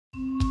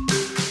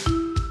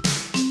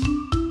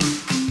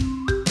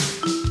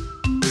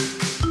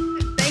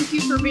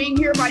being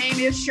here. My name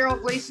is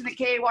Cheryl Gleason, the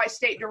KY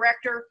State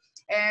Director,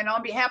 and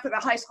on behalf of the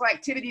High School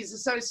Activities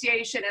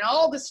Association and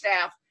all the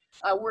staff,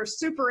 we're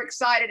super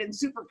excited and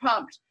super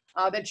pumped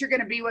that you're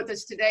going to be with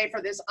us today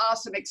for this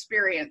awesome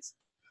experience.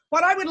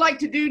 What I would like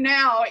to do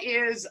now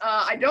is,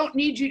 I don't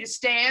need you to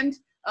stand,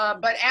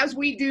 but as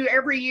we do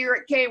every year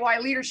at KY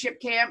Leadership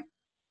Camp,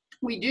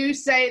 we do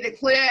say the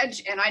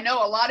pledge, and I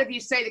know a lot of you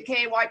say the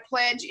KY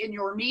pledge in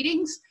your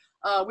meetings,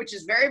 which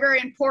is very, very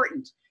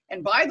important.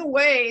 And by the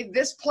way,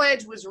 this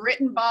pledge was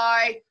written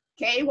by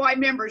KY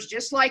members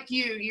just like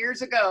you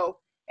years ago,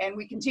 and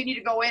we continue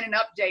to go in and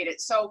update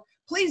it. So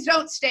please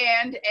don't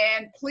stand,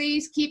 and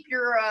please keep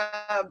your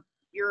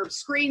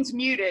screens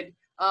muted,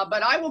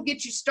 but I will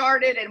get you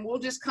started, and we'll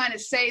just kind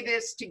of say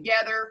this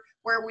together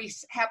where we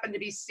happen to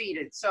be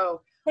seated.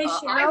 So hey,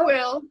 I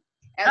will,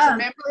 as a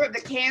member of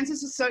the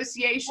Kansas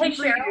Association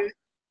for Youth.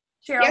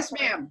 Cheryl, yes,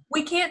 ma'am.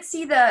 We can't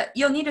see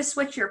you'll need to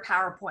switch your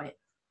PowerPoint.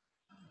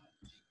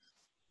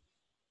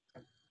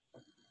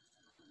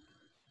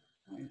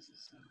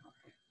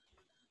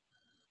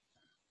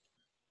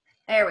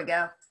 There we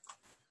go.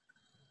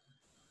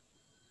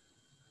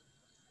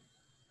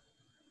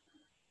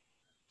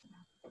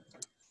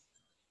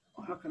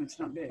 Oh, how come it's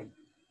not big?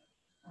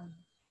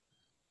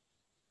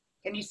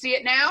 Can you see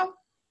it now?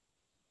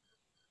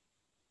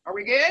 Are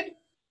we good?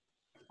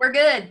 We're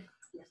good.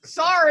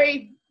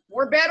 Sorry,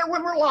 we're better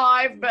when we're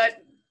live,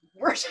 but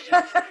we're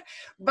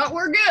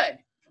good.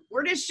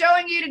 We're just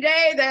showing you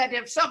today that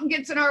if something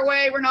gets in our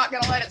way, we're not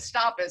going to let it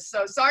stop us.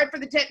 So sorry for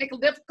the technical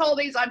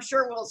difficulties. I'm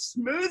sure we'll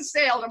smooth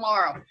sail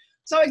tomorrow.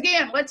 So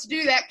again, let's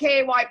do that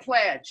KY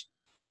pledge.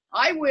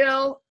 I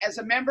will, as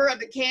a member of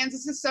the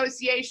Kansas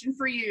Association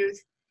for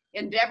Youth,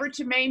 endeavor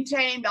to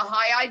maintain the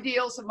high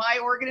ideals of my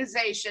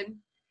organization,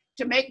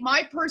 to make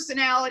my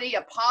personality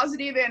a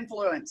positive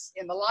influence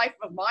in the life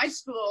of my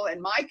school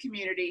and my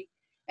community,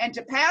 and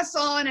to pass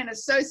on an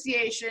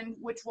association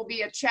which will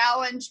be a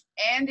challenge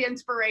and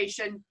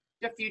inspiration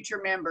to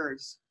future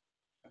members.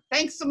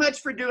 Thanks so much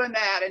for doing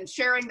that and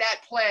sharing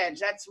that pledge.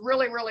 That's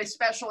really, really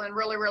special and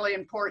really, really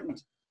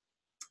important.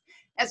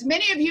 As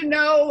many of you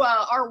know,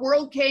 our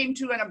world came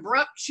to an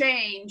abrupt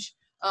change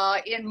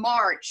in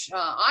March.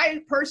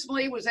 I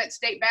personally was at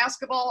state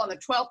basketball on the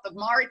 12th of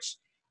March,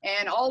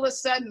 and all of a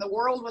sudden the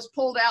world was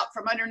pulled out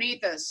from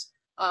underneath us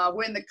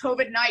when the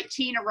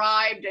COVID-19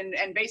 arrived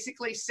and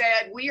basically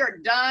said, we are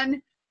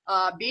done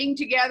being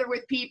together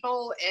with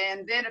people.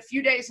 And then a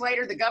few days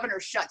later, the governor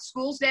shut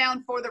schools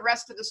down for the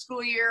rest of the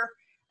school year,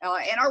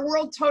 and our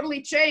world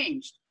totally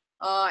changed.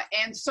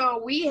 And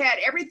so we had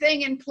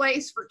everything in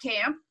place for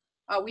camp.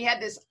 We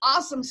had this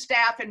awesome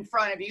staff in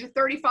front of you,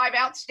 35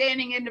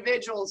 outstanding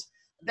individuals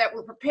that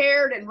were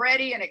prepared and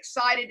ready and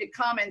excited to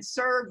come and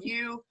serve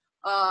you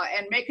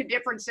and make a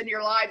difference in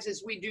your lives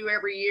as we do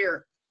every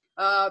year.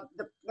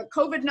 The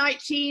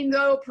COVID-19,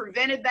 though,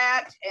 prevented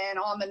that, and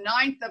on the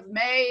 9th of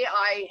May,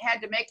 I had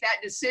to make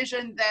that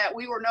decision that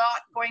we were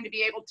not going to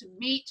be able to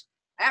meet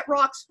at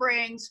Rock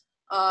Springs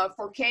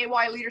for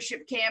KY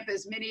Leadership Camp,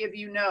 as many of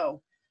you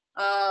know.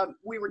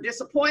 We were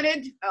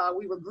disappointed,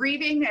 we were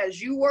grieving,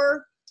 as you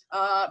were,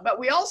 but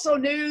we also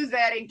knew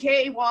that in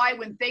KY,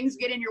 when things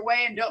get in your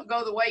way and don't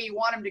go the way you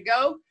want them to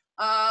go,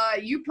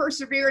 you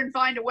persevere and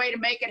find a way to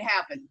make it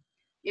happen.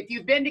 If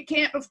you've been to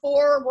camp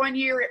before, one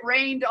year it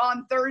rained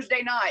on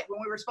Thursday night when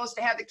we were supposed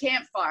to have the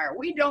campfire.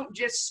 We don't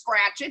just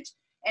scratch it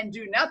and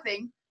do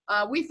nothing.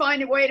 We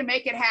find a way to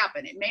make it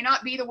happen. It may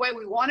not be the way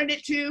we wanted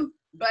it to,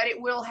 but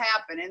it will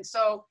happen. And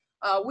so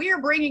we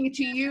are bringing it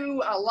to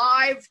you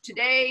live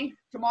today,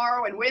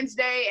 tomorrow, and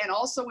Wednesday, and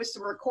also with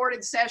some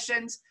recorded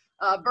sessions,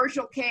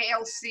 virtual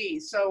KLC.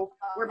 So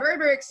we're very,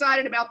 very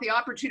excited about the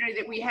opportunity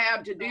that we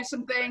have to do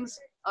some things.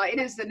 It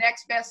is the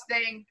next best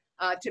thing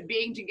to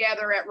being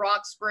together at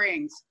Rock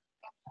Springs.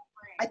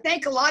 I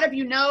think a lot of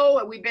you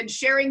know, we've been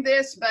sharing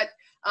this, but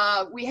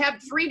we have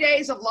 3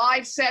 days of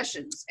live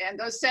sessions, and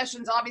those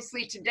sessions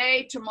obviously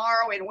today,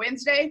 tomorrow, and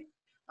Wednesday,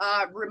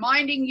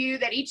 reminding you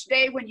that each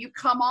day when you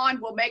come on,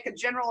 we'll make a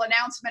general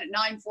announcement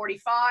at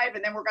 9:45,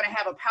 and then we're going to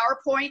have a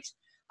PowerPoint.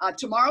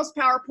 Tomorrow's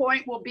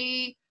PowerPoint will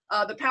be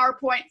the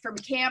PowerPoint from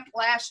camp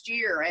last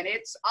year, and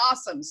it's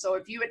awesome. So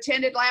if you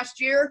attended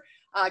last year,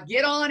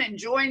 get on and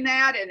join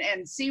that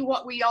and see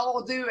what we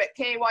all do at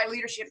KY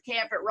Leadership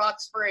Camp at Rock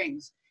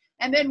Springs.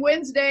 And then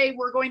Wednesday,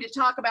 we're going to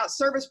talk about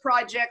service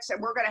projects,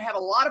 and we're going to have a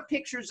lot of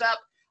pictures up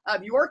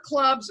of your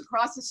clubs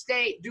across the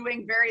state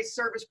doing various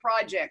service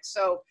projects.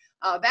 So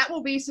that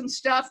will be some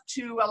stuff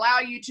to allow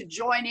you to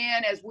join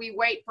in as we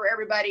wait for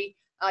everybody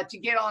to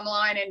get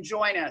online and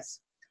join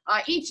us.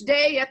 Each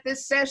day at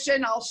this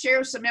session, I'll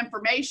share some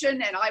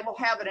information, and I will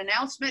have an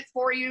announcement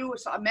for you,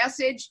 a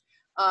message.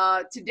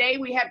 Today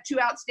we have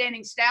 2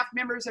 outstanding staff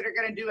members that are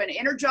going to do an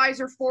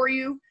energizer for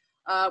you.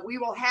 We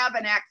will have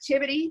an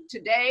activity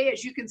today.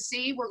 As you can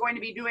see, we're going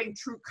to be doing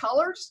True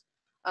Colors.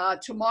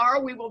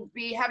 Tomorrow we will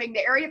be having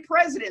the area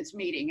presidents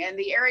meeting, and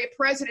the area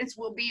presidents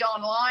will be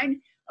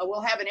online.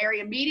 We'll have an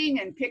area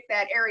meeting and pick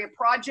that area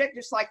project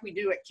just like we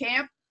do at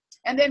camp.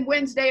 And then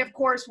Wednesday, of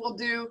course, we'll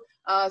do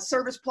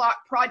Service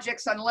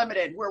Projects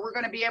Unlimited, where we're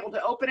going to be able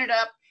to open it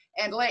up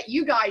and let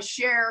you guys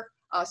share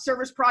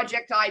service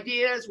project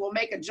ideas. We'll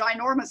make a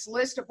ginormous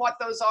list of what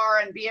those are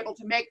and be able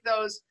to make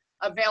those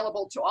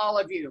available to all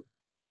of you.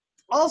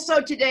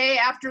 Also today,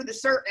 after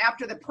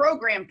the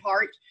program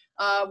part,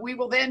 we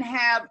will then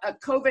have a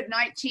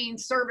COVID-19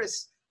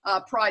 service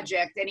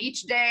project, and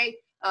each day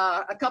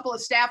a couple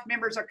of staff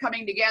members are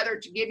coming together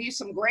to give you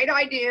some great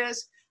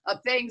ideas of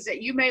things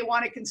that you may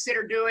want to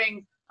consider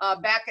doing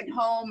back at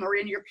home or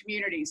in your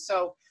community.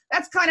 So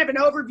that's kind of an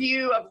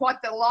overview of what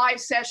the live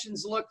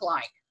sessions look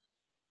like.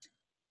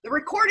 The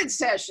recorded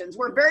sessions,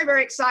 we're very,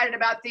 very excited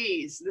about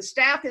these. The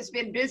staff has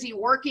been busy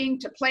working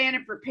to plan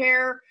and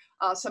prepare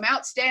some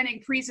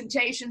outstanding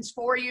presentations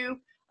for you.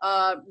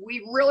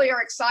 We really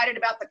are excited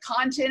about the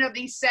content of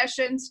these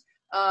sessions.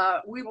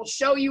 We will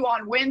show you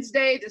on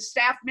Wednesday the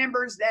staff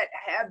members that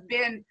have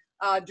been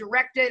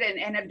directed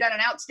and have done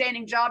an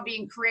outstanding job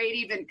being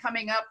creative and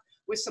coming up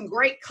with some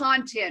great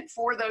content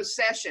for those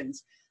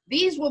sessions.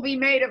 These will be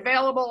made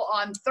available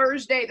on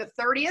Thursday the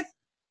 30th,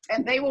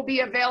 and they will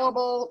be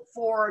available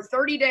for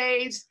 30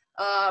 days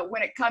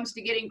when it comes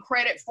to getting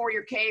credit for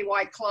your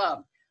KY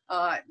Club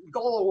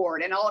Goal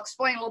Award, and I'll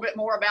explain a little bit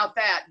more about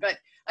that. But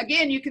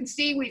again, you can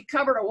see we've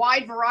covered a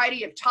wide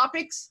variety of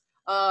topics,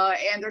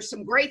 and there's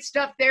some great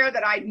stuff there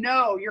that I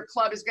know your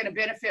club is going to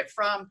benefit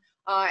from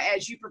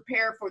as you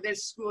prepare for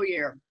this school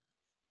year.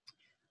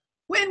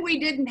 When we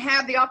didn't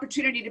have the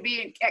opportunity to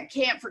be at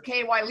camp for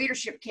KY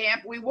Leadership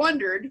Camp, we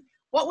wondered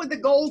what would the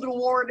Gold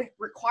Award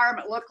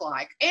requirement look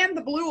like, and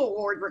the Blue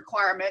Award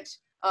requirement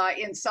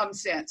in some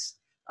sense.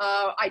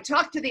 I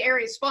talked to the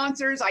area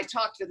sponsors, I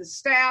talked to the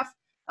staff,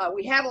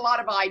 we had a lot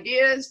of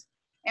ideas,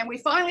 and we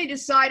finally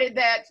decided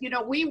that, you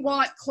know, we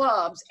want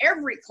clubs,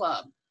 every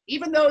club,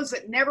 even those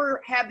that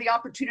never had the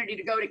opportunity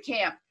to go to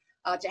camp,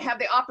 to have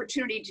the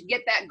opportunity to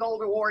get that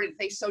Gold Award if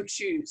they so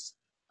choose.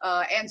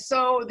 And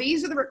so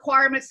these are the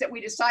requirements that we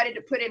decided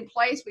to put in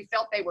place. We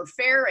felt they were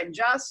fair and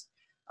just.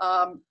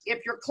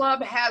 If your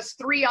club has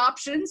 3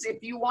 options,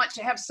 if you want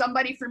to have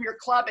somebody from your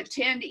club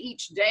attend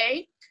each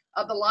day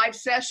of the live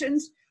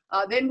sessions,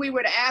 then we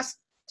would ask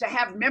to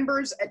have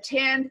members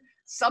attend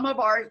some of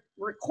our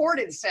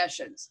recorded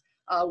sessions.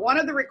 One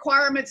of the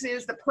requirements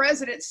is the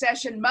president's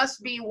session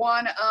must be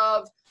one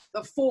of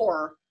the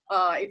 4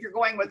 if you're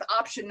going with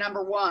option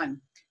number 1.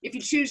 If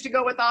you choose to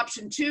go with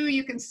option 2,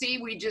 you can see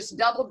we just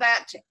doubled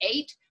that to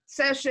 8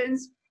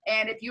 sessions.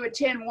 And if you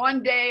attend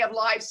 1 day of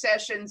live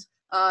sessions,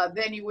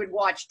 then you would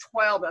watch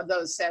 12 of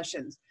those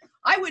sessions.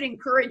 I would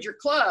encourage your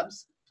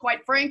clubs,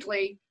 quite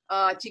frankly,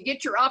 to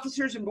get your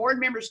officers and board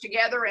members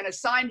together and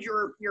assign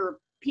your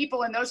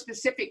people in those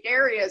specific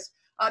areas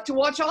to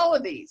watch all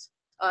of these.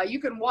 You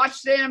can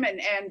watch them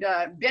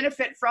and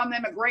benefit from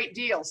them a great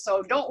deal.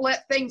 So don't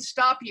let things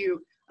stop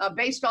you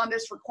based on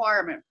this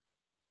requirement.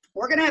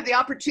 We're going to have the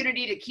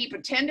opportunity to keep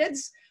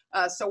attendance,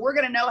 so we're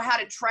going to know how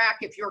to track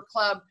if your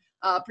club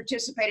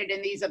participated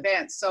in these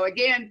events. So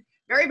again,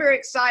 very, very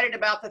excited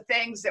about the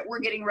things that we're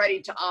getting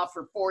ready to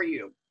offer for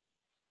you.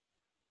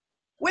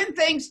 When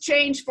things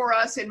changed for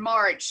us in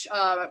March,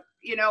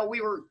 you know,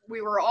 we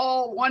were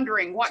all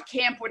wondering what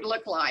camp would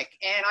look like.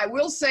 And I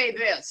will say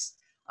this,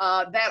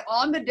 that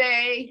on the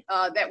day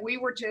that we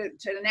were to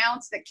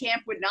announce that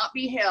camp would not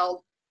be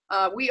held,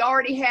 we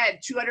already had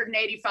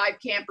 285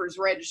 campers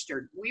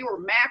registered. We were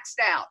maxed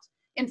out.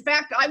 In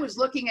fact, I was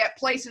looking at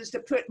places to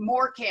put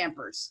more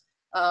campers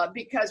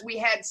because we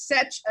had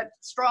such a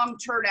strong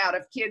turnout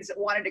of kids that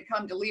wanted to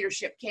come to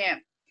leadership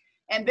camp.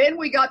 And then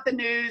we got the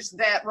news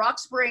that Rock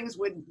Springs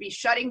would be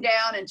shutting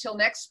down until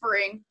next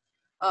spring.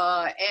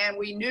 And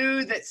we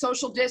knew that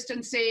social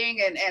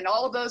distancing and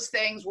all of those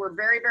things were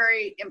very,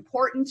 very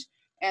important.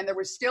 And there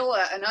was still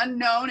an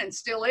unknown, and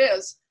still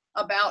is,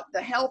 about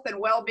the health and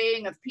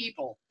well-being of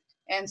people.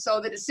 And so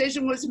the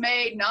decision was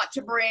made not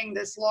to bring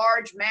this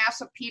large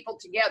mass of people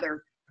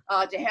together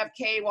to have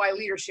KY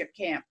Leadership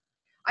Camp.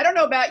 I don't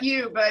know about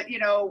you, but you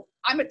know,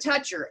 I'm a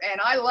toucher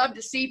and I love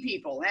to see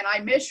people and I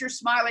miss your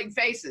smiling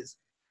faces.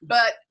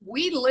 But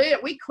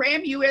we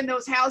cram you in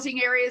those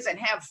housing areas and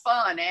have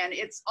fun. And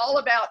it's all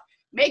about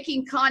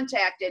making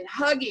contact and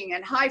hugging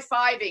and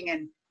high-fiving.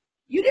 And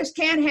you just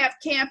can't have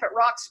camp at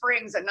Rock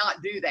Springs and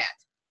not do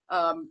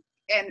that.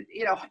 And,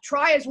 you know,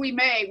 try as we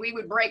may, we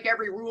would break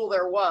every rule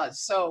there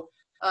was. So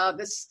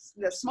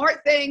the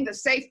smart thing, the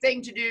safe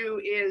thing to do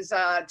is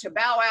to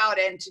bow out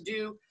and to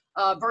do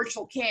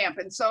virtual camp.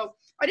 And so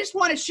I just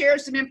want to share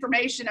some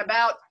information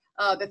about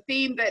the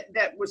theme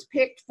that was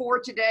picked for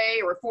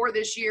today or for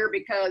this year,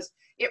 because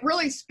it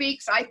really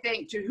speaks, I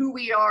think, to who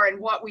we are and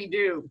what we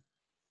do.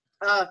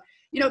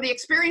 You know, the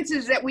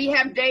experiences that we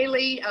have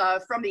daily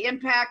from the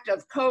impact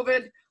of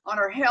COVID on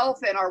our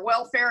health and our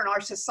welfare and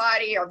our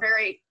society are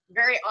very,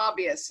 very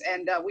obvious.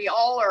 And we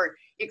all are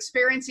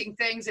experiencing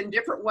things in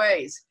different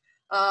ways.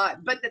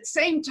 But at the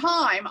same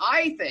time,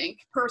 I think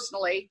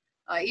personally,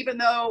 even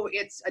though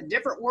it's a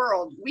different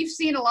world, we've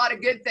seen a lot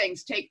of good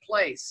things take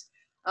place.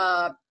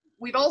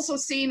 We've also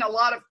seen a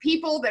lot of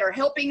people that are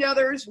helping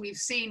others. We've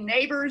seen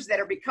neighbors that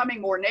are becoming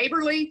more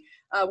neighborly.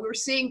 We're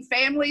seeing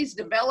families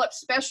develop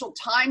special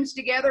times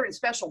together and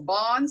special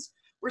bonds.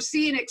 We're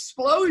seeing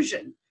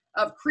explosion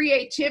of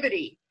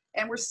creativity,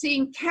 and we're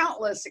seeing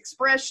countless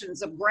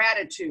expressions of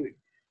gratitude.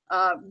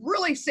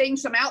 Really seeing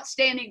some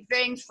outstanding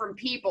things from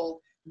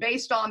people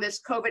based on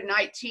this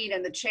COVID-19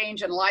 and the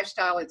change in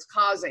lifestyle it's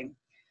causing.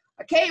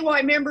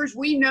 KY members,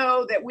 we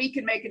know that we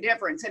can make a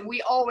difference, and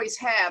we always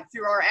have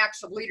through our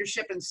acts of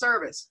leadership and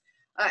service.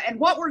 And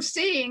what we're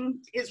seeing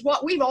is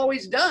what we've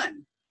always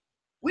done.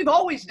 We've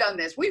always done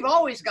this. We've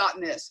always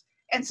gotten this.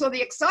 And so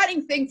the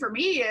exciting thing for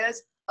me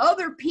is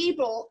other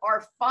people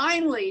are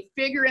finally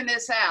figuring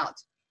this out,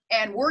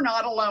 and we're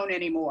not alone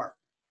anymore.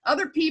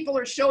 Other people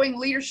are showing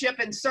leadership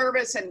and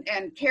service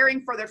and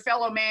caring for their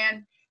fellow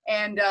man.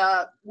 And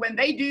when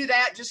they do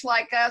that, just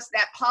like us,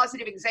 that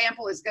positive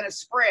example is going to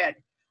spread.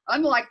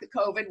 Unlike the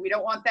COVID, we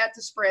don't want that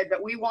to spread,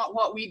 but we want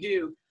what we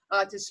do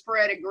to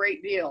spread a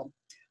great deal.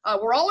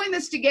 We're all in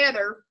this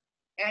together.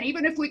 And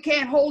even if we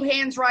can't hold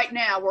hands right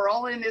now, we're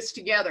all in this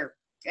together.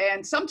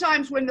 And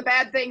sometimes when the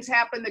bad things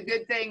happen, the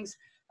good things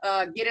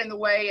get in the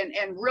way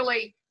and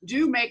really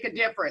do make a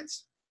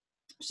difference.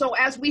 So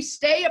as we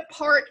stay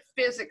apart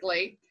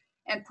physically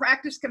and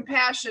practice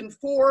compassion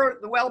for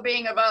the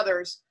well-being of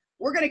others,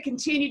 we're going to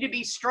continue to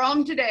be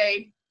strong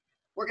today.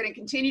 We're going to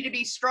continue to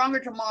be stronger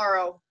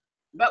tomorrow,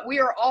 but we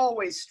are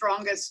always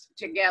strongest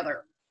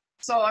together.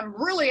 So I'm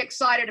really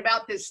excited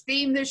about this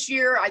theme this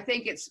year. I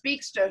think it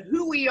speaks to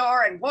who we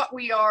are and what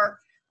we are,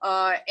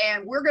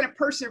 and we're going to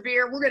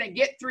persevere. We're going to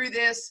get through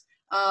this,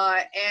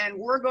 and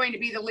we're going to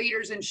be the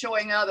leaders in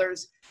showing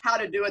others how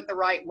to do it the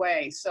right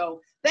way.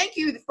 So thank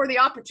you for the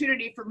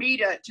opportunity for me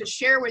to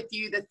share with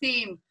you the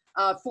theme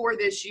for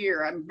this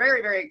year. I'm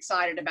very, very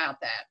excited about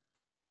that.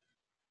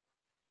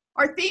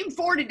 Our theme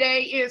for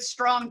today is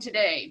Strong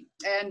Today.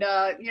 And,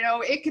 you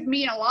know, it could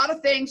mean a lot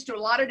of things to a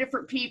lot of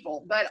different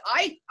people, but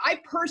I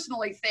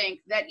personally think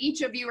that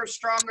each of you are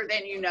stronger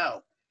than you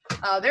know.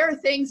 There are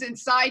things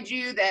inside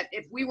you that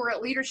if we were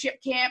at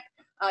leadership camp,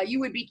 you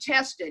would be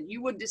tested.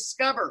 You would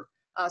discover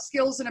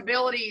skills and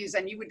abilities,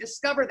 and you would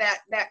discover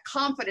that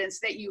confidence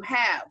that you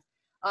have.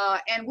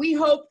 And we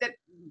hope that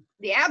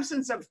the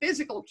absence of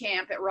physical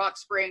camp at Rock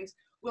Springs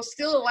will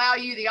still allow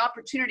you the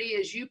opportunity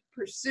as you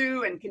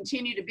pursue and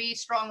continue to be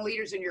strong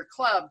leaders in your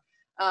club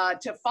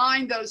to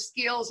find those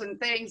skills and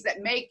things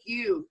that make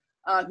you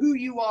who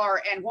you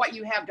are and what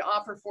you have to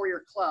offer for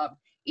your club.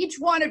 Each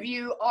one of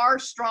you are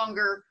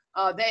stronger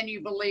than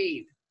you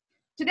believe.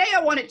 Today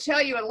I want to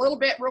tell you a little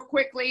bit real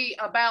quickly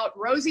about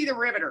Rosie the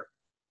Riveter.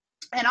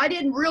 And I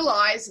didn't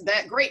realize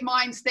that great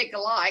minds think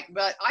alike,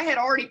 but I had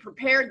already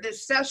prepared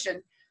this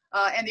session.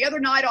 And the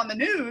other night on the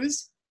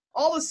news,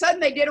 all of a sudden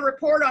they did a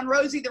report on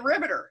Rosie the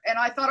Riveter. And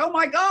I thought, oh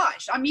my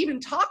gosh, I'm even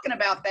talking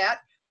about that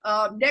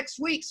next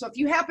week. So if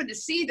you happen to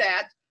see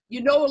that,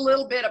 you know a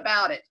little bit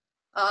about it.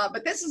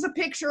 But this is a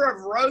picture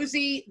of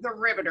Rosie the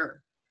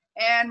Riveter.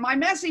 And my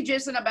message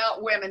isn't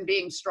about women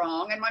being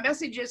strong, and my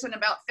message isn't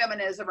about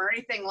feminism or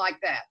anything like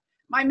that.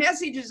 My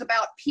message is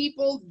about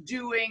people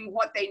doing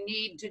what they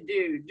need to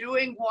do,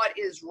 doing what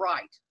is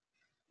right.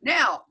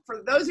 Now,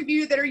 for those of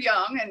you that are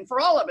young, and for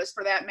all of us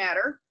for that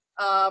matter,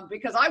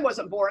 because I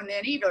wasn't born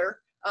then either,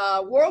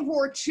 World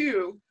War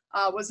II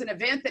was an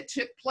event that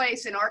took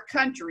place in our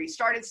country,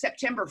 started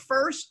September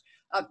 1st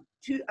of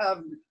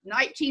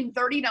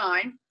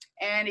 1939,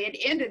 and it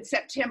ended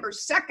September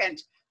 2nd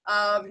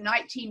of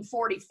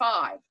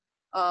 1945.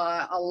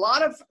 A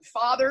lot of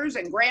fathers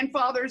and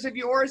grandfathers of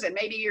yours, and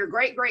maybe your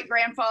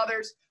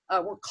great-great-grandfathers,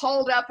 were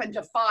called up and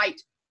to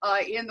fight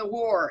in the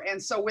war.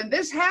 And so when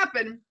this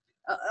happened,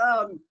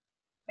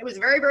 it was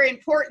very, very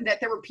important that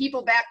there were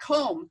people back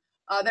home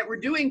that were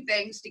doing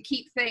things to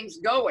keep things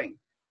going.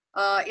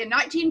 In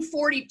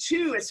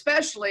 1942,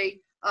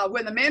 especially,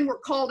 when the men were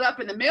called up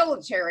in the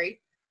military,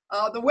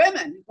 the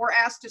women were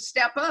asked to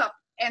step up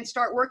and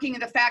start working in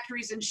the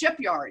factories and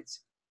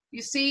shipyards.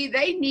 You see,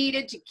 they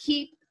needed to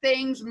keep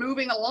things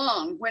moving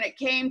along when it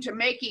came to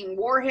making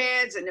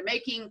warheads and to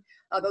making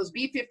those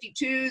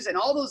B-52s and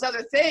all those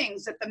other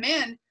things that the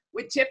men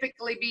would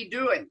typically be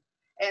doing.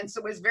 And so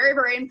it was very,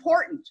 very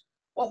important.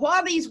 Well,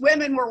 while these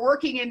women were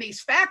working in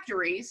these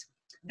factories,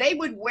 they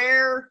would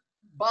wear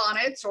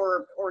bonnets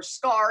or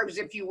scarves,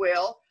 if you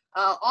will,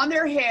 on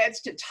their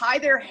heads to tie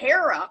their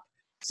hair up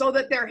so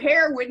that their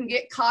hair wouldn't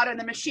get caught in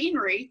the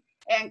machinery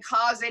and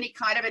cause any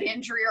kind of an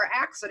injury or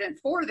accident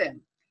for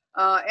them.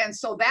 And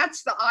so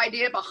that's the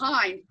idea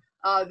behind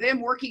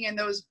them working in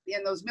those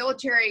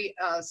military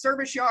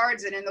service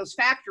yards and in those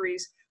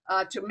factories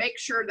to make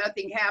sure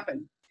nothing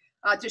happened.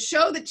 To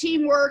show the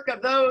teamwork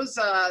of those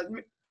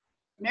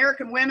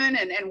American women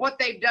and what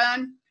they've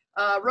done,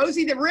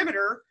 Rosie the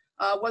Riveter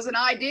was an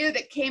idea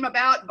that came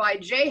about by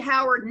J.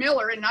 Howard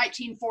Miller in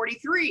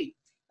 1943,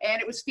 and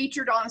it was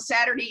featured on the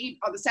Saturday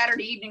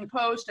Evening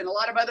Post and a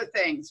lot of other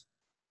things.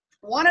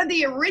 One of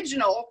the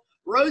original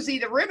Rosie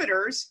the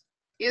Riveters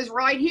is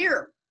right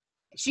here.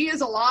 She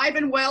is alive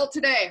and well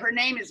today. Her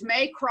name is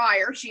May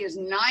Cryer. She is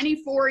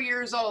 94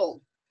 years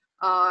old,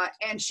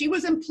 and she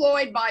was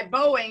employed by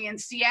Boeing in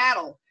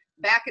Seattle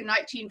back in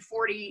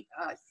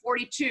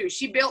 1942.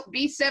 She built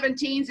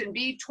B-17s and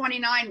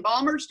B-29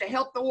 bombers to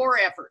help the war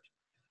effort.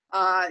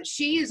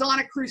 She is on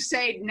a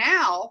crusade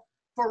now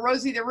for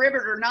Rosie the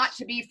Riveter not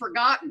to be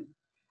forgotten.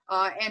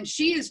 And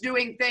she is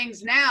doing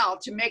things now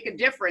to make a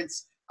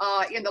difference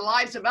in the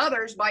lives of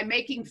others by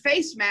making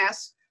face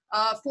masks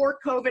for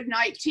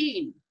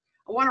COVID-19.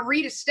 I want to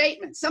read a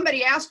statement.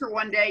 Somebody asked her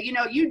one day, you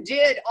know, you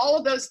did all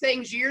of those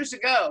things years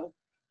ago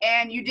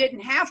and you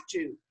didn't have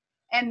to.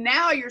 And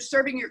now you're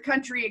serving your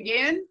country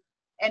again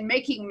and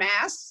making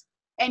masks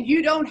and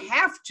you don't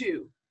have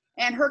to.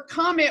 And her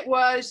comment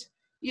was,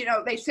 you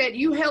know, they said,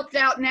 you helped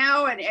out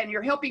now and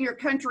you're helping your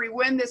country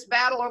win this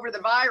battle over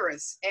the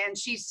virus. And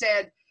she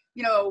said,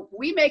 you know,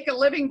 we make a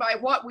living by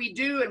what we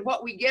do and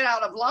what we get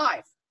out of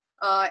life.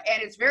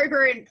 And it's very,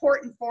 very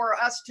important for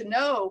us to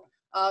know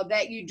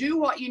that you do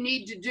what you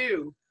need to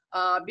do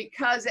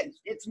because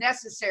it's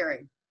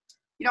necessary.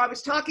 You know, I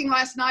was talking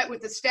last night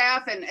with the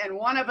staff and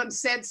one of them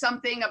said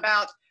something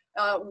about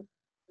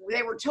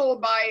they were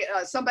told by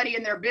somebody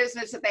in their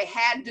business that they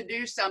had to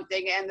do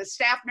something, and the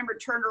staff member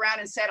turned around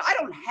and said, I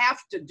don't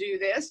have to do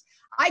this.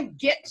 I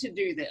get to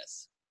do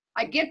this.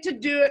 I get to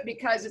do it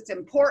because it's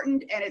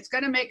important and it's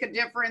going to make a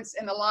difference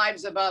in the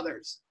lives of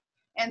others.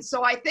 And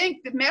so I think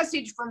the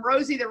message from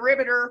Rosie the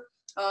Riveter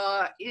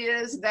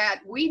is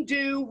that we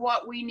do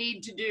what we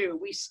need to do.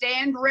 We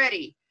stand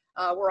ready.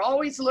 We're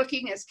always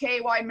looking as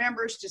KY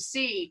members to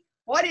see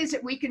what is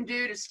it we can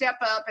do to step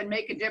up and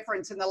make a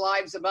difference in the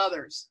lives of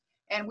others.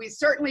 And we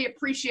certainly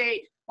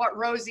appreciate what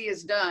Rosie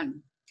has done.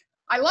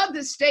 I love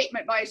this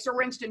statement by Sir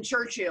Winston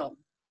Churchill.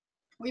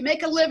 We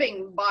make a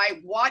living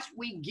by what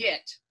we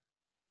get,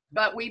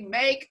 but we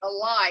make a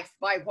life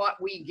by what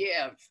we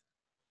give.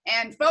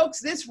 And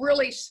folks, this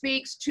really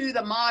speaks to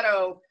the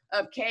motto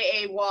of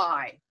KAY,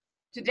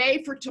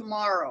 today for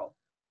tomorrow.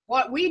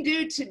 What we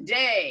do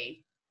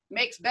today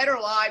makes better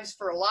lives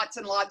for lots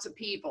and lots of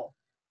people,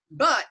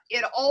 but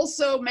it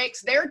also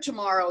makes their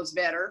tomorrows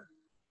better.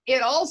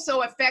 It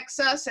also affects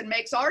us and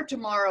makes our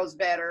tomorrows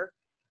better.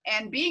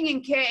 And being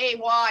in KAY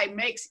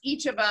makes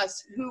each of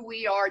us who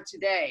we are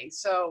today.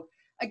 So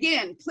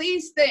again,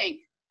 please think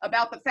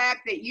about the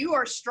fact that you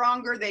are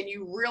stronger than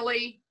you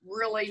really,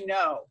 really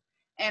know.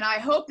 And I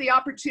hope the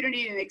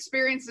opportunity and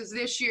experiences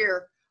this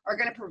year are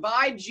going to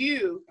provide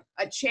you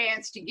a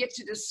chance to get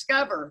to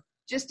discover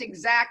just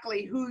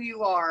exactly who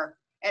you are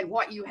and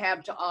what you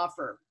have to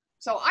offer.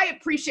 So I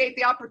appreciate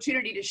the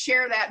opportunity to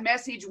share that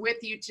message with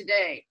you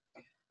today.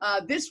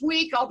 This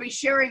week, I'll be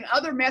sharing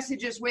other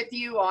messages with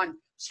you on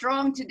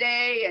Strong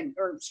Today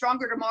or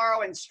Stronger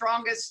Tomorrow and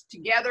Strongest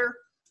Together.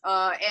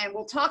 And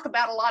we'll talk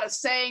about a lot of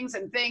sayings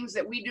and things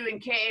that we do in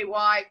KAY,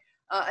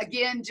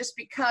 again, just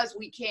because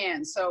we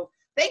can. So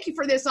thank you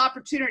for this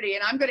opportunity,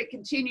 and I'm going to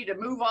continue to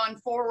move on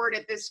forward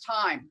at this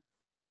time.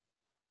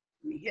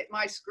 Let me hit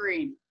my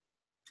screen.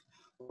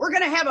 We're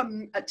going to have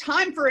a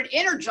time for an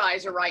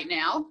Energizer right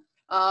now.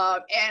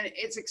 And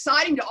it's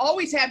exciting to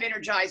always have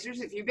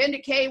Energizers. If you've been to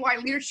KAY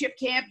Leadership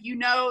Camp, you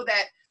know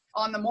that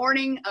on the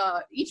morning,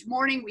 each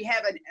morning we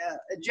have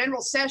a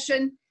general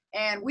session,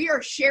 and we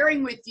are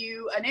sharing with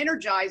you an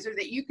Energizer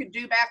that you could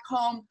do back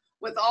home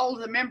with all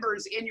of the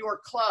members in your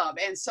club.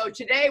 And so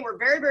today we're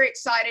very, very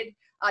excited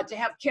to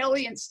have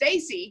Kelly and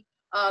Stacy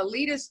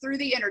lead us through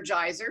the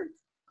Energizer.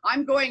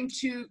 I'm going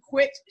to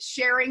quit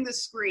sharing the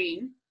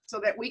screen so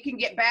that we can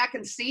get back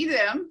and see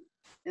them.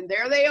 And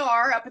there they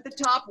are up at the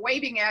top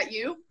waving at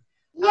you.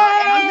 And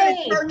I'm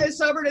going to turn this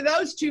over to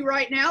those two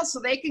right now so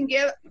they can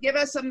give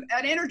us an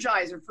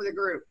Energizer for the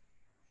group.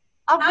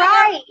 All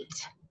right.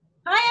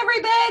 Hi,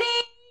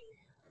 everybody.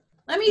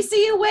 Let me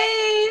see you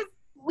wave.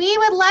 We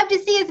would love to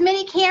see as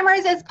many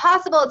cameras as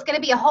possible. It's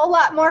going to be a whole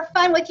lot more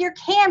fun with your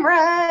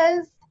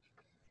cameras.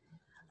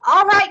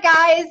 All right,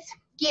 guys,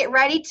 get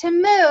ready to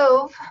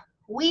move.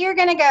 We are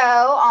going to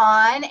go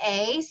on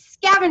a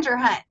scavenger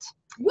hunt.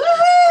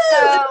 Woohoo!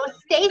 So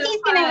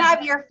Stacy's going to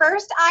have your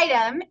first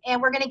item, and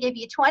we're going to give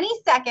you 20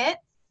 seconds,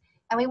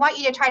 and we want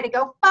you to try to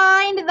go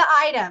find the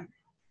item.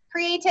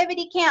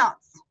 Creativity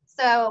counts.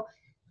 So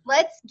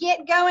let's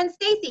get going,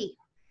 Stacy.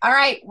 All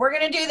right, we're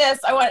going to do this.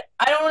 I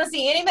don't want to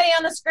see anybody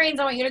on the screens.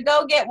 I want you to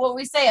go get what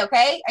we say,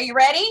 okay? Are you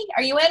ready?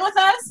 Are you in with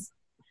us?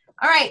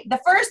 All right, the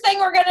first thing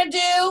we're going to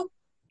do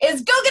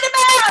is go get a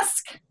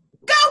mask.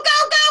 Go,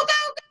 go, go,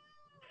 go, go.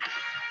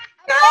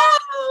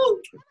 Go.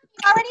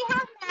 We already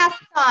have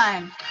masks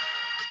on.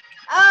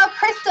 Oh,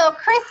 Crystal,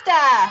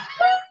 Krista,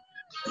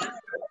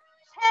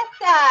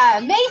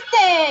 Tessa,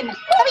 Mason.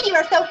 Some of you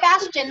are so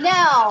fast,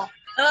 Janelle.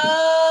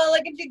 Oh,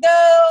 look at you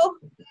go.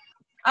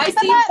 I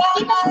see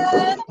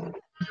Bella,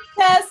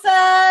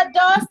 Tessa,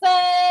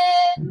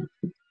 Dawson,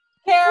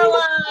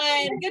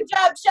 Caroline. Good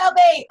job,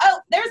 Shelby. Oh,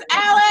 there's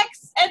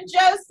Alex and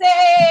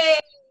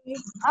Josie.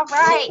 All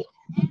right.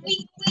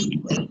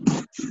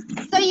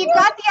 So you've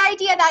got the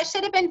idea. That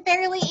should have been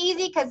fairly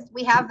easy because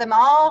we have them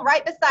all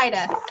right beside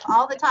us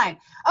all the time.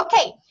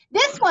 Okay,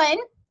 this one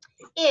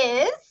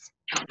is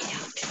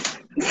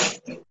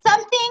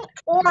something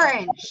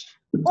orange.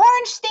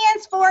 Orange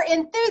stands for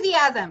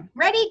enthusiasm.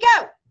 Ready,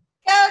 go.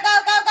 Go,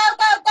 go, go, go,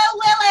 go, go,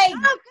 Lily.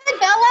 Oh, good,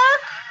 Bella.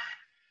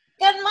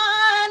 Good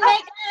morning,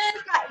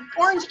 Megan. Got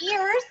orange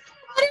ears.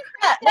 What is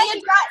that? What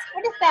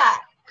is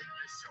that?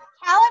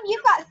 Callum,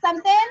 you've got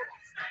something.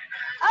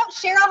 Oh,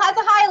 Cheryl has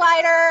a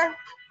highlighter.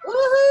 Woohoo!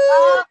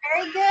 Oh,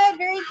 very good,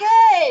 very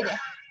good.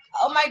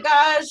 Oh my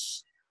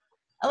gosh.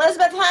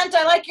 Elizabeth Hunt,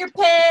 I like your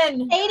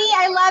pen. Katie,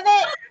 I love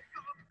it.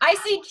 I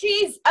see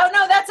cheese. Oh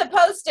no, that's a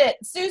Post-it.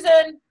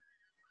 Susan,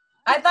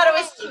 I thought it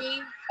was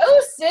cheese.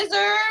 Oh,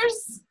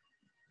 scissors.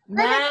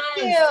 Rubik's Nice.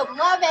 Cube,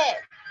 love it.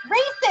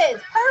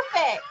 Reese's,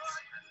 perfect.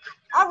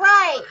 All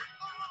right.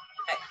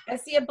 I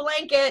see a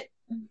blanket.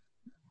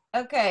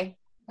 Okay.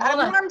 Got Hold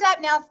them on. warmed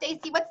up now,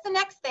 Stacy. What's the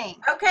next thing?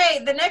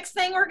 Okay, the next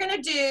thing we're going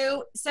to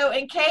do, so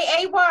in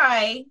KAY,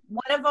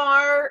 one of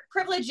our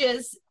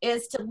privileges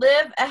is to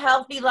live a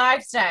healthy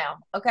lifestyle,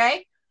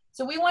 okay?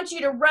 So we want you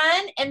to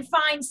run and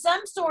find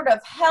some sort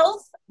of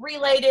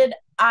health-related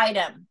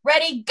item.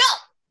 Ready? Go!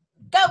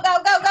 Go, go,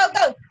 go, go,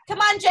 go. Come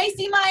on,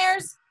 JC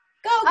Myers.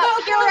 Go, go,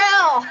 Oh, go.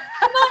 Cheryl.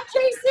 Come on,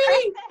 JC.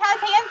 It has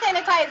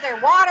hand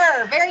sanitizer.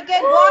 Water. Very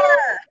good.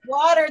 Water.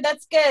 Water,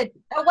 that's good.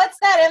 What's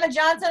that, Emma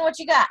Johnson? What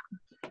you got?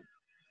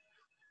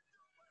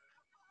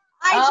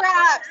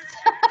 Eye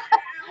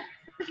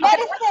drops.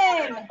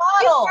 Medicine.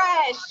 Bottle.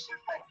 Toothbrush.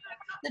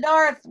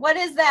 Siddharth, what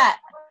is that?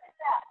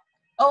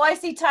 Oh, I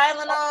see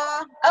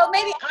Tylenol. Oh,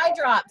 maybe eye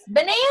drops.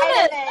 Bananas.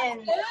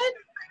 Vitamins. Good.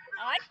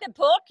 I can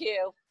pull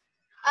you.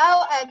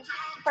 Oh, a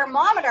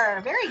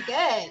thermometer. Very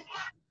good.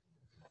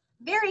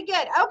 Very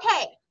good.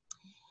 Okay.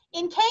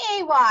 In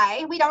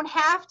KAY, we don't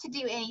have to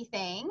do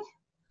anything.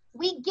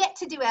 We get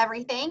to do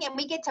everything, and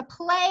we get to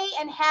play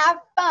and have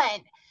fun.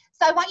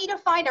 So I want you to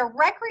find a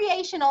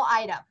recreational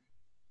item.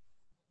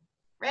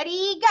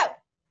 Ready, go.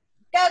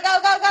 Go, go,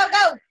 go, go,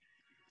 go.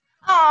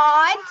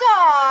 Aw,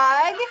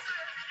 dog.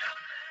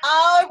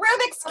 Oh,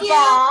 Rubik's Cube.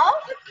 Ball.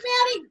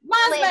 Maddie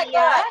Mosbeck Lydia.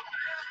 got.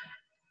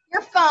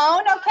 Your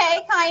phone. Okay,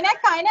 kinda.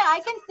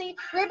 I can see.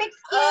 Rubik's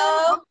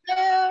Oh. Cube.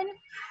 Balloon.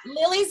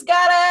 Lily's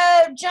got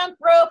a jump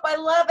rope. I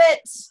love it.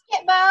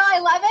 Skip ball. I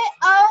love it.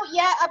 Oh,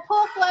 yeah, a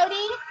pool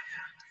floaty.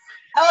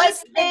 Oh, I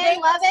see the I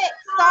date. love it.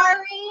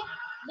 Sorry.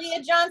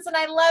 Leah Johnson,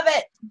 I love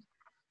it.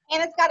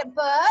 And it's got a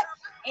book.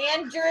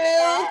 Andrew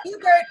Yeah.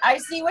 Hubert, I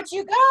see what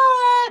you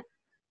got.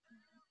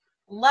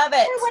 Love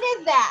it. What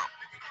is that?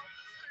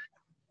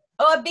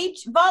 Oh, a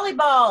beach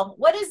volleyball.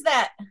 What is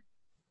that?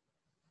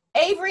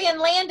 Avery and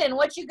Landon,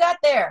 what you got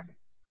there?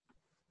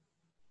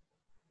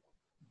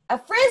 A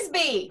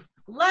frisbee.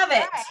 Love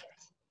it.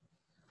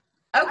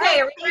 All Okay,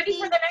 right, are we ready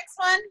Stacey. for the next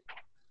one?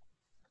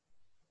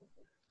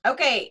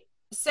 Okay,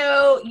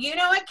 so you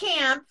know at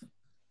camp,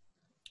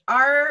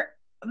 our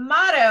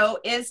motto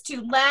is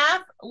to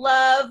laugh,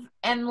 love,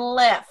 and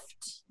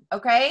lift.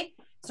 Okay?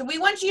 So we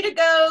want you to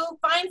go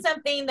find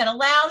something that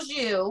allows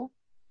you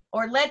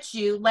or lets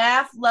you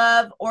laugh,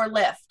 love, or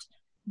lift.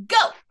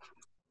 Go!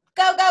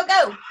 Go, go,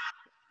 go!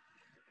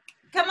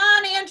 Come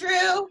on,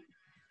 Andrew.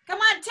 Come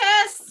on,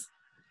 Tess.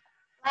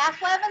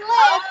 Laugh, love, and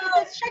lift. Oh,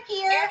 This is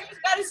trickier. Andrew's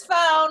got his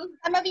phone.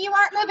 Some of you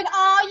aren't moving.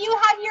 Oh, you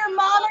have your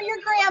mom or your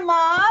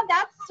grandma.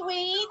 That's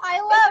sweet. I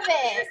love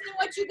it. Kirsten,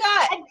 what you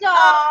got? A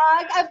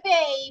dog, a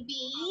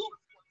baby.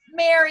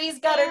 Mary's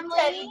got her Family.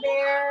 teddy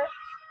bear.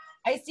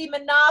 I see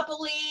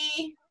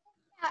Monopoly.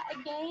 Yeah,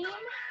 a game.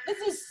 This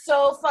is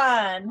so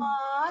fun.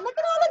 Aw, look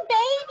at all the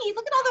babies.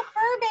 Look at all the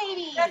fur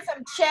babies. Got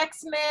some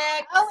Chex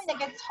Mix. Oh, and a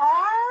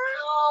guitar.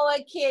 Oh,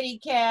 a kitty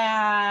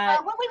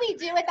cat. What would we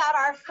do without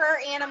our fur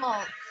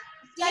animals?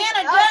 Deanna,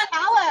 Oh, done.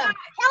 Callum.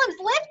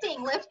 Callum's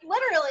lifting. Lift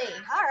literally.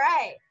 All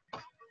right.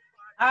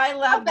 I Oh,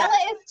 love Bella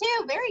that. is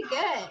too. Very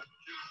good.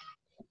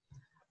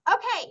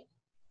 Okay.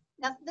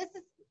 Now this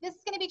is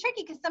going to be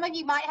tricky because some of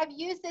you might have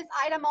used this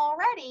item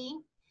already,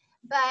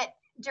 but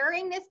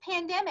during this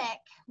pandemic,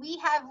 we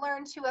have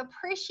learned to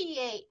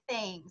appreciate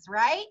things,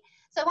 right?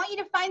 So I want you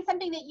to find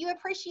something that you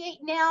appreciate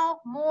now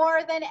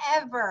more than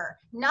ever,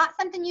 not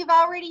something you've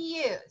already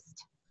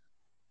used.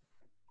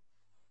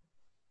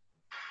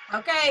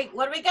 Okay,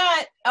 what do we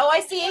got? Oh, I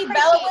see Appreciate-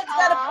 Bella Wood's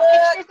got a Aw,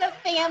 book. Pictures of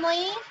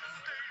family.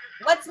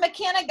 What's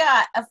McKenna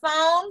got? A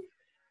phone?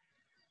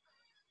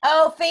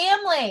 Oh,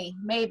 family,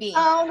 maybe.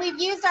 Oh, we've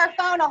used our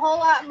phone a whole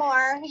lot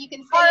more. You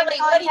can stay Harley,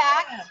 in what do you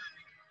contact. got?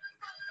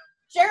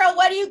 Cheryl,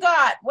 what do you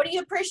got? What are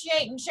you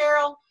appreciating,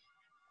 Cheryl?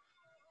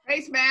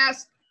 Face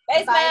mask.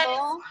 Face mask.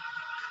 Bible.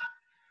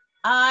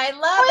 I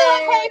Toilet love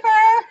it.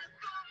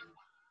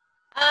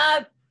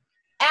 paper.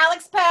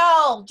 Alex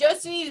Powell,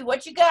 Josie,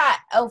 what you got?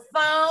 A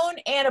phone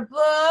and a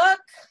book.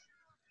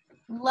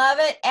 Love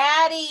it.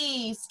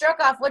 Addie,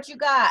 Struckoff, what you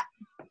got?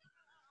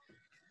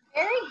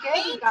 Very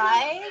good, you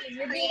guys.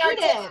 You're being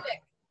Creative.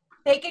 artistic.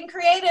 Taking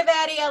creative,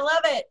 Addie. I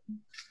love it. All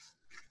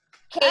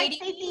right, Katie,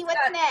 Stacey,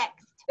 what's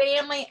next?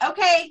 family.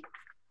 Okay.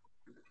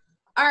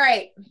 All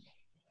right.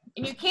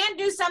 And you can't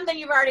do something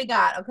you've already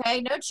got,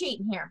 okay? No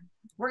cheating here.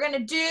 We're going to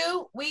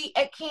do,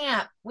 at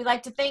camp, we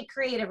like to think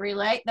creatively,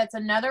 right? That's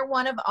another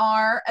one of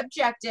our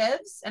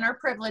objectives and our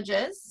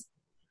privileges.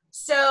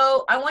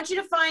 So I want you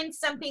to find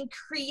something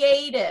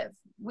creative.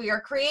 We are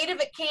creative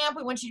at camp.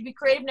 We want you to be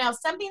creative now.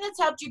 Something that's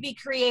helped you be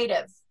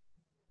creative.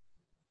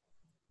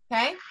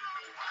 Okay?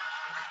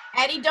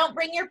 Addie, don't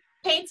bring your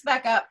paints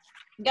back up.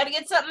 You got to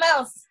get something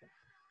else.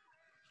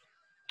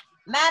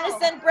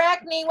 Madison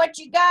Brackney, what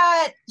you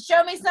got?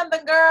 Show me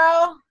something,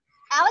 girl.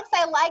 Alex,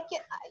 I like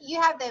it. You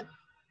have the,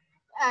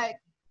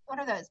 what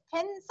are those?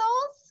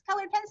 Pencils?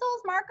 Colored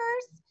pencils?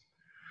 Markers?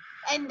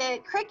 And the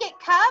Cricut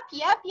cup.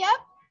 Yep.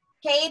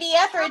 Katie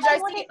Etheridge, I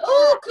What see. is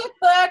Ooh,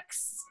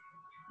 cookbooks.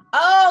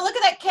 Oh, look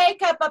at that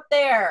K-cup up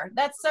there.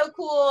 That's so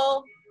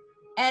cool.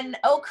 And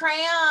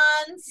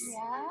crayons.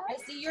 Yeah. I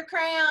see your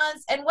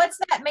crayons. And what's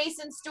that,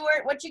 Mason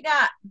Stewart? What you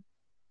got?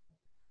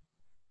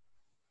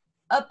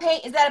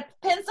 Is that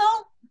a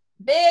pencil?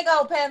 Big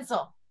old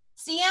pencil.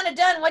 Sienna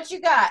Dunn, what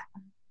you got?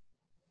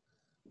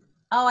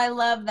 Oh, I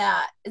love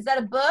that. Is that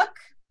a book?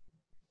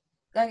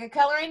 Like a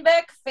coloring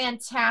book?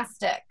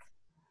 Fantastic.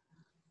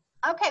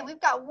 Okay, we've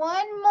got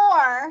one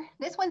more.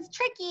 This one's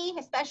tricky,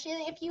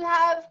 especially if you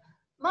have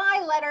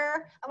my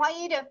letter. I want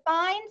you to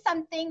find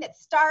something that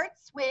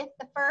starts with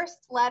the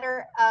first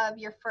letter of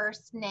your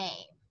first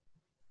name.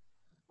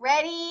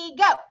 Ready,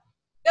 go.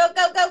 Go,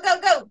 go, go, go,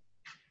 go.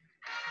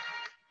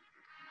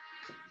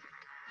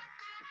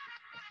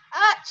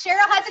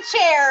 Cheryl has a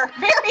chair.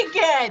 Very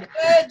good.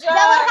 Good job.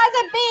 Bella has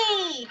a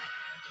bee.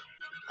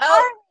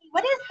 Oh,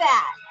 What is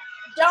that?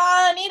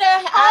 Donita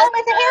has Oh,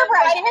 it's a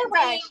hairbrush. A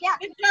hairbrush. Yeah.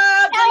 Good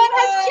job. Ellen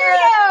has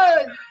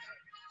Cheerios.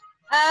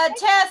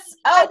 Tess.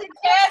 Has Oh, a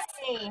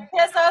T.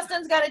 Tess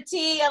Austin's got a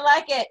T. I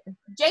like it.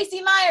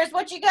 JC Myers,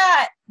 what you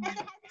got? Tessa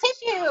has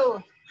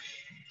tissue.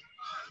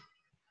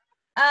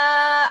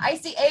 I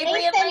see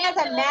Avery Nathan and has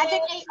a Landon.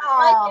 magic 8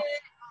 I like ball.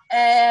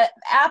 it.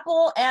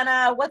 Apple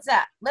and what's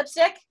that?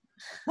 Lipstick?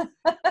 I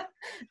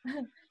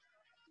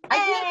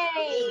can't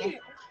Hey. see.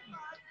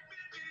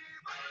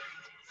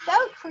 So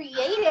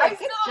creative. I Good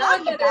still job,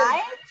 look you at it.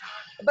 guys.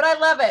 But I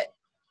love it.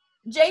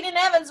 Jaden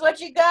Evans, what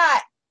you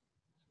got?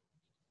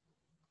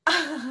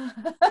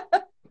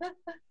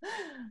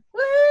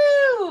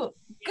 Woo!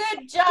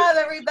 Good job,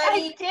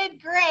 everybody. I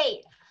did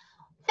great.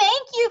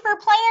 Thank you for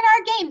playing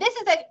our game. This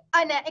is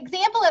an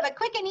example of a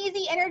quick and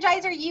easy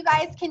energizer you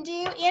guys can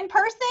do in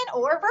person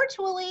or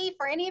virtually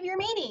for any of your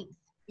meetings.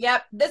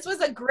 Yep, this was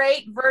a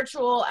great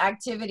virtual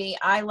activity.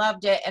 I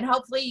loved it. And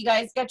hopefully you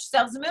guys got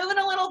yourselves moving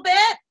a little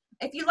bit.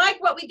 If you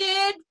like what we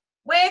did,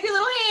 wave your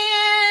little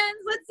hands.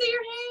 Let's see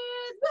your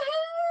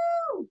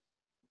hands.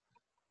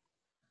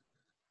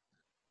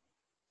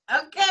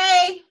 Woohoo!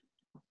 Okay.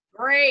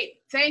 Great.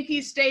 Thank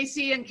you,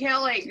 Stacy and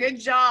Kelly. Good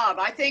job.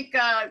 I think,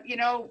 you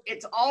know,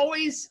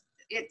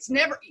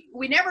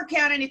 we never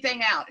count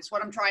anything out, is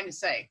what I'm trying to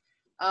say.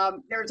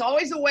 There's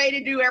always a way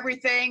to do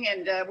everything,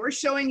 and we're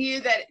showing you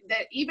that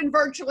even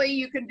virtually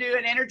you can do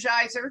an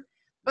energizer,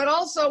 but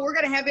also we're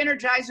going to have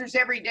energizers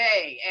every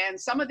day, and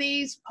some of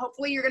these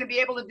hopefully you're going to be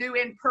able to do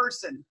in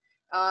person,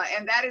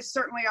 and that is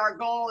certainly our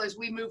goal as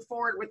we move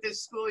forward with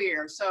this school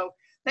year. So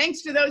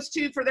thanks to those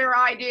two for their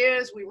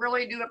ideas. We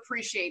really do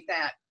appreciate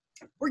that.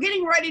 We're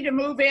getting ready to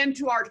move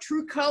into our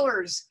True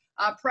Colors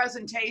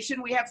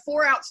presentation. We have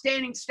 4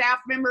 outstanding staff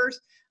members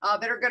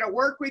that are going to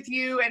work with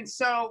you, and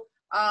so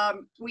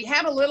we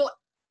have a little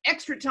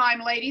extra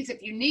time, ladies,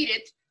 if you need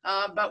it,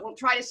 but we'll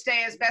try to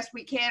stay as best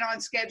we can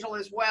on schedule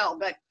as well.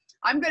 But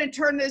I'm going to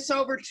turn this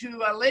over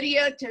to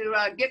Lydia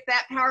to get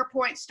that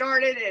PowerPoint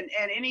started, and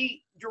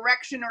any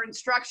direction or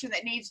instruction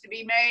that needs to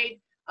be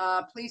made,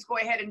 please go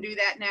ahead and do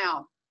that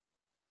now.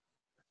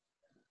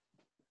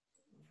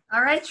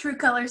 All right, True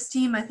Colors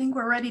team, I think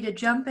we're ready to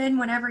jump in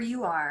whenever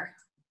you are.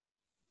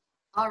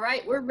 All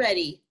right, we're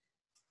ready.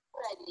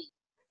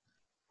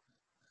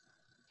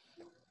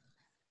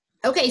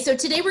 Okay, so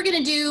today we're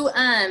going to do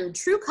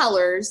True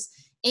Colors,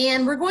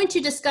 and we're going to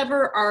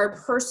discover our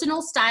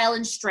personal style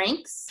and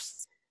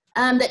strengths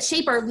that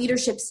shape our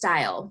leadership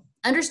style.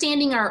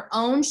 Understanding our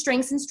own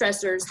strengths and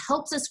stressors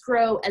helps us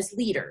grow as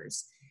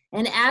leaders.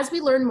 And as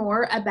we learn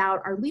more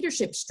about our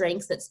leadership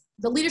strengths,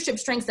 the leadership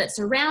strengths that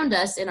surround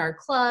us in our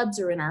clubs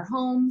or in our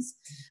homes,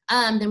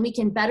 then we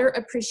can better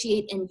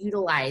appreciate and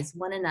utilize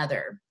one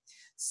another.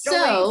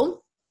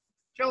 So,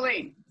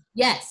 Jolene.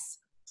 Yes.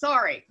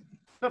 Sorry.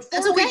 That's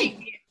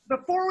okay.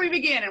 Before we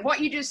begin, and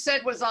what you just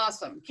said was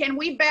awesome. Can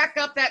we back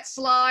up that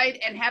slide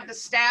and have the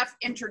staff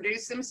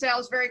introduce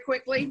themselves very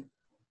quickly?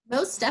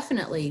 Most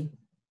definitely.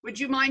 Would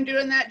you mind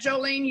doing that,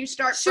 Jolene? You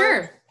start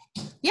Sure.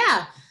 first.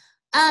 Yeah.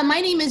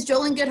 My name is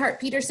Jolene Goodhart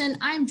Peterson.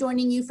 I'm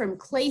joining you from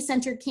Clay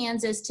Center,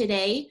 Kansas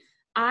today.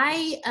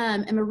 I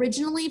am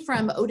originally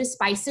from Otis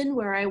Bison,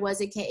 where I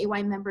was a KAY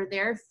member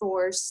there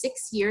for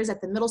 6 years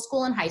at the middle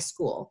school and high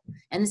school.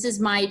 And this is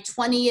my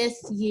 20th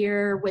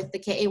year with the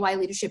KAY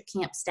Leadership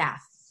Camp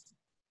staff.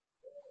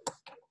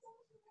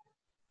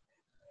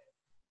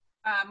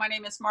 My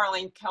name is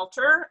Marlene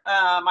Kelter.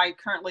 I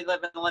currently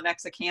live in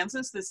Lenexa,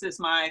 Kansas. This is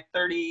my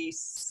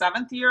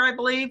 37th year, I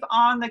believe,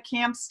 on the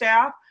camp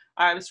staff.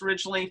 I was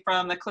originally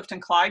from the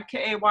Clifton Clyde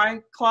KAY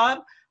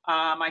Club.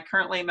 I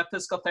currently am a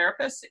physical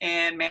therapist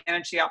and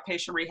manage the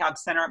outpatient rehab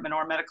center at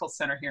Menorah Medical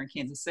Center here in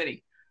Kansas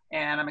City.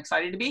 And I'm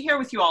excited to be here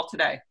with you all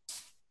today.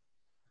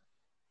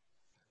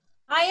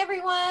 Hi,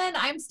 everyone.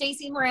 I'm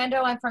Stacy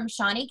Mirando. I'm from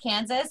Shawnee,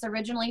 Kansas,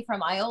 originally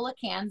from Iola,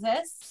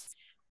 Kansas.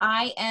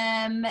 I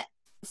am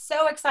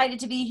So excited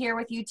to be here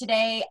with you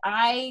today.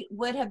 I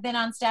would have been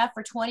on staff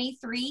for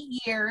 23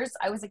 years.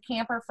 I was a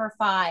camper for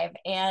 5,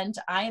 and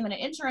I am an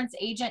insurance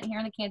agent here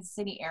in the Kansas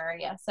City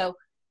area. So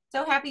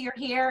happy you're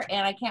here,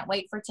 and I can't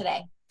wait for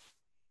today.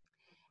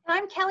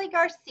 I'm Kelly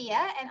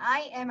Garcia, and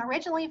I am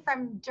originally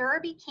from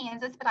Derby,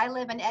 Kansas, but I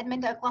live in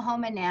Edmond,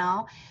 Oklahoma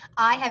now.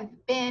 I have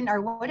been,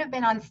 or would have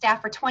been, on staff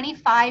for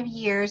 25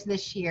 years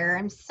this year.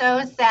 I'm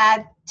so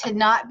sad to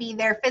not be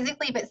there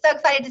physically, but so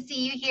excited to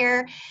see you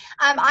here.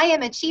 I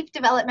am a Chief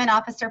Development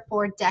Officer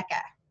for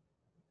DECA.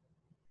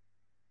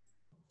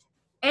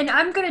 And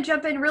I'm going to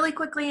jump in really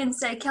quickly and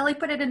say, Kelly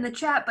put it in the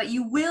chat, but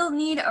you will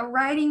need a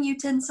writing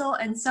utensil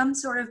and some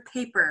sort of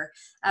paper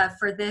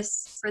for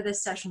this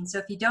session. So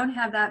if you don't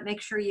have that, make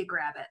sure you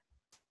grab it.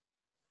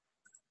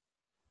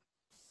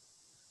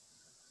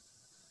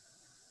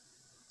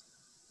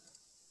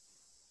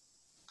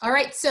 All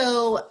right,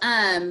 so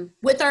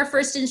with our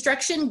first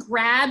instruction,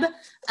 grab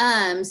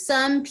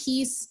some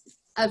piece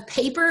of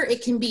paper.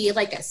 It can be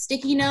like a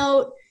sticky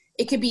note.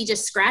 It could be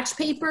just scratch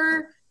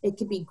paper. It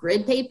could be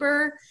grid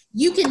paper.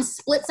 You can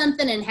split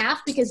something in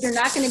half because you're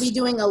not going to be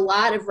doing a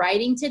lot of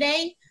writing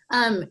today.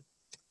 And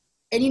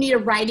you need a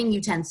writing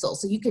utensil.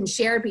 So you can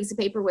share a piece of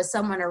paper with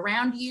someone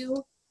around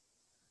you.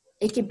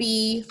 It could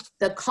be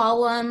the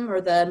column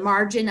or the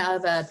margin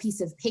of a piece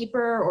of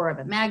paper or of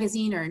a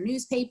magazine or a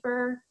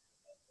newspaper.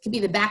 It could be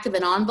the back of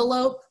an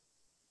envelope.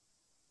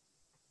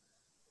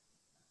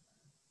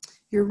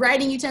 Your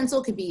writing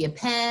utensil could be a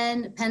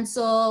pen, a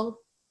pencil,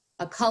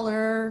 a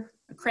color,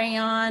 a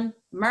crayon,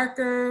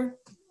 marker,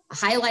 a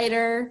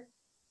highlighter,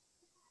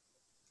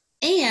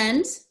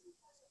 and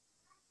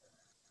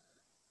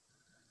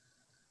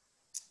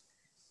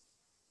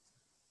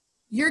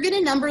you're going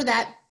to number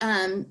that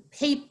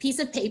piece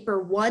of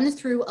paper 1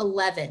 through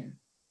 11.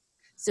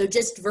 So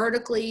just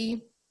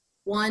vertically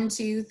 1,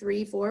 2,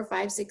 3, 4,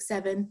 5, 6,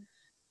 7,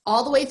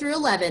 all the way through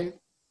 11.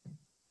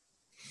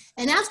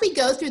 And as we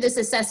go through this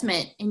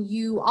assessment, and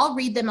I'll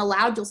read them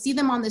aloud, you'll see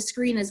them on the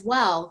screen as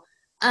well.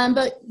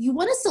 But you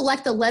want to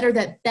select the letter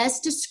that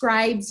best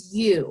describes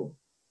you.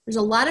 There's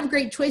a lot of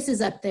great choices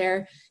up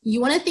there.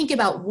 You want to think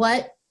about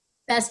what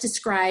best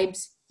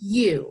describes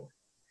you.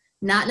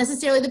 Not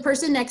necessarily the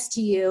person next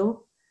to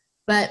you,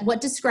 but what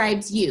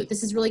describes you.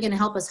 This is really going to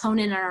help us hone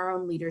in on our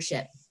own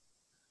leadership.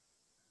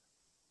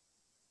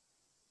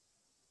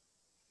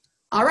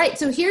 All right,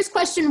 so here's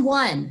question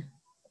 1.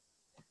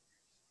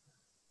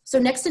 So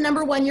next to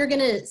number 1, you're going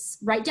to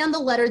write down the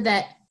letter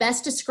that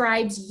best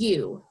describes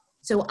you.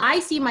 So I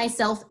see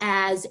myself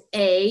as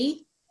A,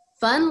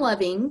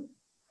 fun-loving,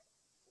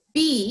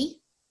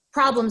 B,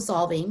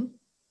 problem-solving,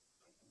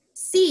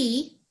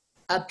 C,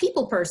 a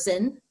people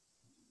person,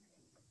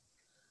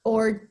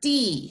 or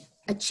D,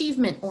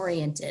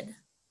 achievement-oriented.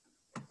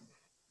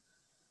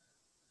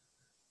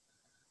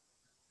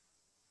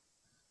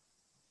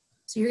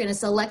 So you're going to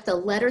select the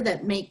letter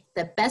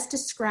that best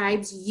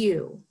describes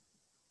you.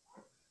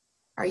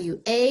 Are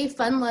you A,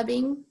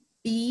 fun-loving,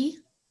 B,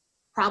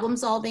 problem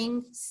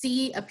solving,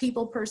 C, a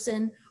people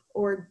person,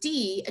 or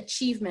D,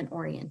 achievement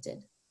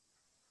oriented?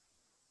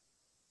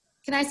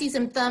 Can I see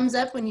some thumbs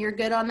up when you're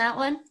good on that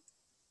one?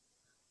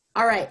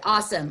 All right,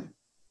 awesome.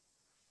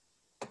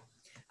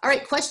 All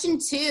right, question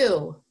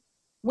 2.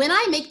 When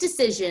I make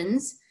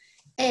decisions,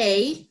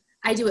 A,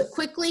 I do it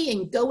quickly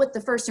and go with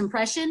the first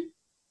impression.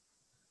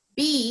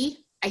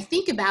 B, I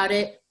think about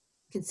it,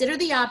 consider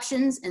the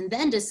options, and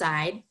then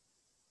decide.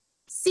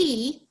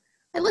 C,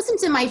 I listen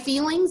to my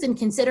feelings and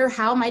consider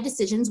how my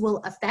decisions will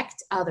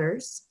affect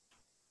others.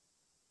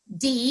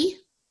 D,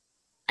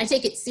 I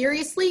take it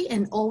seriously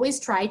and always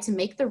try to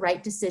make the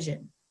right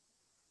decision.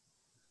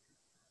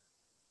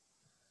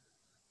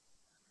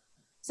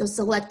 So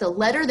select the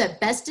letter that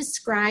best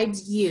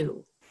describes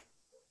you.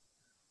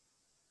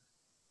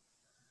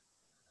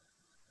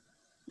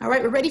 All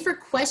right, we're ready for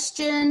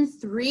question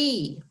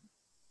 3.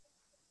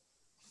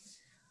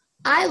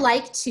 I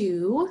like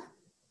to,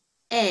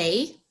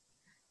 A,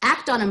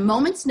 act on a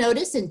moment's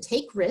notice and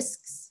take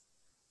risks.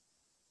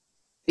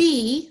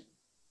 B,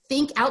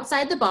 think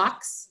outside the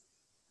box.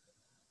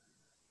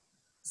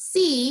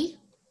 C,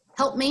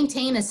 help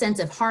maintain a sense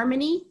of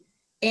harmony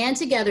and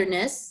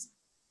togetherness.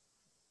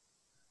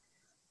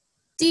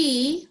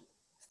 D,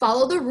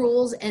 follow the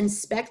rules and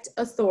respect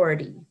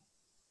authority.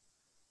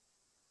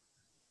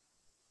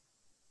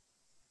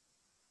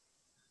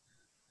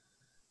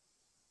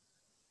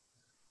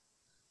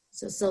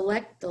 So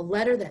select the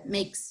letter that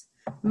makes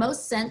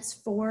most sense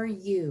for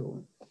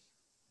you.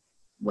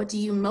 What do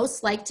you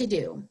most like to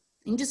do?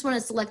 You just want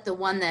to select the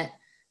one that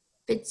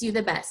fits you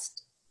the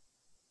best.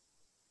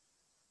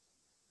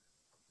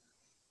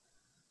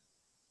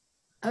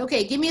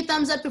 Okay, give me a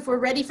thumbs up if we're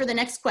ready for the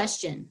next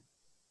question.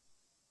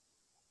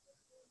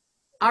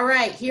 All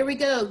right, here we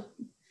go.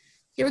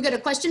 Here we go to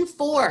question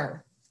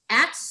 4.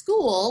 At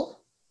school,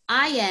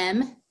 I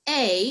am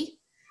A,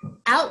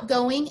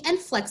 outgoing and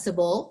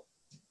flexible,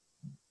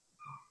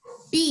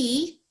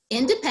 B,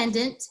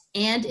 independent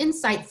and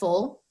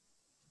insightful,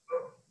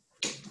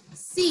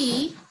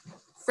 C,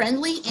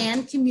 friendly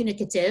and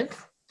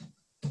communicative,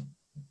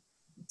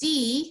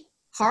 D,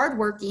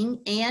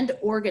 hardworking and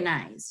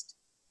organized.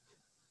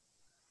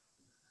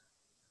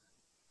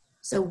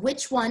 So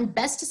which one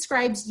best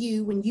describes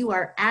you when you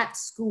are at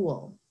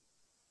school?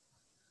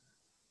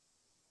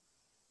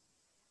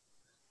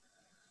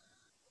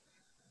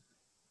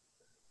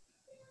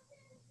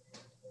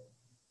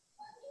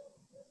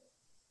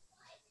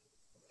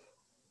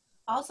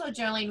 Also,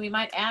 Jolene, we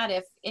might add,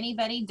 if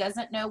anybody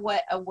doesn't know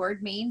what a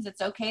word means,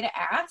 it's okay to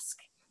ask.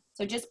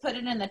 So just put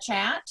it in the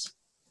chat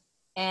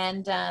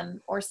and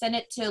or send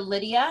it to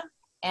Lydia,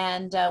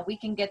 and we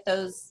can get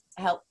those,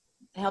 help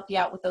you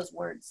out with those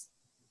words.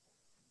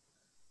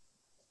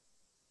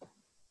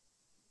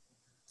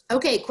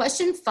 Okay,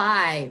 question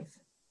 5.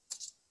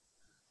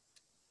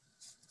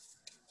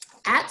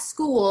 At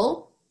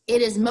school,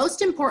 it is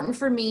most important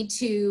for me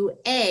to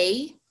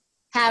A,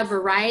 have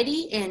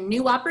variety and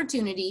new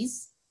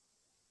opportunities,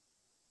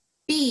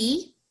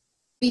 B,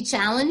 be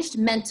challenged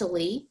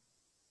mentally,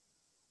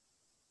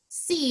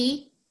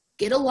 C,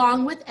 get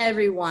along with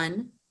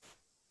everyone,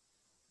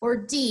 or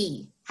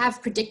D,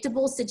 have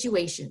predictable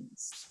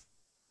situations.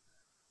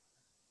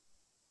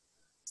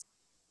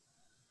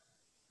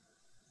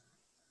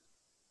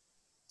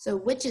 So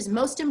which is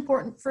most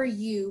important for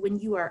you when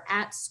you are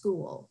at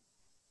school?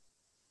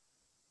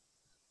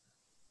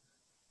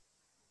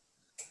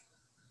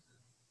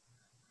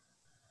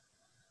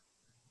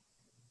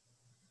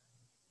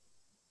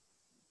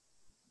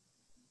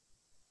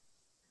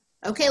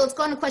 Okay, let's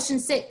go on to question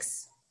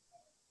 6.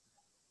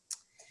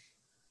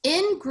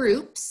 In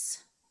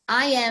groups,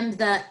 I am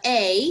the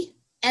A,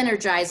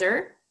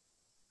 energizer,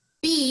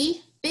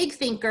 B, big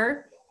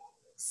thinker,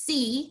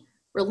 C,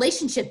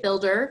 relationship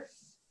builder,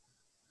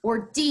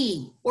 or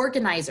D,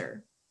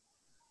 organizer.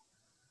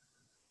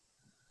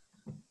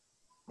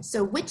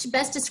 So which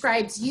best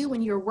describes you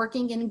when you're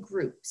working in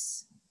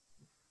groups?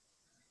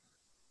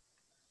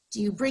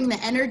 Do you bring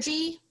the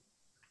energy?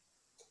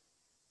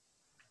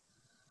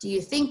 Do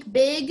you think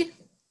big?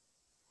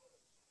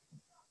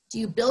 Do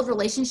you build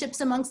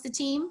relationships amongst the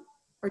team?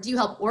 Or do you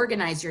help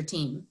organize your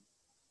team?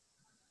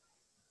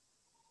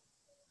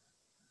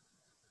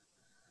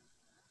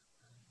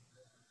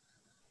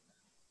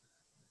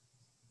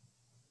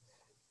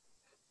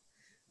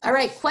 All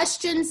right,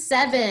 question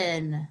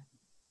 7.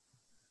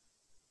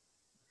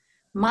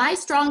 My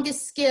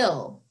strongest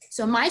skill.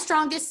 So my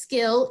strongest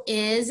skill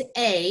is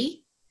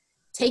A,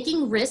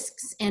 taking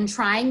risks and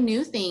trying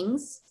new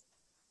things.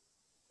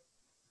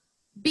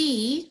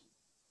 B,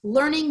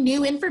 learning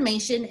new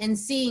information and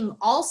seeing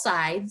all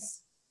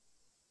sides.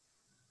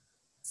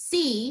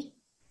 C,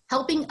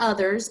 helping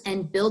others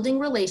and building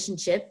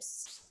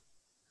relationships.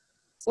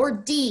 Or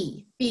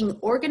D, being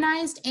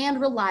organized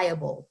and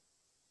reliable.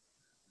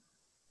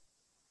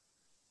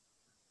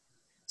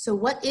 So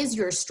what is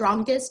your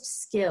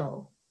strongest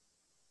skill?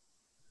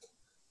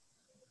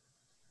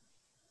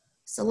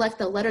 Select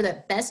the letter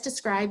that best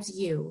describes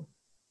you.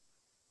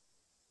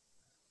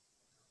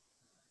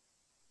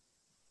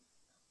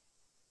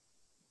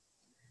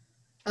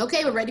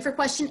 Okay, we're ready for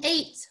question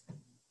 8.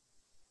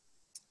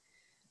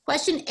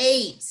 Question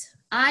 8,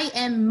 I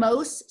am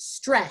most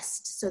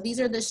stressed. So these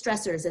are the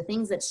stressors, the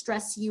things that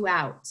stress you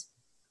out.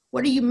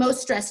 What are you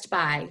most stressed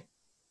by?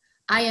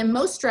 I am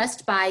most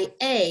stressed by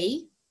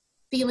A,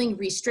 feeling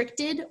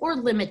restricted or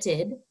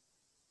limited.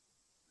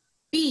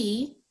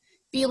 B,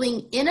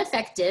 feeling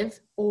ineffective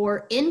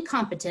or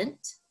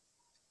incompetent.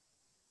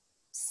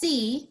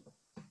 C,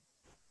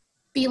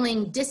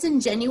 feeling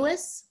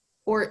disingenuous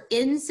or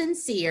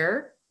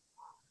insincere.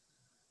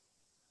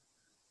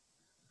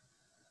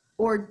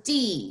 Or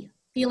D,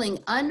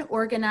 feeling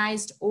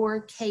unorganized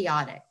or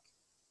chaotic.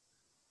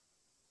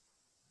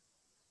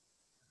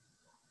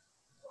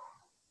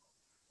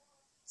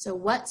 So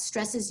what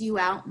stresses you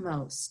out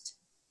most?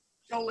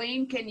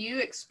 Jolene, can you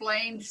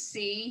explain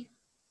C?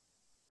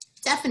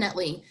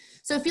 Definitely.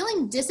 So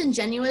feeling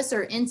disingenuous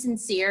or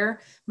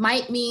insincere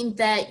might mean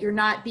that you're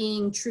not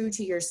being true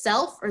to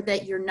yourself, or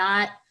that you're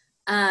not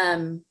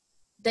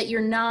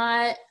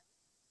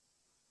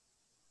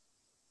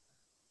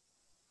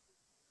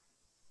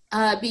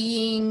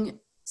being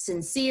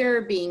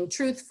sincere, being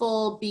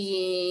truthful,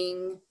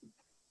 being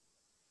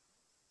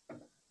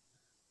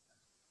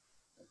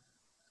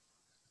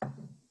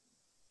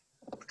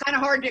Kind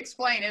of hard to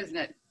explain, isn't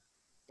it?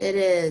 It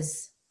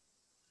is.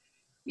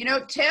 You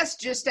know, Tess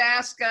just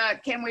asked,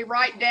 can we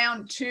write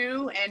down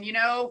 2? And you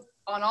know,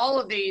 on all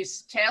of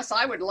these tests,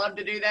 I would love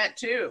to do that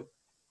too.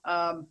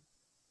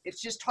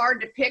 It's just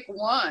hard to pick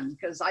one,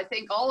 because I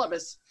think all of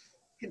us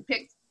could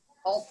pick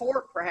all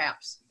 4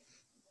 perhaps,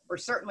 or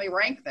certainly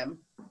rank them.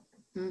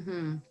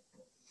 Mm-hmm.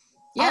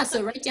 Yeah, Also,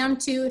 so write down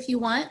 2 if you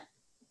want.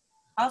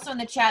 Also in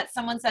the chat,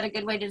 someone said a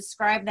good way to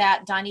describe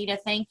that. Donita,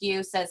 thank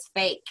you, says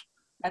fake.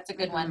 That's a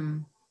good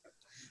one.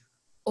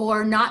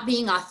 Or not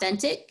being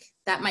authentic.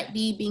 That might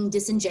be being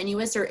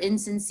disingenuous or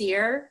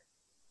insincere,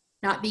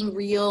 not being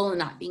real and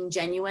not being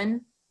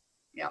genuine.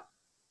 Yep.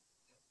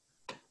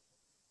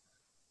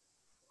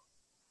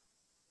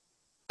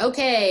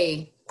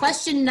 Okay,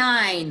 question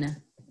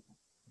 9.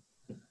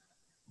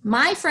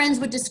 My friends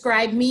would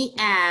describe me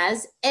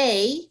as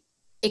A,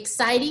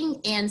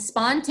 exciting and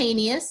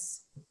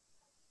spontaneous.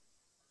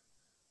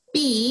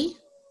 B,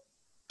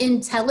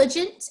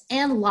 intelligent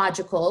and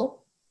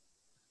logical.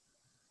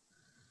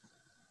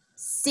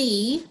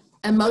 C,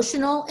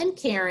 emotional and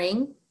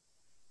caring.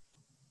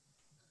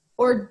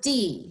 Or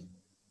D,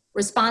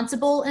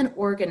 responsible and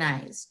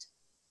organized.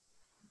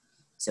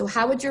 So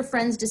how would your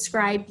friends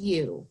describe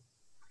you?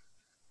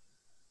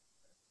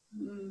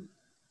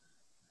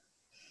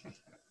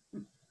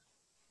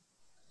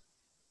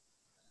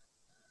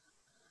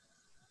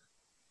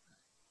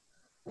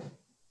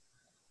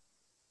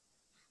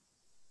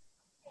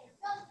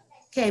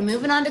 Okay,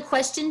 moving on to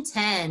question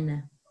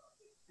 10.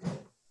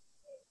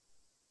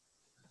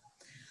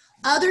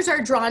 Others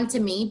are drawn to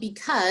me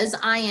because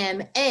I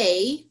am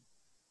A,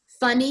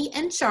 funny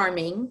and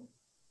charming,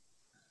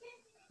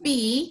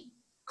 B,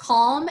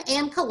 calm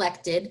and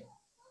collected,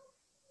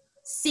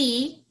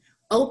 C,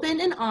 open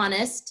and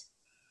honest,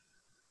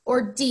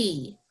 or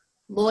D,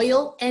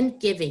 loyal and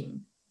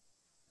giving.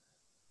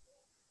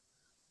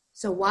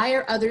 So why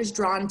are others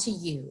drawn to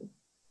you?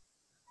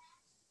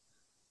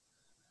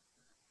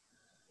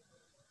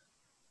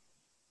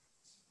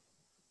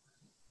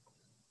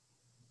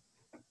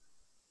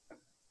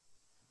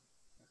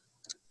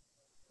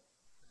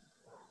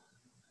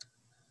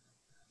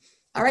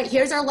 All right,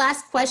 here's our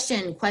last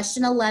question,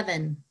 question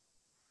 11.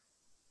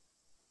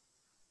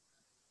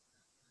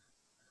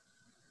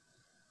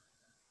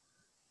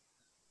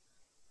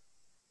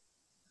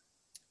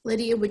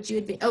 Lydia, would you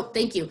advance? Oh,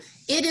 thank you.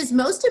 It is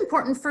most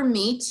important for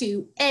me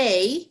to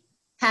A,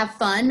 have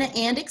fun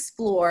and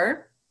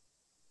explore,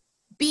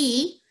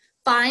 B,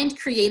 find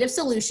creative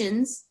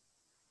solutions,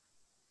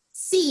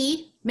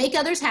 C, make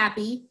others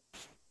happy,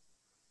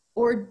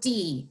 or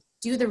D,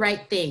 do the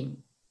right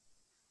thing.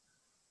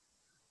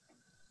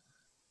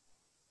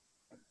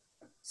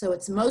 So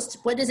it's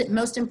what is it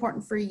most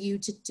important for you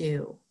to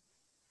do?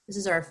 This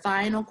is our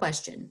final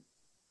question.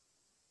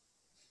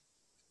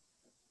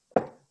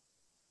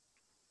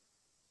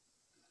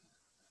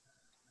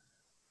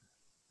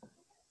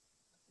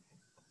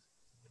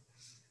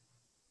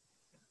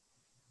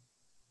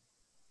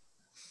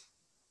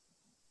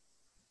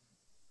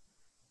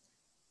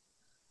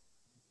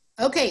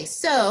 Okay,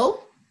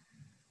 so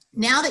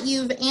now that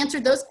you've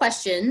answered those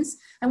questions,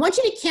 I want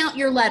you to count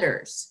your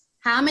letters.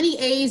 How many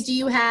A's do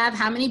you have?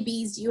 How many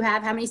B's do you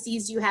have? How many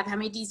C's do you have? How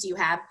many D's do you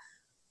have?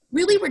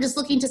 Really, we're just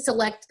looking to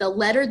select the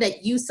letter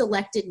that you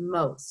selected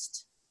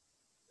most.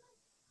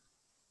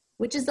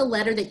 Which is the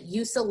letter that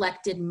you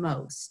selected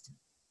most?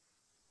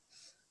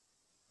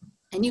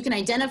 And you can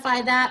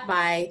identify that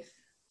by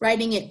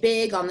writing it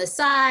big on the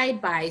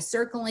side, by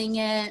circling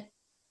it.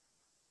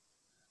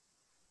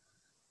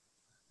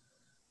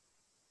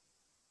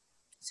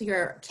 So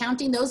you're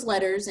counting those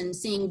letters and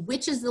seeing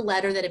which is the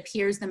letter that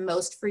appears the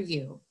most for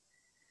you.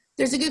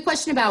 There's a good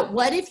question about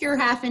what if you're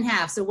half and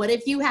half? So what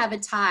if you have a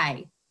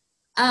tie?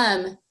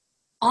 On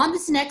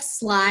this next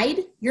slide,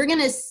 you're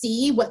gonna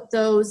see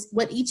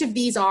what each of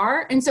these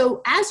are. And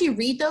so as you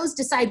read those,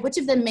 decide which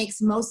of them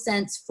makes most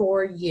sense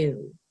for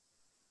you.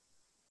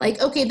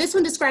 Like, okay, this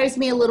one describes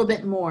me a little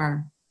bit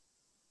more.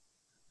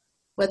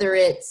 Whether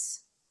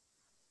it's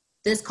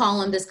this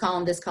column, this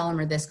column, this column,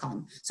 or this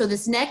column. So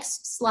this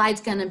next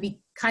slide's gonna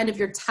be kind of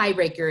your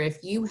tiebreaker if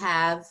you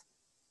have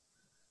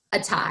a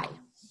tie.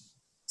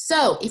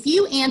 So if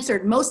you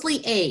answered mostly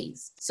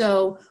A's,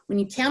 so when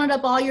you counted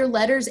up all your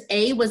letters,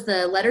 A was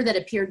the letter that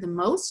appeared the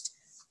most,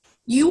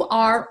 you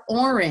are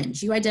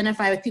orange. You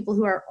identify with people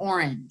who are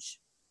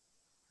orange.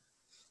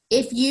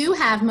 If you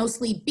have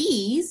mostly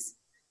B's,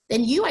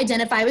 then you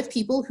identify with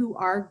people who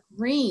are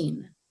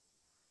green.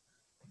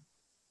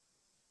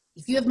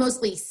 If you have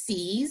mostly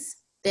C's,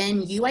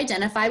 then you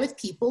identify with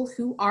people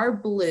who are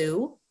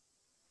blue.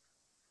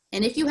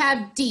 And if you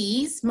have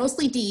D's,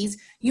 mostly D's,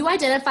 you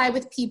identify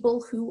with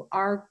people who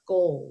are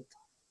gold.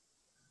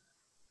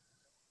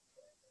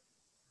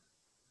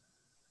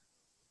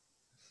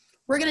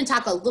 We're going to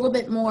talk a little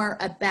bit more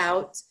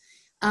about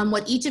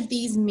what each of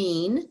these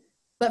mean.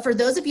 But for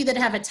those of you that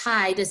have a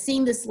tie, does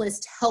seeing this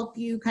list help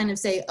you kind of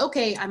say,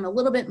 okay, I'm a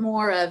little bit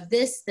more of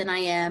this than I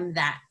am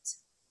that?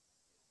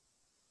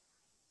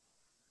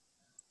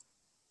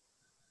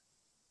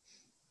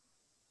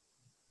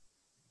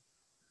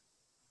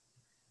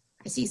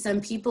 I see some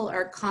people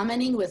are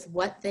commenting with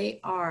what they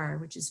are,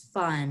 which is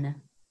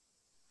fun.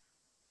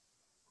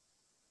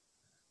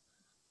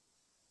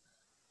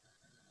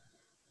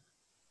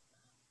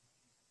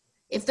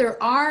 If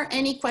there are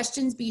any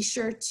questions, be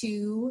sure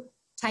to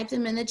type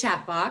them in the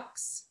chat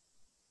box.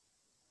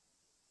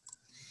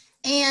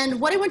 And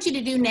what I want you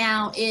to do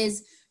now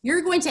is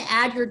you're going to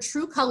add your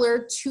true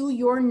color to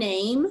your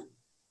name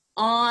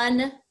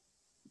on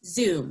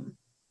Zoom.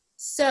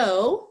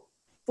 So,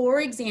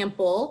 for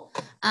example,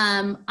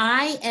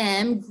 I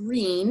am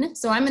green,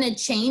 so I'm going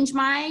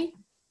to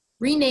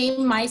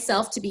rename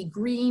myself to be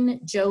Green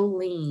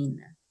Jolene.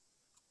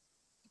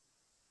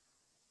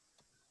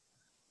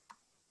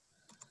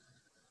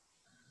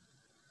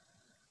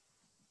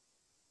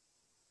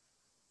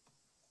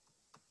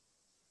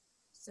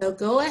 So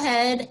go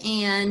ahead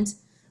and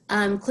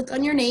click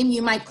on your name.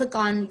 You might click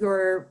on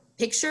your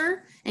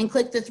picture and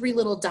click the 3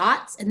 little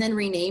dots and then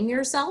rename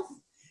yourself.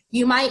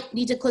 You might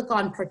need to click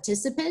on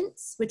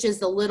participants, which is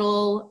the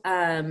little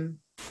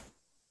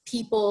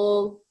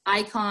people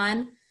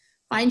icon.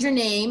 Find your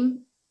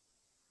name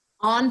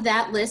on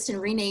that list and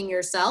rename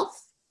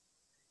yourself.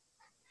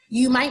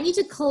 You might need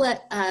to click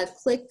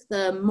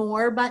the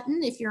More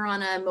button if you're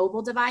on a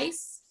mobile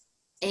device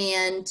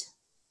and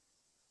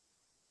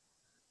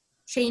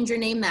change your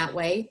name that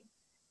way.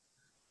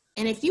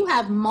 And if you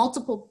have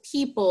multiple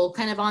people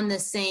kind of on the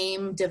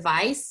same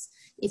device,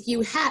 if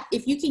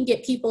you can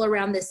get people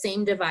around the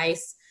same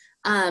device,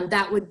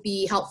 that would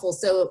be helpful.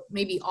 So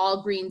maybe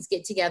all greens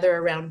get together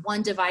around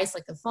one device,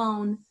 like a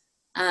phone.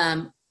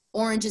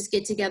 Oranges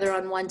get together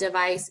on one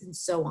device, and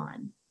so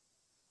on.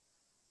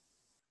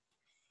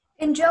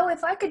 And Joe,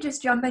 if I could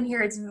just jump in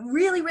here, it's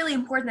really, really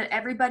important that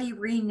everybody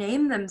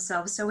rename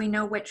themselves so we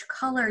know which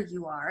color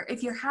you are.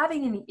 If you're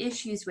having any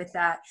issues with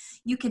that,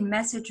 you can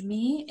message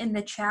me in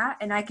the chat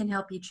and I can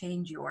help you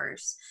change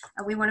yours.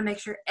 We want to make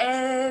sure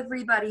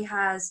everybody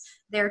has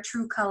their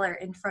true color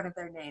in front of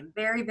their name.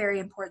 Very, very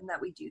important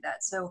that we do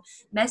that. So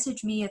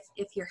message me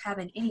if you're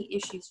having any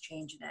issues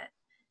changing it.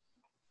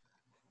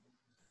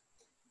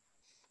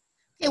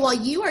 Okay, while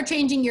you are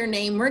changing your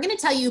name, we're going to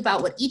tell you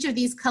about what each of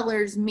these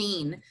colors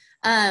mean.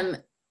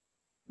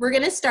 We're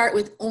going to start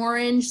with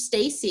Orange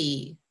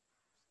Stacy.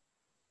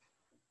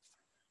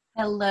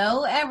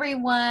 Hello,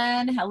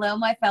 everyone. Hello,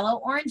 my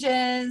fellow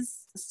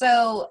oranges.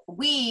 So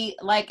we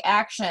like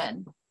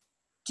action.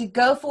 To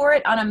go for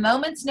it on a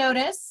moment's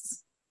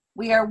notice.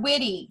 We are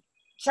witty,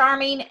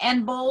 charming,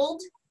 and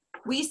bold.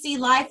 We see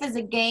life as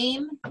a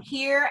game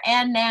here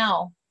and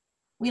now.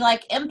 We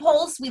like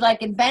impulse. We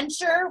like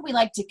adventure. We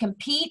like to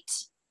compete.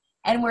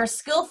 And we're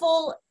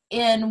skillful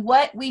in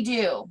what we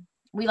do.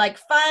 We like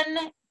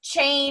fun,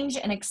 change,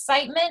 and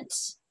excitement.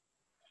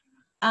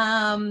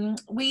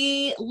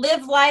 We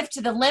live life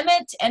to the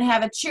limit and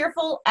have a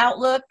cheerful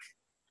outlook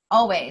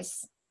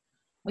always.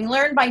 We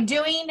learn by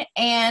doing,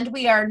 and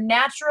we are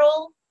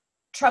natural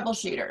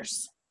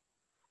troubleshooters.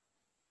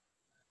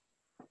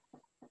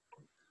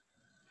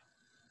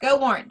 Go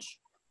orange.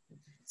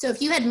 So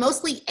if you had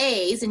mostly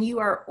A's, then you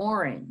are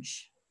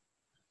orange.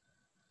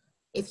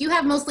 If you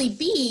have mostly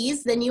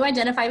B's, then you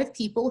identify with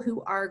people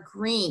who are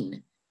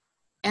green.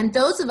 And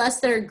those of us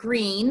that are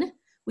green,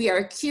 we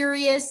are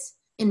curious,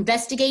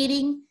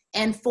 investigating,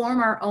 and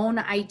form our own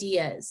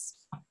ideas.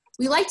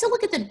 We like to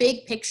look at the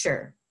big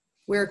picture.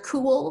 We're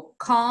cool,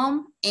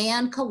 calm,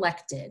 and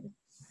collected.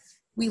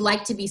 We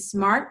like to be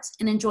smart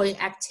and enjoy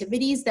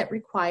activities that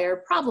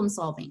require problem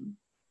solving.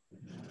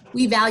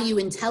 We value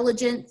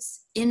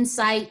intelligence,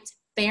 insight,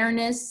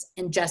 fairness,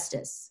 and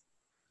justice.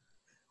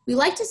 We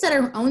like to set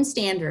our own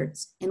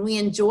standards, and we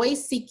enjoy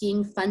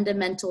seeking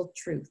fundamental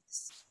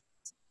truths.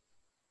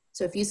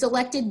 So if you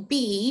selected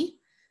B,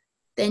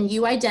 then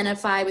you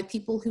identify with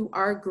people who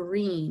are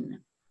green.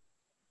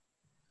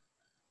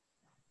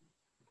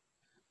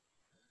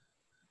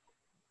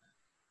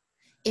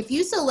 If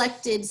you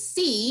selected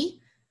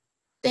C,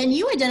 then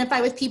you identify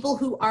with people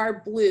who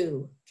are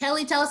blue.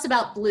 Kelly, tell us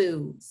about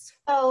blues.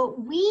 So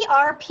we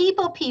are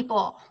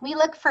people. We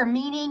look for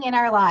meaning in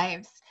our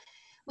lives.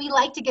 We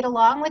like to get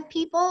along with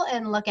people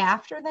and look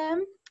after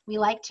them. We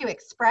like to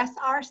express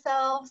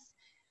ourselves.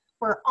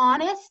 We're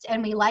honest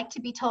and we like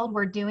to be told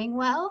we're doing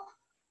well.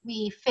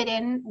 We fit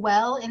in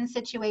well in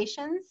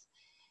situations.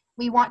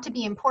 We want to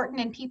be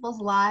important in people's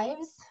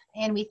lives.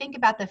 And we think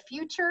about the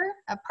future,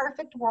 a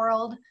perfect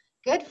world,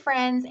 good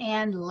friends,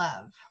 and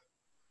love.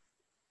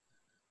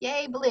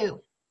 Yay,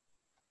 blue.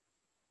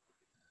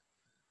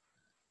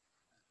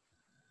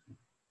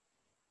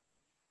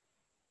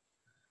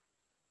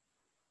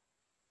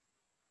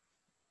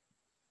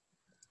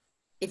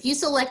 If you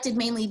selected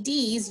mainly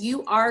D's,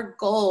 you are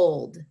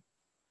gold.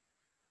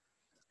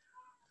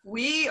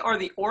 We are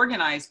the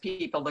organized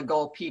people, the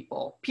goal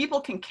people.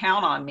 People can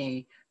count on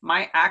me.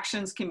 My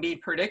actions can be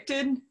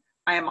predicted.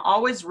 I am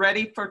always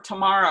ready for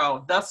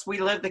tomorrow. Thus, we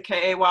live the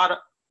KAY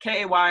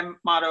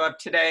motto of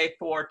today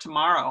for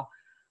tomorrow.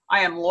 I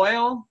am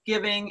loyal,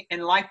 giving,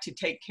 and like to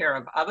take care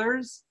of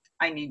others.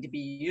 I need to be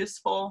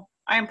useful.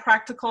 I am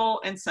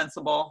practical and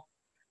sensible.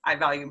 I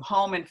value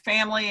home and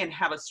family and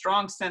have a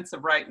strong sense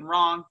of right and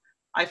wrong.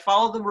 I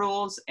follow the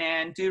rules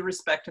and do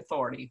respect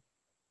authority.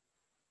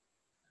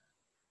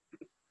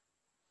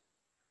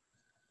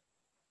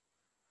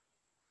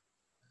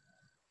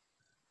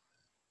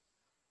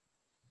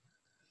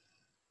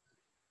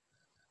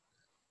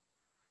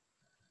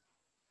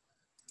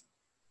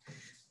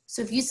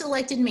 So if you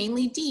selected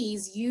mainly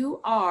D's, you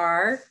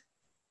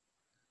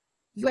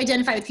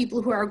identify with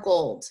people who are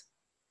gold.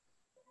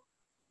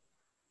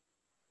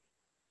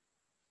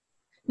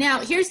 Now,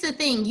 here's the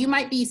thing. You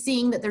might be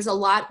seeing that there's a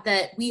lot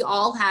that we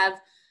all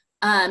have.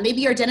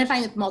 Maybe you're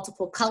identifying with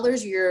multiple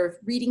colors. You're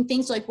reading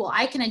things like, well,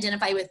 I can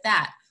identify with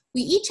that.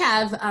 We each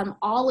have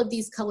all of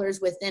these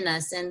colors within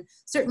us. And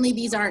certainly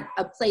these aren't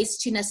a place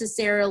to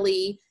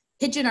necessarily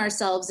pigeon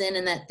ourselves in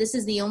and that this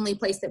is the only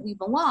place that we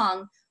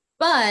belong.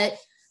 But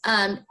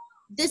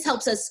this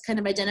helps us kind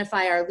of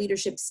identify our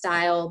leadership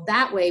style.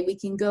 That way we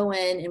can go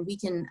in and we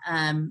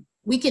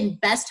can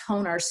best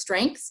hone our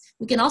strengths.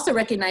 We can also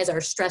recognize our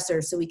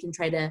stressors so we can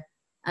try to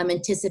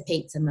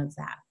anticipate some of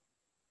that.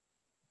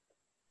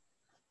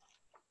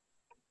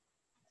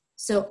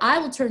 So I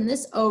will turn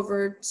this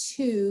over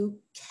to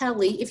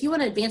Kelly. If you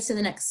want to advance to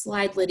the next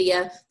slide,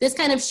 Lydia, this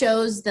kind of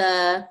shows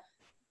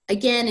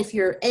again, if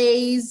you're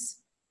A's,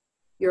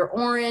 you're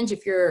orange.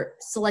 If you're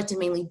selected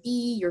mainly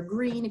B, you're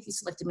green. If you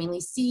selected mainly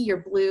C,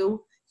 you're blue.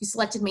 If you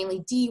selected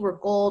mainly D, we're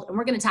gold. And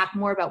we're going to talk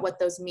more about what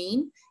those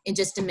mean in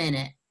just a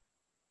minute.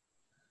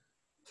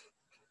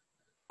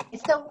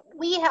 So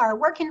we are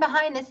working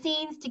behind the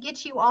scenes to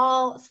get you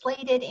all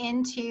slated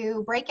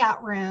into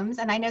breakout rooms.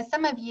 And I know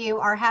some of you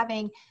are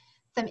having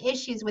some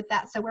issues with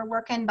that. So we're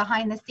working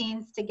behind the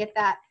scenes to get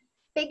that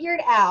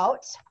figured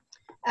out.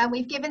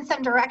 We've given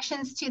some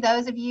directions to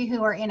those of you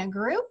who are in a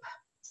group.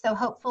 So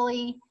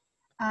hopefully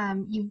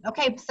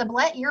okay,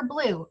 Sublette, you're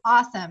blue.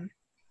 Awesome.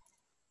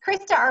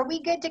 Krista, are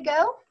we good to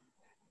go?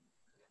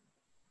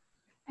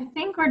 I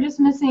think we're just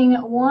missing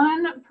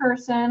one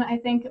person. I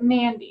think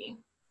Mandy.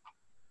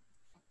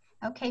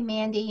 Okay,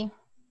 Mandy.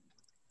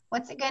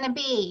 What's it going to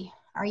be?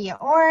 Are you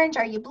orange?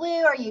 Are you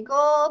blue? Are you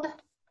gold?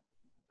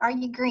 Are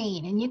you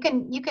green? And you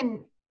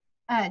can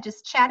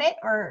just chat it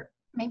or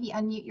maybe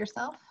unmute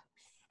yourself.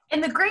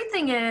 And the great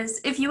thing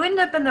is, if you end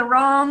up in the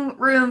wrong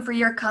room for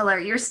your color,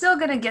 you're still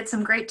going to get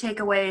some great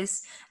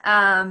takeaways.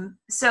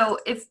 So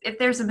if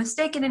there's a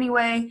mistake in any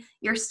way,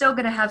 you're still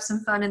going to have some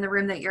fun in the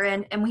room that you're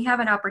in. And we have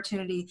an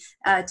opportunity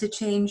to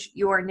change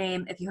your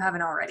name if you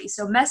haven't already.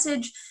 So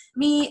message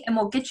me and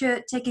we'll get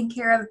you taken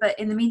care of. But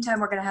in the meantime,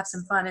 we're going to have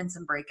some fun in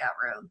some breakout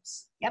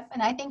rooms. Yep,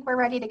 and I think we're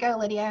ready to go,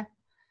 Lydia.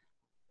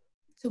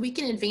 So we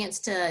can advance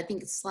to, I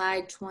think,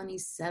 slide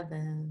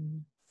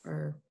 27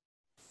 or...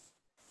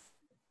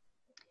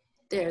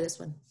 There, this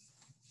one.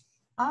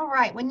 All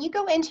right, when you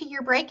go into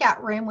your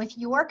breakout room with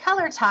your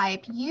color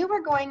type, you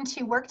are going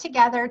to work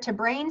together to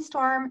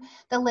brainstorm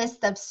the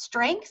list of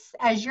strengths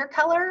as your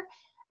color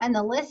and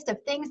the list of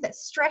things that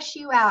stress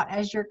you out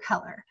as your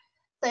color.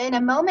 So in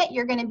a moment,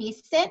 you're going to be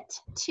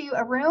sent to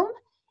a room,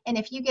 and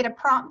if you get a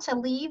prompt to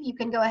leave, you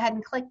can go ahead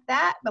and click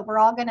that, but we're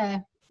all going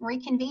to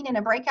reconvene in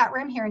a breakout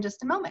room here in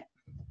just a moment.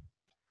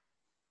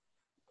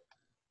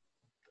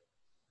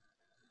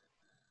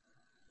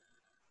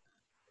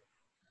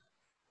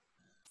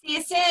 See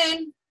you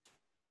soon.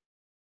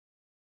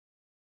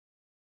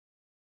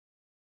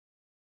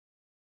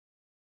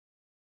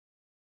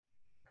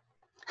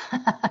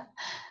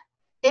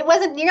 It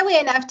wasn't nearly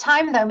enough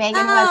time though,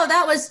 Megan. Oh,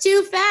 that was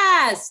too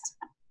fast.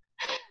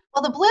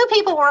 Well, the blue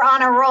people were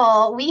on a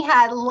roll. We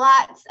had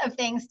lots of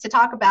things to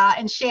talk about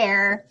and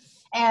share.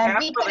 And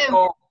we could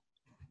have...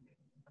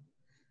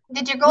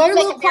 Did your gold We're a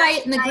make little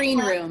quiet in the green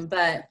room,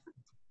 but...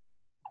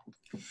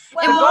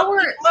 Well,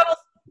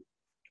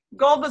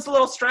 gold was a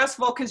little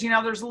stressful because, you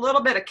know, there's a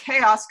little bit of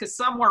chaos because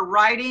some were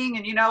writing,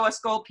 and, you know, us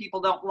gold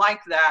people don't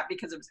like that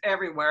because it was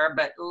everywhere,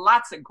 but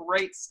lots of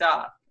great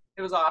stuff.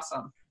 It was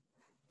awesome.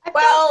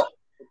 Well,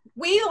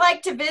 we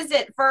like to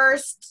visit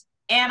first,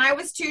 and I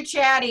was too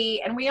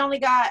chatty, and we only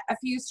got a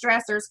few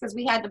stressors because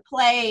we had to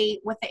play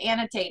with the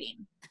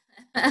annotating.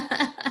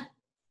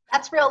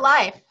 That's real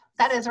life.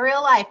 That is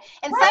real life.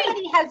 And right.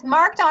 Somebody has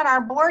marked on our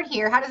board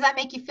here. How does that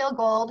make you feel,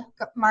 Gold,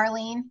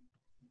 Marlene?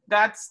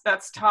 That's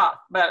tough,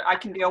 but I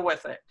can deal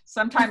with it.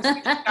 Sometimes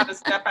we just got to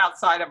step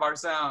outside of our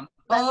zone.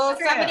 Oh,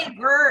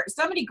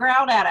 somebody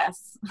growled at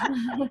us.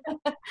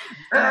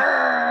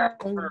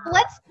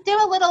 Let's do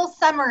a little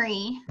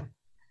summary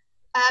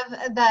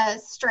of the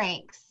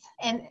strengths.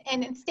 And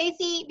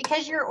Stacy,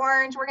 because you're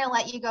orange, we're going to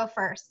let you go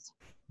first.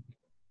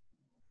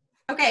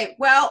 Okay,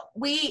 well,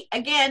 we,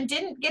 again,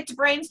 didn't get to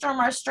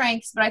brainstorm our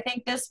strengths, but I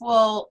think this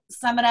will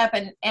sum it up.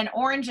 And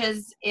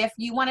oranges, if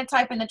you want to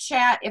type in the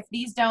chat, if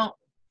these don't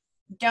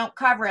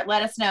cover it,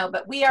 let us know.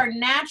 But we are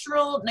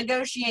natural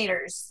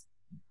negotiators.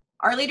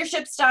 Our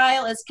leadership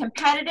style is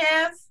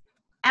competitive,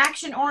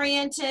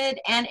 action-oriented,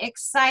 and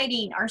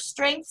exciting. Our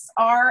strengths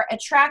are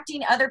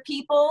attracting other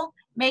people,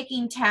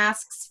 making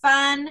tasks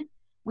fun.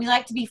 We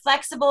like to be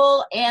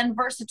flexible and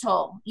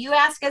versatile. You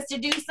ask us to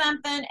do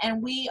something,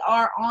 and we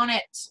are on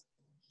it.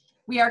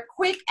 We are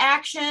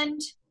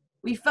quick-actioned.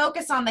 We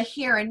focus on the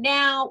here and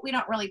now. We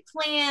don't really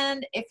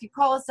plan. If you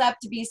call us up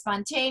to be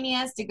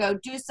spontaneous, to go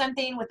do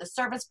something with a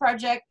service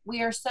project,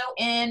 we are so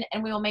in,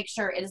 and we will make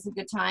sure it is a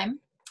good time.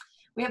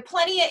 We have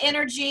plenty of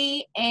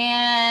energy,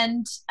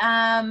 and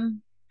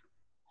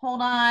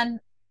hold on.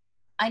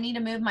 I need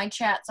to move my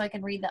chat so I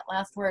can read that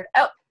last word.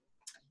 Oh,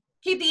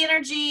 keep the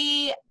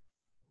energy.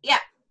 Yeah,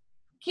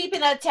 keeping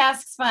the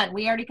tasks fun.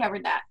 We already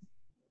covered that.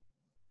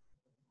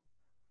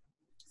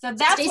 So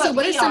that's Stacey,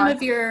 what are some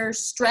of your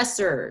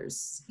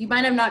stressors? You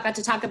might have not got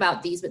to talk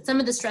about these, but some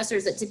of the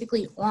stressors that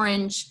typically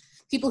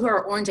people who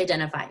are orange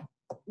identify.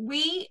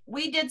 We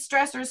did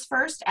stressors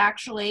first,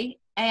 actually.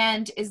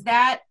 And is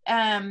that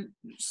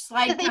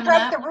slide because they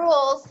broke the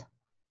rules.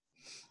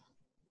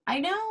 I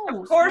know.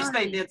 Of course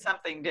they did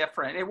something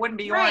different. It wouldn't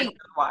be orange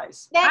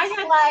otherwise. Next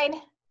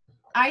slide.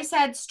 I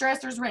said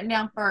stressors written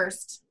down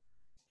first.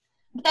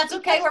 That's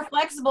okay. We're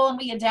flexible and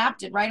we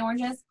adapted, right,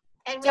 Oranges?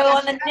 And we So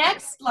got on the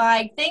next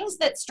slide, things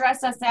that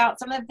stress us out,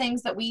 some of the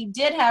things that we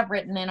did have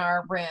written in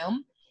our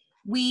room,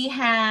 we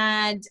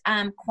had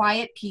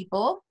quiet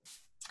people.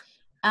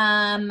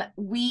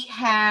 We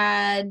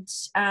had,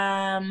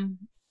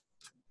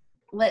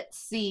 let's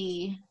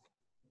see,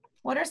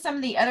 what are some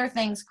of the other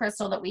things,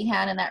 Crystal, that we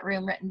had in that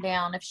room written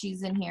down, if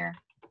she's in here?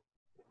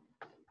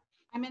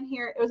 I'm in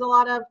here. It was a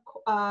lot of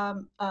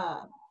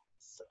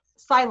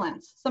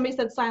silence. Somebody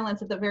said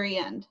silence at the very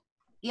end.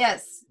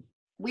 Yes.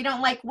 We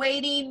don't like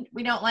waiting.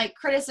 We don't like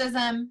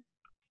criticism.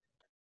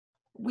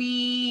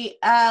 We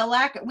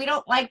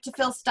don't like to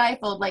feel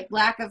stifled, like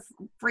lack of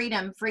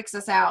freedom freaks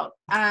us out.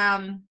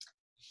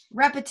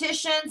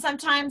 Repetition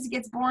sometimes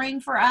gets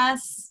boring for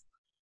us.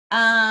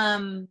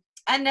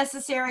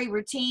 Unnecessary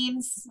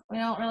routines. We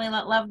don't really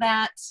love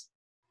that.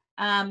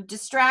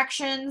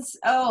 Distractions.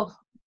 Oh,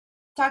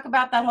 talk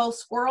about that whole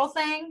squirrel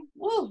thing.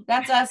 Woo,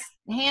 that's us,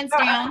 hands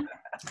down.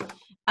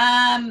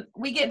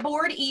 We get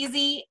bored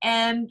easy,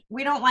 and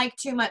we don't like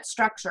too much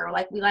structure.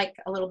 Like, we like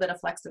a little bit of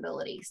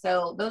flexibility.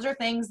 So those are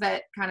things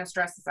that kind of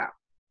stress us out.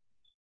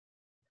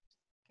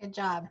 Good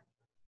job.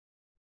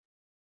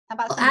 How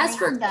about Well, some as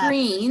green for stuff?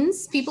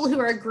 greens, people who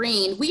are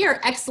green, we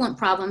are excellent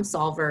problem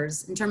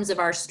solvers in terms of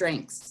our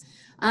strengths.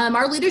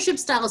 Our leadership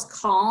style is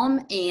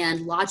calm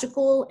and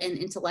logical and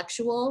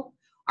intellectual.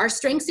 Our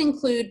strengths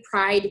include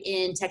pride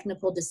in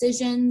technical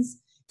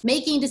decisions,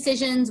 making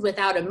decisions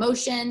without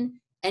emotion,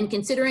 and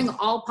considering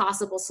all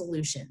possible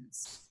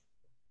solutions.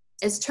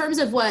 As terms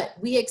of what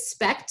we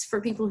expect for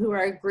people who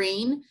are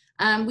green,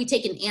 we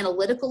take an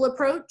analytical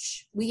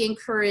approach, we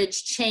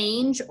encourage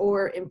change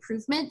or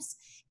improvements,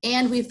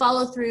 and we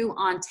follow through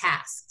on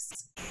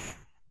tasks.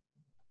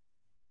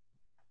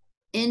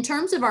 In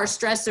terms of our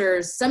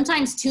stressors,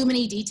 sometimes too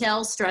many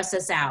details stress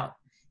us out.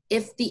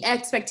 If the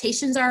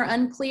expectations are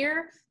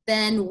unclear,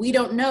 then we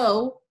don't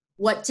know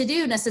what to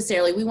do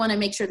necessarily. We want to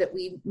make sure that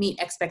we meet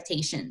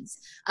expectations.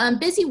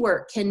 Busy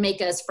work can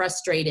make us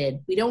frustrated.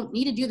 We don't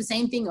need to do the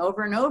same thing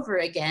over and over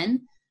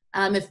again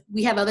if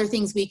we have other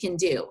things we can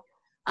do.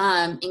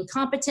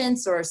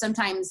 Incompetence or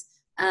sometimes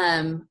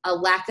a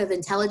lack of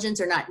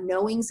intelligence or not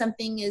knowing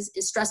something is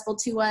stressful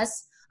to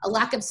us. A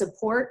lack of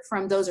support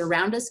from those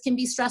around us can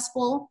be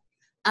stressful.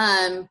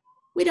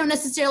 We don't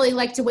necessarily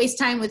like to waste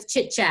time with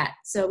chit chat,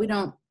 so we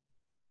don't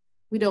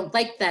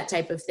like that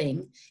type of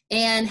thing.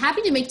 And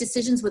having to make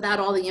decisions without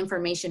all the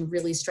information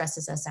really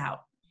stresses us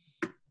out.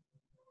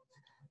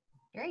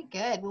 Very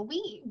good. Well,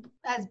 we,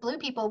 as Blue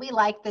people, we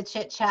like the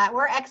chit chat.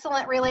 We're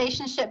excellent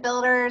relationship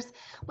builders.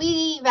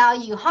 We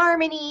value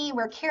harmony.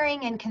 We're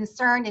caring and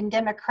concerned and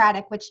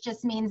democratic, which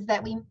just means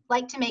that we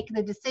like to make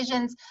the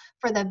decisions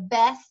for the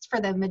best for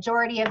the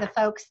majority of the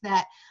folks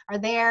that are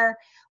there.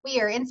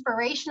 We are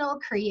inspirational,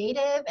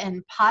 creative,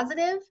 and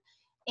positive.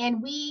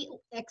 And we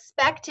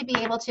expect to be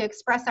able to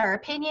express our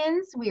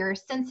opinions. We are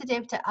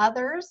sensitive to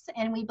others,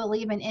 and we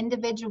believe in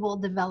individual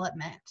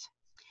development.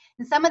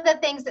 And some of the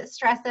things that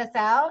stress us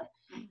out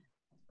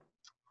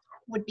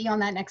would be on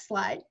that next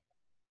slide.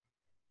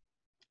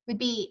 Would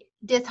be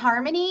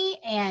disharmony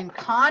and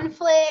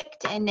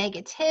conflict and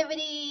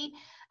negativity,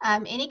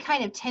 any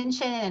kind of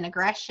tension and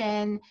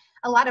aggression,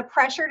 a lot of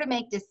pressure to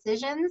make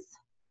decisions,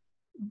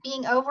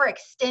 being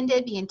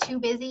overextended, being too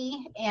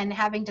busy, and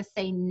having to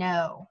say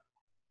no.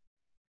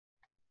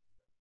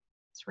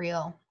 It's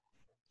real.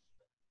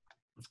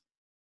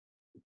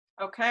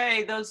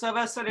 Okay, those of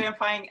us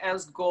identifying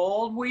as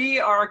gold, we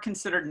are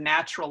considered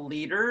natural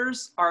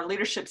leaders. Our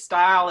leadership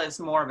style is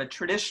more of a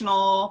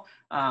traditional,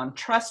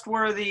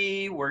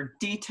 trustworthy, we're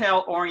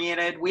detail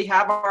oriented. We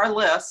have our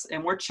lists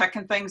and we're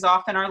checking things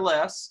off in our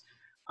lists.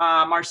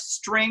 Our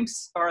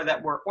strengths are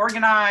that we're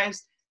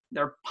organized,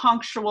 they're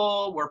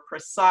punctual, we're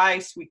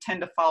precise, we tend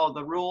to follow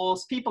the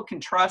rules. People can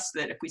trust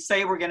that if we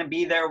say we're gonna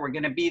be there, we're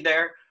gonna be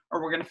there,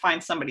 or we're gonna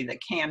find somebody that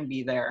can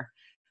be there.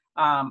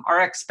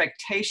 Our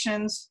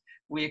expectations,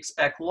 we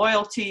expect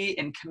loyalty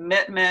and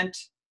commitment,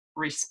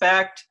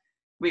 respect.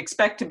 We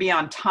expect to be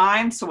on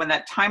time. So when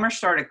that timer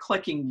started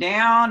clicking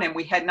down and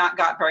we had not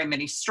got very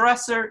many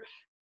stressors,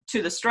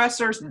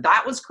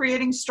 that was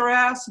creating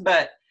stress,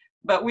 but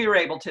we were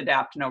able to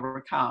adapt and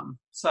overcome.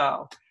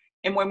 So,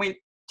 and when we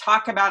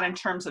talk about in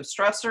terms of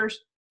stressors,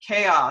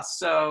 chaos.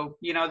 So,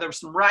 you know, there was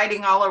some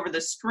writing all over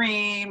the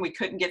screen. We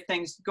couldn't get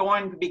things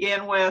going to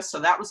begin with. So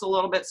that was a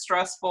little bit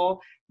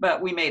stressful,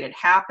 but we made it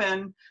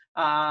happen.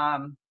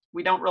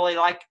 We don't really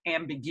like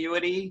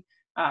ambiguity.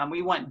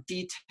 We want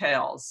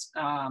details,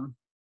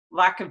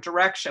 lack of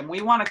direction.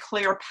 We want a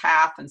clear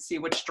path and see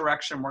which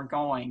direction we're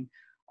going.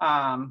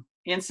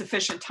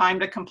 Insufficient time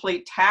to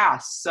complete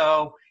tasks.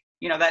 So,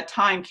 you know, that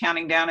time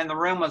counting down in the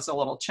room was a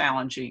little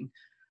challenging.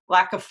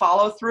 Lack of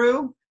follow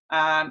through.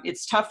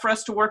 It's tough for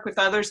us to work with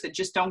others that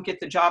just don't get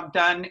the job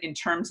done in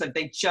terms of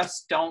they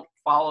just don't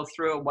follow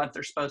through on what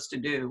they're supposed to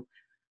do.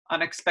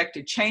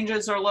 Unexpected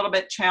changes are a little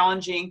bit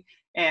challenging.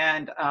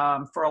 And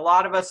for a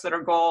lot of us that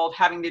are gold,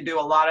 having to do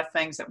a lot of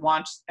things at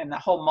once and the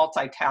whole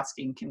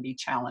multitasking can be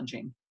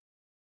challenging.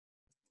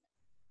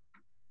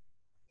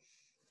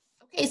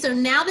 Okay, so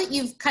now that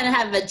you've kind of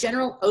have a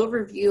general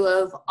overview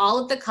of all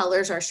of the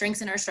colors, our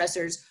strengths and our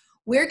stressors,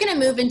 we're going to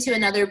move into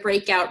another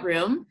breakout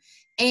room.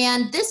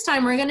 And this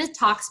time we're going to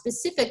talk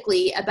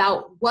specifically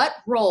about what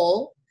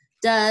role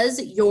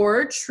does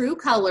your true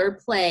color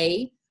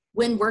play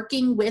when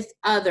working with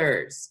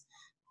others.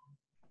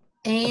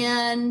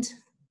 And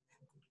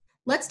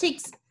let's take,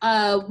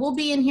 we'll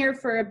be in here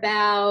for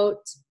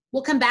about,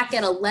 we'll come back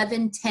at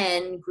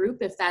 11:10 group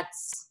if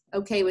that's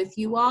okay with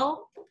you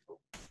all.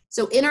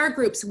 So in our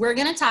groups, we're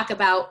going to talk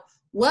about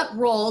what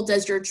role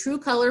does your true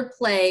color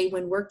play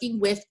when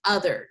working with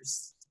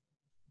others.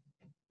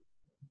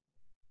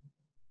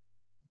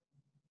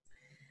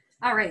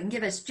 All right, and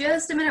give us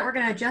just a minute. We're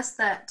going to adjust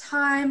that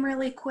time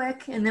really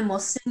quick, and then we'll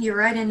send you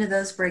right into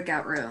those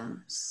breakout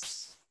rooms.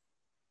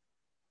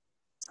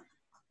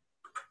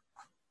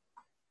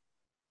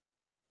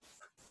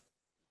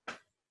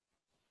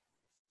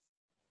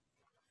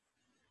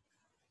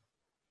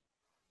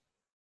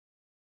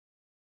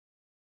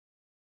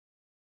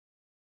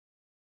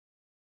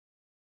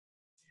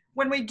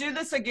 When we do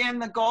this again,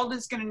 the gold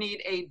is going to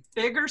need a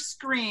bigger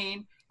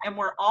screen, and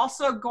we're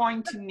also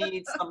going to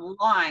need some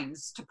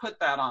lines to put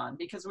that on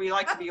because we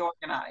like to be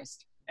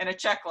organized. And a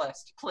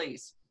checklist,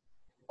 please.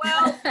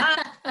 Well,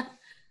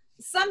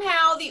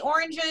 somehow the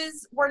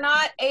oranges were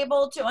not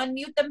able to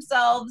unmute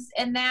themselves,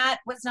 and that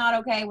was not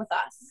okay with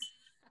us.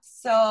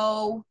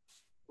 So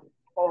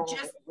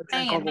just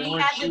saying, we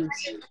had to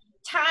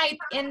type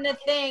in the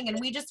thing, and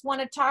we just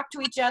want to talk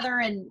to each other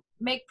and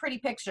make pretty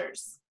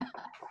pictures.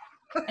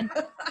 And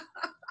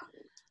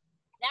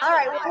All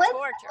right, well, let's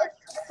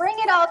bring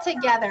it all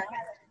together.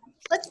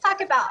 Let's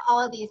talk about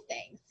all of these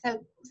things.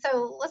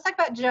 So let's talk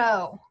about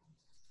Joe.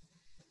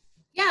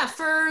 Yeah,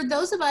 for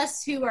those of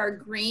us who are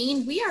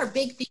green, we are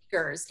big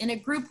thinkers. In a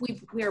group,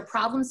 we are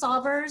problem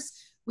solvers.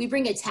 We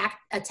bring a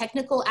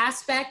technical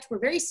aspect. We're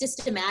very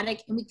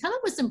systematic, and we come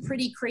up with some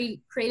pretty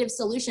creative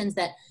solutions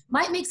that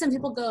might make some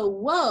people go,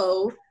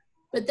 whoa,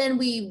 but then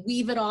we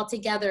weave it all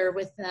together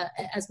with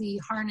as we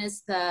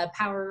harness the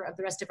power of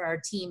the rest of our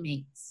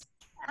teammates.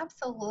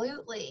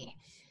 Absolutely.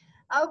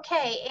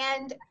 Okay,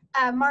 and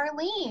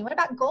Marlene, what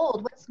about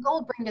gold? What's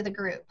gold bring to the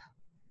group?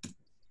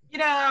 You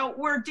know,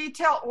 we're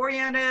detail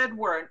oriented,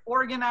 we're an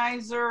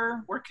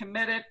organizer, we're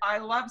committed. I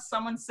love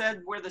someone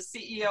said we're the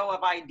CEO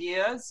of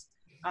ideas.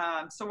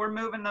 So we're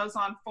moving those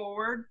on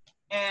forward.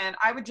 And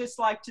I would just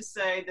like to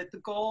say that the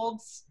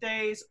gold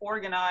stays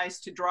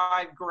organized to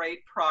drive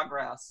great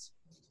progress.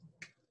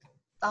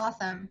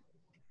 Awesome.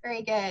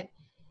 Very good.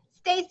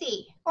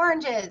 Stacy,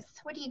 oranges,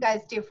 what do you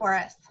guys do for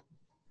us?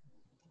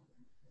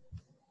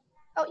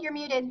 Oh, you're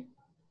muted.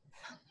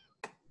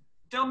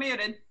 Still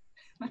muted.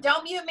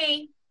 don't mute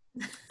me.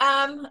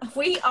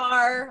 We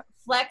are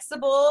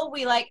flexible.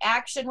 We like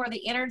action. We're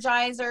the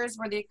energizers.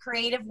 We're the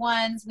creative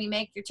ones. We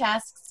make your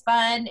tasks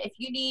fun. If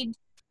you need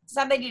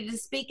somebody to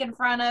speak in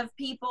front of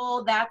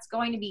people, that's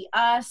going to be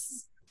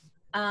us.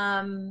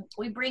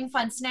 We bring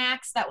fun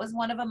snacks. That was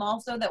one of them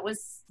also that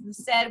was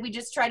said. We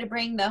just try to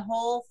bring the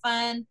whole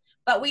fun,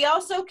 but we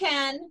also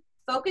can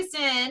focus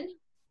in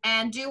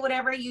and do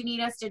whatever you need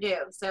us to do.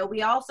 So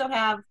we also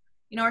have,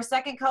 you know, our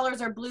second colors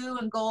are blue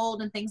and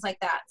gold and things like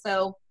that.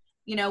 So,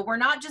 you know, we're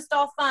not just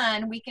all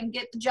fun. We can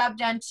get the job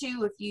done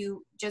too if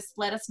you just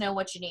let us know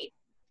what you need.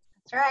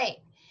 That's right.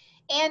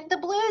 And the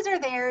blues are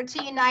there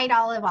to unite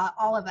all of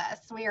us.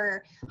 We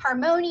are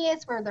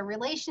harmonious. We're the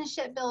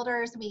relationship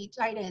builders. We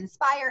try to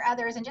inspire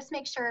others and just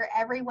make sure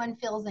everyone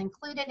feels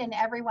included and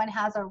everyone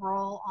has a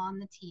role on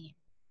the team.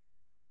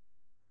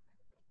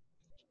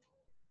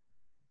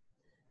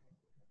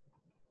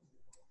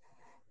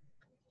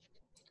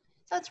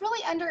 So it's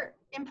really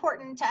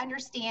important to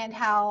understand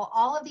how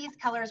all of these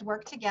colors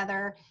work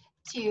together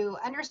to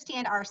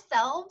understand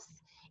ourselves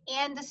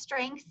and the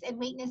strengths and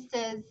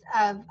weaknesses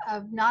of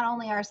not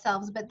only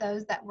ourselves, but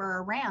those that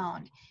we're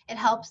around. It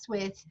helps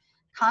with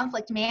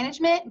conflict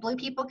management. Blue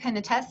people can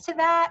attest to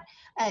that.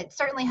 It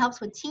certainly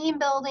helps with team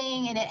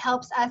building, and it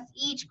helps us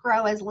each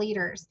grow as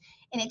leaders.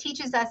 And it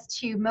teaches us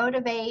to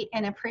motivate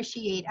and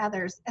appreciate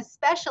others,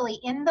 especially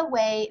in the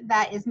way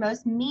that is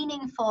most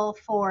meaningful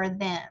for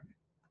them.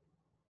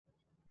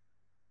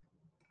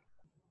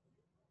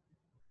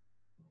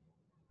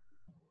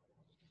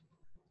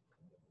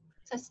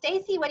 So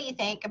Stacy, what do you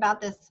think about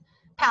this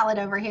palette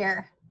over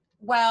here?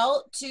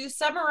 Well, to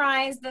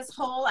summarize this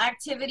whole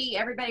activity,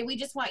 everybody, we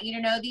just want you to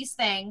know these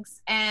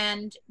things.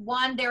 And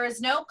one, there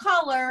is no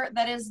color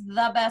that is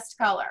the best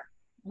color.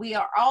 We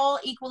are all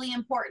equally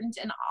important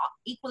and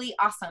equally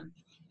awesome.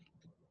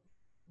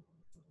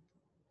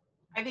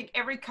 I think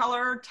every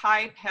color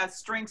type has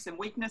strengths and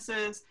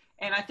weaknesses.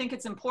 And I think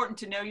it's important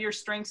to know your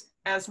strengths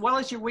as well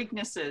as your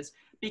weaknesses,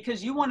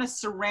 because you want to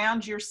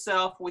surround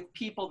yourself with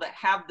people that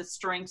have the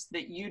strengths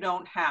that you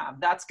don't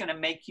have. That's going to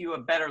make you a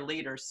better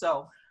leader.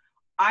 So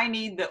I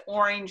need the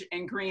orange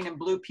and green and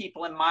blue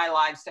people in my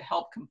lives to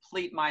help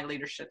complete my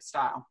leadership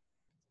style.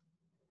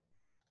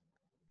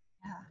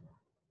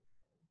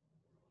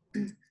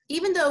 Yeah.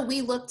 Even though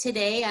we look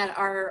today at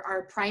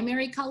our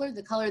primary color,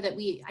 the color that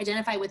we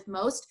identify with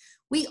most,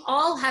 we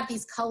all have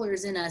these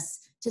colors in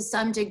us to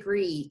some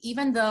degree.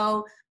 Even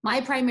though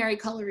my primary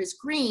color is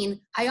green,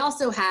 I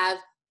also have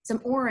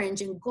some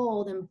orange and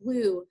gold and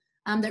blue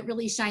that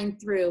really shine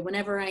through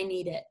whenever I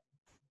need it.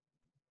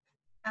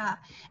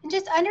 And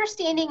just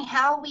understanding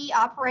how we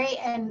operate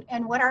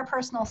and what our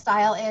personal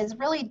style is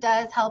really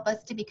does help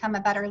us to become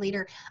a better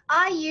leader.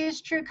 I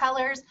use True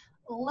Colors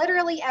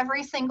literally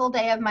every single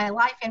day of my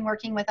life in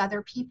working with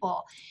other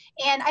people.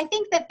 And I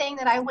think the thing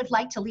that I would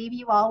like to leave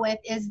you all with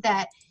is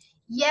that,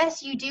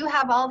 yes, you do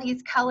have all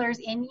these colors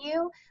in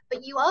you,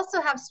 but you also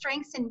have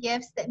strengths and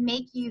gifts that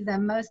make you the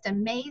most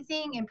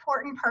amazing,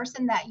 important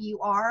person that you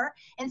are.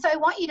 And so I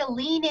want you to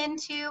lean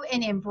into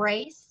and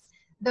embrace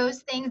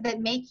those things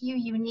that make you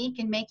unique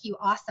and make you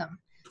awesome.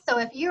 So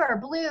if you are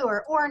blue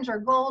or orange or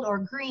gold or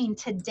green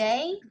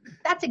today,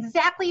 that's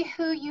exactly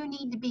who you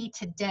need to be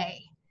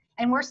today.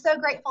 And we're so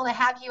grateful to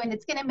have you, and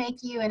it's going to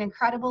make you an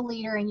incredible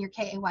leader in your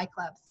KAY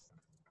clubs.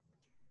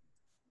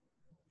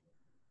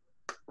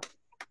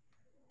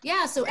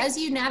 Yeah, so as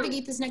you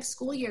navigate this next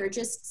school year,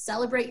 just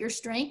celebrate your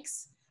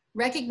strengths,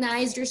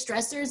 recognize your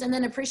stressors, and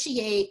then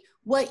appreciate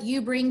what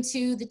you bring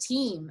to the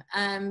team.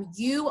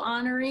 You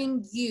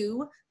honoring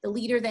you, the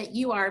leader that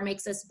you are,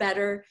 makes us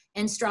better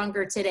and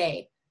stronger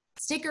today.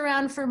 Stick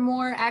around for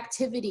more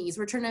activities.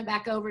 We're turning it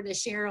back over to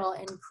Cheryl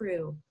and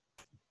crew.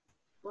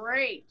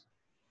 Great.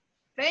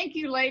 Thank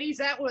you, ladies.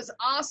 That was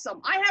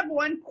awesome. I have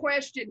one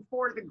question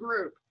for the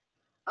group.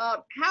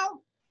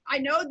 I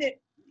know that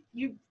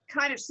you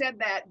kind of said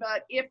that,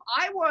 but if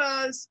I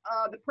was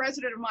the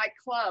president of my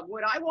club,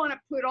 would I want to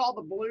put all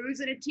the blues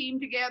in a team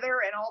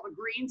together and all the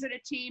greens in a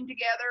team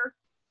together?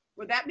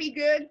 Would that be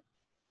good?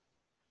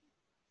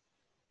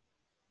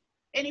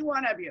 Any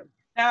one of you?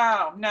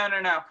 No.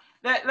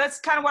 That's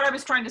kind of what I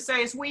was trying to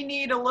say is we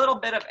need a little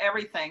bit of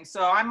everything.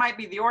 So I might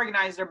be the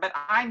organizer, but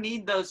I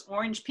need those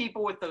orange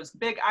people with those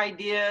big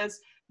ideas,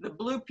 the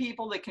blue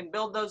people that can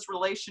build those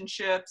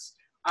relationships,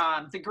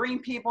 the green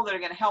people that are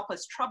going to help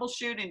us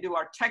troubleshoot and do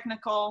our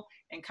technical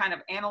and kind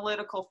of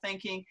analytical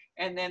thinking.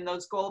 And then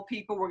those gold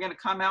people, we're going to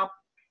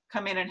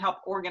come in and help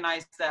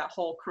organize that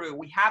whole crew.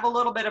 We have a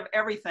little bit of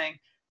everything,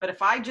 but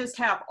if I just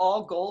have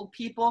all gold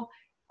people,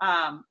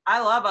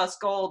 I love us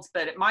golds,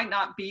 but it might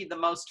not be the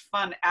most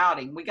fun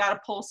outing. We got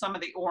to pull some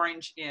of the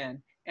orange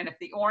in. And if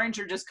the orange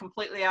are just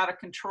completely out of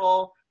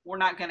control, we're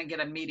not going to get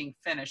a meeting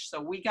finished. So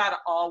we got to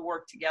all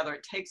work together.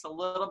 It takes a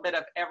little bit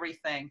of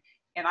everything.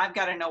 And I've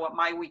got to know what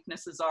my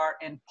weaknesses are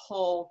and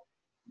pull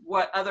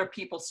what other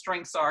people's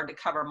strengths are to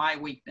cover my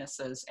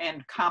weaknesses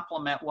and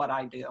complement what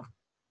I do.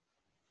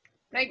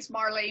 Thanks,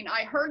 Marlene.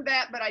 I heard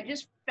that, but I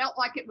just felt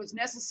like it was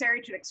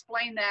necessary to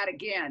explain that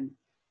again.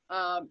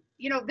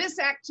 You know, this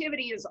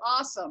activity is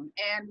awesome,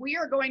 and we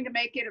are going to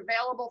make it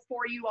available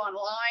for you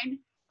online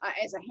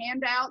as a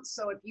handout.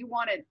 So if you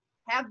want to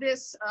have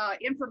this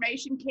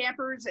information,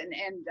 campers and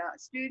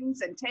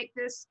students, and take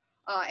this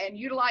and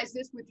utilize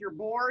this with your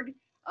board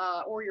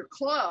or your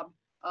club,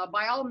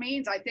 by all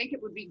means, I think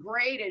it would be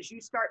great as you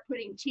start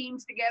putting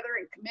teams together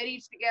and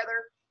committees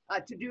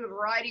together to do a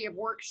variety of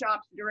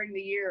workshops during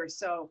the year.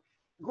 So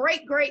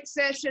great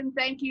session.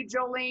 Thank you,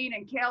 Jolene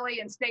and Kelly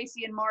and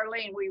Stacy and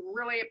Marlene. We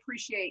really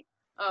appreciate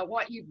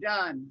what you've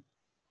done.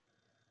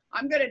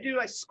 I'm going to do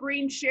a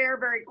screen share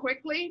very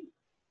quickly.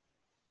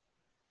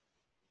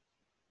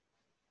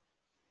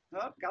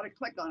 Oh, got to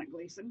click on it,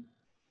 Gleason.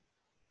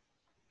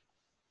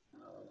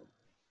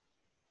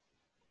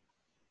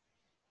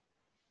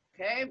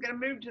 Okay, I'm going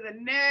to move to the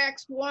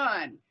next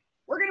one.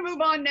 We're going to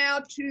move on now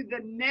to the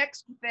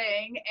next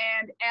thing.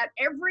 And at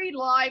every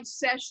live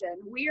session,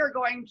 we are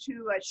going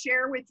to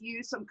share with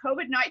you some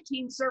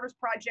COVID-19 service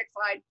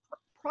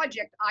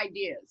project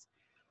ideas.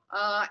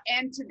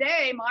 And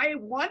today, my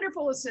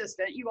wonderful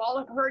assistant, you all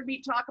have heard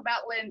me talk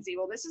about Lindsay.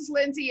 Well, this is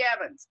Lindsay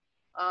Evans.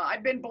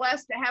 I've been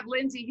blessed to have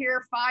Lindsay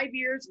here 5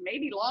 years,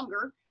 maybe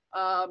longer.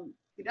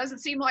 It doesn't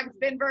seem like it's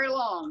been very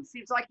long. It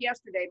seems like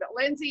yesterday, but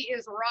Lindsay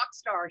is a rock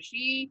star.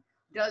 She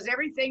does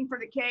everything for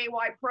the KAY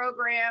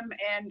program,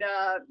 and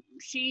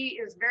she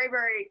is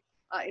very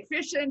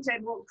efficient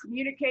and will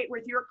communicate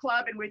with your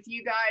club and with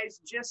you guys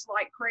just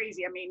like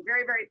crazy. I mean,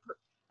 very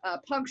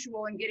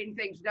punctual in getting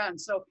things done.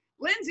 So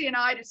Lindsay and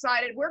I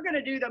decided we're going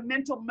to do the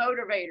mental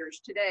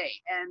motivators today,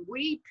 and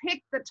we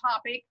picked the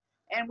topic,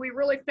 and we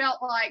really felt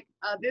like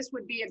this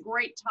would be a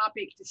great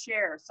topic to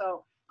share.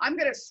 So I'm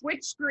going to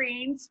switch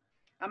screens.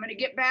 I'm going to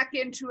get back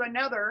into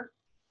another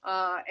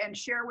and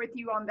share with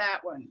you on that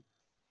one.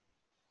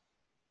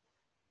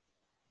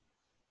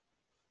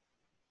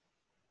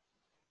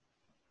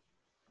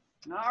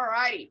 All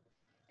righty.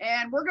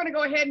 And we're going to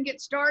go ahead and get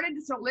started.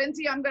 So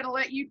Lindsay, I'm going to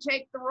let you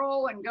take the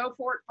role and go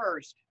for it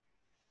first.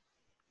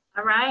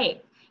 All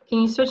right. Can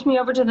you switch me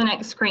over to the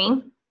next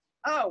screen?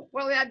 Oh,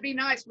 well, that'd be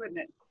nice, wouldn't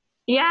it?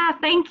 Yeah,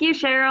 thank you,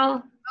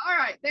 Cheryl. All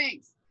right,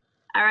 thanks.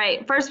 All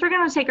right, first we're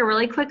going to take a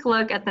really quick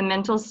look at the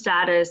mental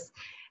status,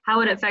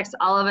 how it affects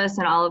all of us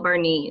and all of our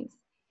needs.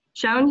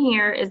 Shown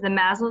here is the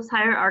Maslow's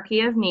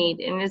hierarchy of need,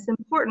 and it is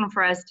important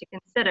for us to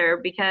consider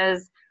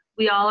because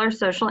we all are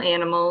social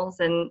animals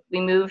and we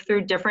move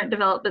through different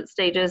development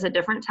stages at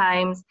different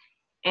times,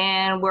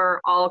 and we're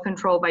all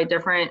controlled by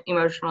different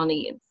emotional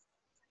needs.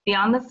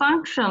 Beyond the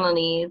functional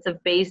needs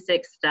of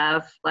basic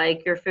stuff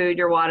like your food,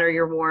 your water,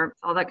 your warmth,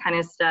 all that kind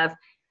of stuff,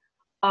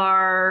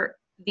 are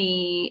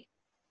the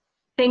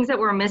things that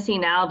we're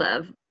missing out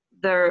of,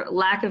 the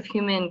lack of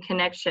human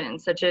connection,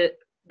 such as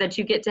that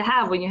you get to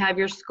have when you have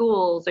your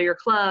schools or your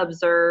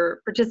clubs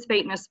or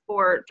participate in a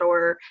sport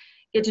or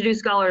get to do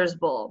Scholars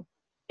Bowl.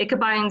 It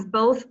combines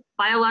both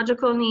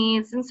biological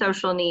needs and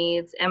social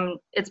needs, and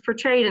it's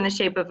portrayed in the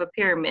shape of a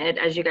pyramid,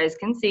 as you guys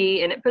can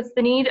see, and it puts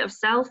the need of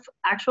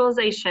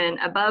self-actualization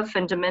above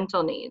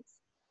fundamental needs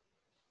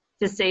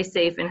to stay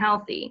safe and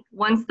healthy.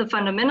 Once the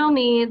fundamental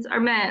needs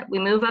are met, we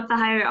move up the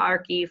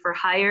hierarchy for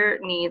higher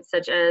needs,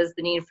 such as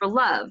the need for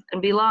love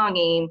and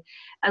belonging,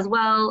 as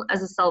well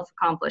as a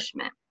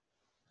self-accomplishment.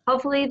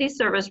 Hopefully these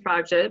service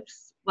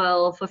projects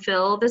will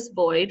fulfill this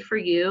void for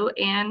you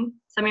and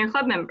some of your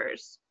club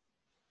members.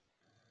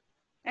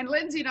 And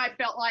Lindsay and I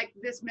felt like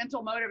this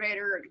mental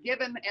motivator,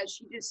 given, as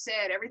she just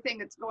said, everything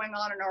that's going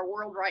on in our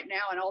world right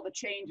now and all the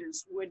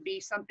changes, would be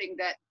something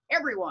that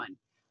everyone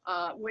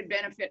would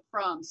benefit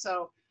from.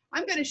 So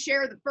I'm going to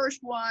share the first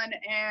one,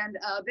 and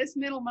this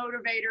mental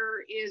motivator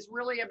is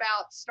really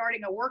about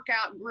starting a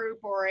workout group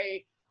or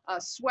a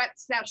sweat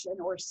session,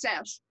 or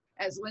sesh,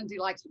 as Lindsay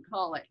likes to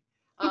call it.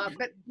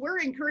 But we're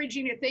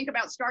encouraging you to think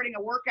about starting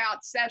a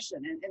workout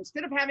session. And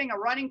instead of having a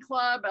running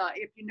club,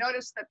 if you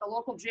notice that the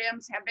local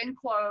gyms have been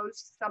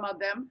closed, some of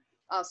them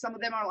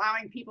are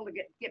allowing people to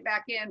get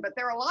back in, but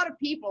there are a lot of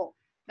people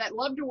that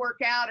love to work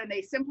out and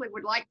they simply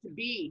would like to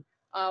be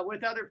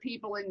with other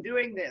people in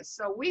doing this.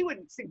 So we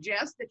would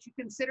suggest that you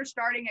consider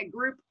starting a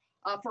group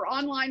for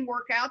online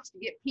workouts to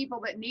get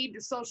people that need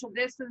to social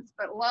distance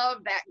but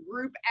love that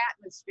group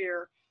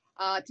atmosphere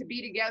to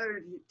be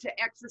together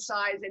to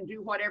exercise and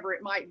do whatever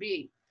it might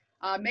be.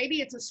 Maybe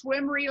it's a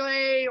swim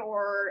relay,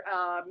 or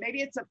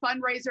maybe it's a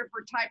fundraiser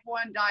for type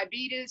 1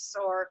 diabetes,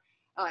 or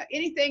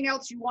anything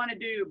else you want to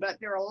do. But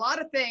there are a lot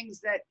of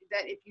things that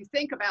if you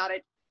think about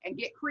it and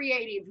get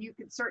creative, you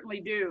could certainly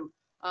do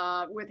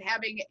with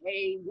having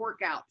a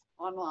workout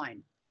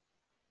online.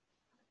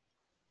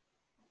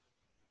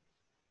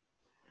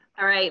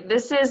 All right,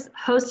 this is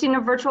hosting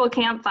a virtual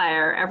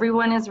campfire.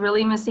 Everyone is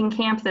really missing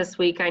camp this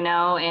week, I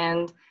know,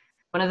 and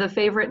one of the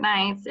favorite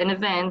nights and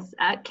events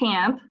at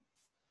camp,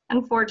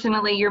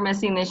 unfortunately you're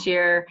missing this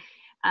year,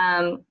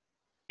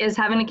 is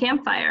having a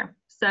campfire.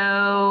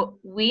 So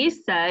we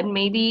said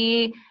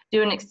maybe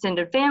do an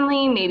extended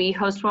family, maybe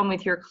host one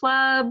with your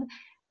club.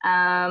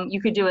 You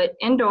could do it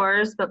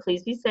indoors, but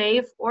please be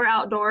safe, or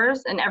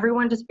outdoors, and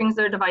everyone just brings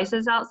their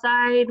devices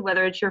outside,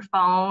 whether it's your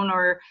phone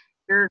or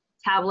your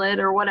tablet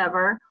or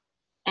whatever,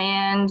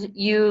 and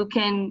you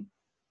can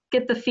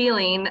get the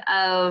feeling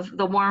of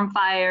the warm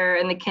fire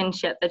and the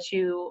kinship that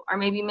you are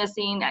maybe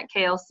missing at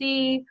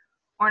KLC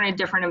or in a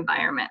different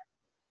environment.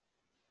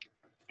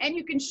 And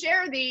you can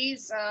share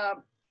these,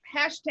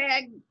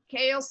 hashtag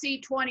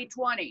KLC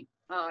 2020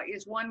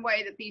 is one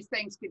way that these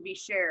things could be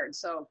shared.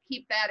 So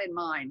keep that in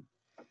mind.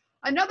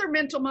 Another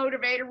mental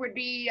motivator would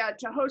be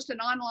to host an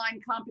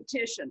online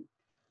competition.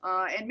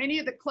 And many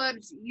of the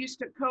clubs used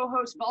to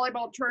co-host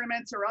volleyball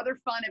tournaments or other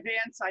fun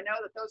events. I know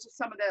that those are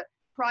some of the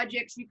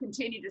projects you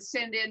continue to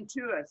send in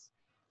to us.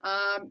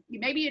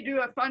 Maybe you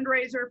do a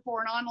fundraiser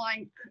for an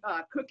online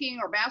cooking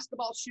or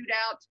basketball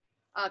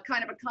shootout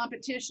kind of a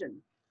competition.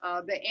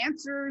 The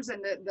answers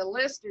and the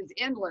list is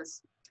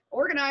endless.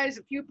 Organize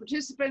a few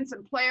participants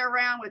and play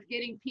around with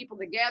getting people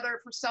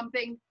together for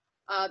something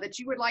that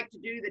you would like to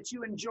do, that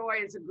you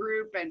enjoy as a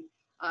group and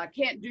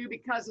can't do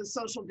because of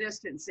social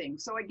distancing.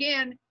 So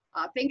again,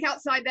 think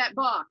outside that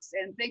box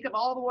and think of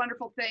all the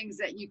wonderful things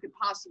that you could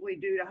possibly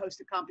do to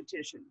host a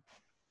competition.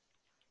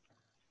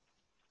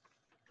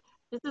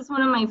 This is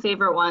one of my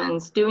favorite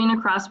ones, doing a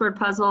crossword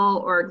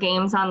puzzle or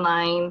games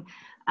online.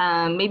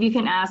 Maybe you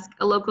can ask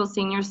a local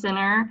senior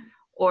center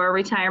or a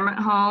retirement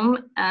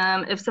home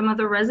if some of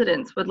the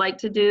residents would like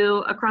to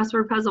do a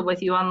crossword puzzle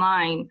with you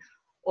online,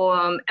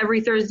 or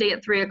every Thursday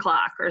at 3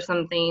 o'clock or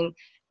something.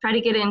 Try to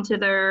get into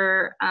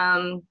their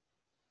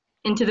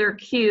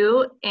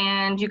queue,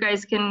 and you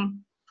guys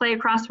can play a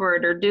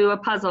crossword or do a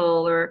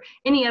puzzle or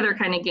any other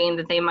kind of game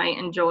that they might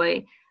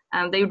enjoy.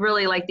 They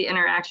really like the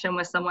interaction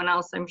with someone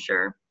else, I'm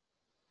sure.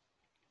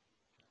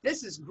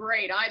 This is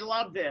great. I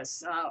love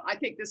this. I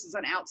think this is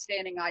an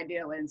outstanding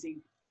idea, Lindsay.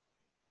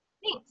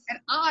 Thanks. And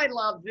I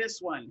love this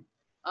one.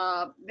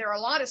 There are a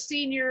lot of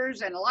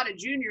seniors and a lot of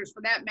juniors,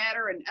 for that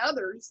matter, and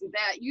others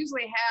that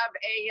usually have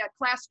a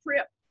class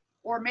trip.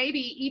 Or maybe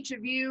each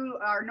of you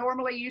are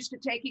normally used to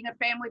taking a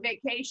family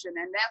vacation,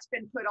 and that's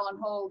been put on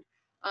hold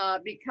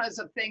because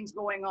of things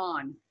going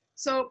on.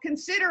 So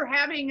consider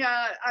having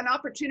an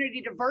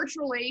opportunity to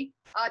virtually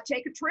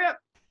take a trip.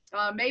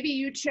 Maybe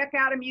you check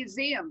out a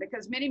museum,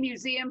 because many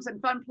museums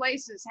and fun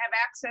places have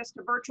access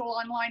to virtual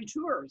online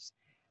tours.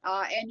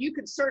 And you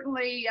could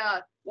certainly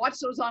watch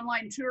those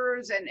online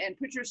tours and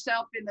put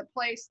yourself in the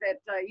place that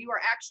you are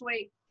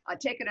actually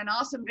taking an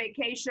awesome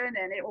vacation,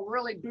 and it will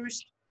really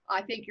boost,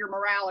 I think, your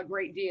morale a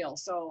great deal.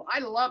 So I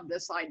love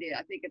this idea.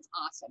 I think it's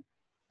awesome.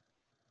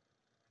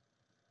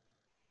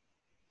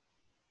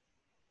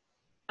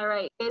 All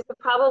right, you guys have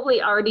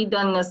probably already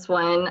done this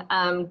one.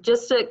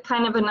 Just a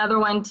kind of another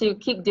one to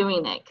keep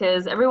doing it,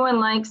 because everyone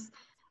likes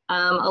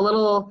a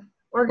little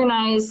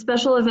organized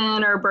special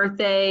event or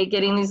birthday,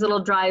 getting these little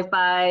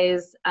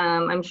drive-bys.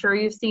 I'm sure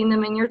you've seen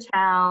them in your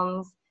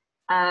towns.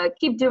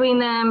 Keep doing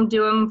them.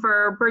 Do them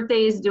for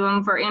birthdays, do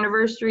them for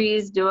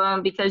anniversaries, do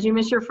them because you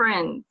miss your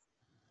friends.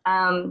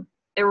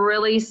 It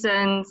really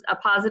sends a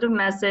positive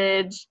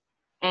message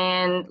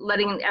and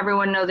letting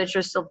everyone know that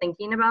you're still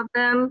thinking about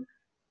them.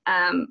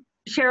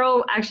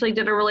 Cheryl actually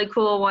did a really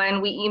cool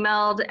one. We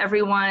emailed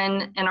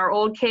everyone in our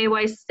old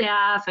KY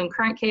staff and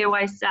current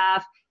KY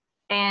staff,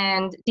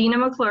 and Dina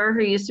McClure,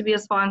 who used to be a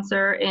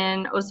sponsor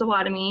in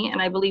Osawatomie, and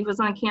I believe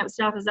was on camp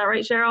staff. Is that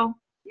right, Cheryl?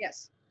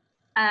 Yes.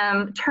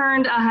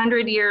 Turned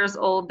 100 years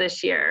old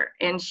this year,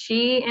 and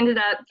she ended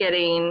up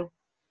getting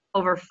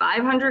over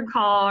 500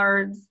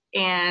 cards,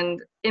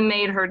 and it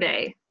made her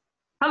day.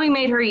 Probably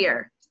made her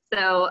year.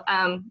 So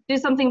do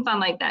something fun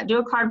like that. Do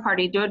a card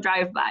party, do a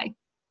drive-by.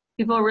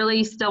 People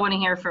really still want to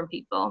hear from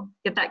people,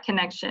 get that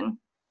connection.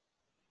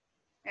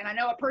 And I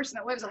know a person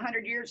that lives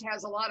 100 years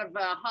has a lot of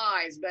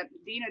highs, but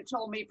Dina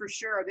told me for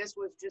sure this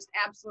was just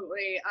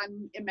absolutely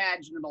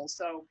unimaginable.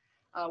 So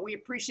we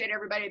appreciate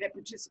everybody that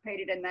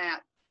participated in that.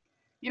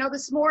 You know,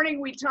 this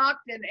morning we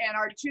talked, and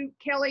our two,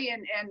 Kelly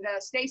and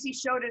Stacy,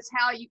 showed us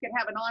how you can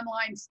have an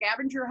online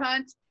scavenger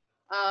hunt.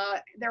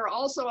 There are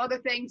also other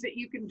things that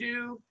you can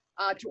do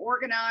to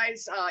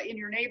organize in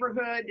your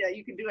neighborhood.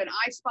 You can do an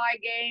I Spy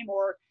game,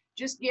 or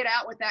just get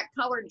out with that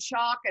colored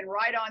chalk and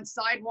write on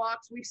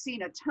sidewalks. We've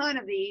seen a ton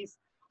of these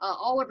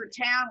all over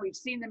town. We've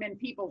seen them in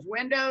people's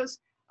windows.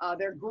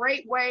 They're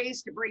great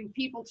ways to bring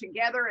people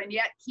together and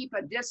yet keep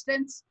a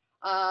distance.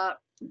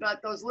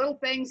 But those little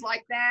things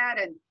like that,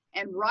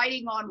 and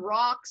writing on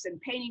rocks and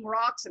painting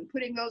rocks and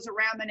putting those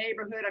around the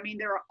neighborhood. I mean,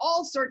 there are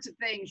all sorts of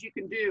things you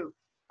can do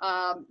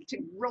to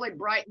really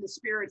brighten the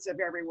spirits of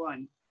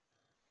everyone.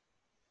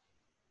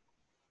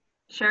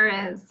 Sure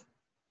is.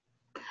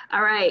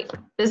 All right,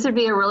 this would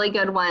be a really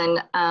good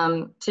one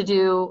to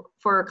do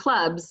for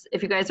clubs.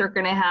 If you guys are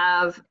going to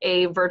have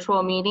a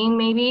virtual meeting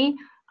maybe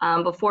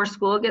before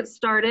school gets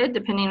started,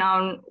 depending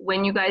on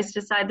when you guys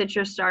decide that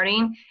you're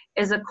starting,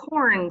 is a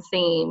corn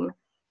theme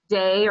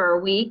day or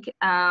week.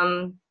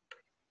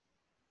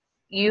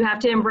 You have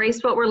to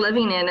embrace what we're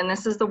living in, and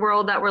this is the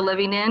world that we're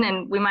living in,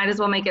 and we might as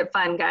well make it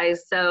fun,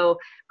 guys. So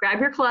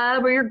grab your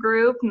club or your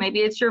group,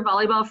 maybe it's your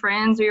volleyball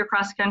friends or your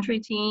cross-country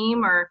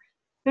team, or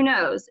who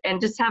knows, and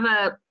just have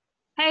a,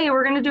 hey,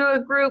 we're gonna do a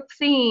group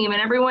theme and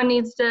everyone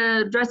needs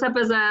to dress up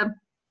as a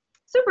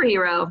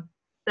superhero.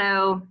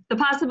 So the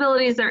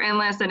possibilities are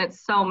endless, and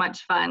it's so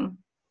much fun.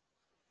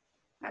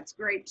 That's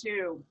great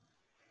too.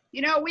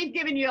 You know, we've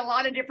given you a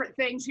lot of different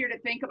things here to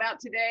think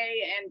about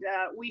today, and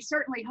we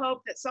certainly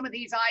hope that some of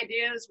these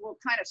ideas will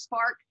kind of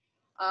spark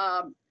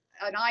an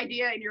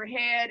idea in your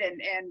head,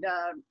 and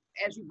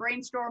as you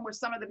brainstorm with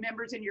some of the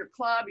members in your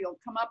club, you'll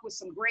come up with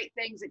some great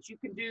things that you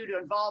can do to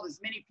involve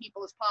as many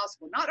people as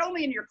possible, not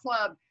only in your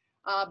club,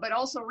 but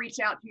also reach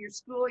out to your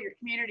school, your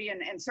community,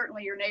 and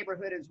certainly your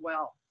neighborhood as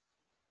well.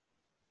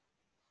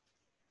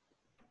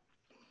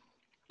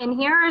 And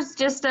here's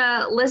just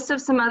a list of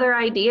some other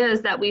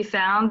ideas that we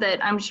found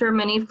that I'm sure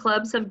many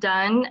clubs have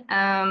done,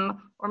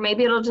 or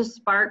maybe it'll just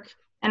spark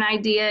an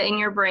idea in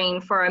your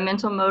brain for a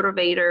mental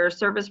motivator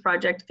service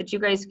project that you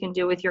guys can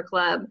do with your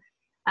club.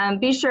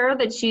 Be sure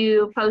that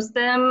you post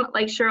them,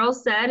 like Cheryl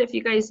said. If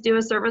you guys do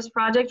a service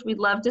project, we'd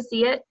love to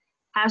see it.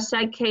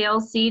 Hashtag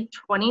KLC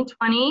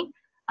 2020.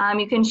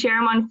 You can share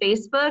them on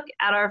Facebook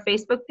at our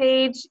Facebook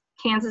page,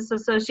 Kansas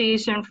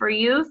Association for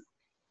Youth.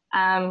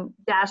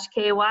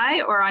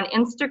 -KY, or on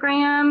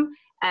Instagram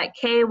at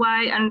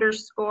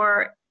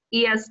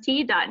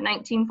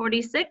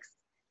KY_EST.1946,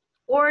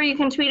 or you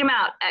can tweet them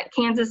out at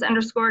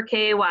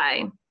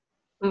Kansas_KY.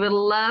 We would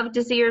love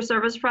to see your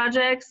service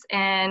projects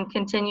and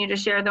continue to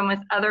share them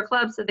with other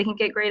clubs so they can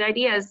get great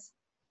ideas.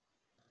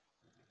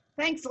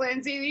 Thanks,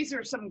 Lindsay. These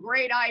are some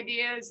great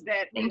ideas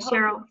that Thanks,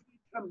 Cheryl.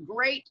 Some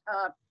great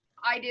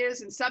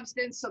ideas and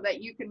substance so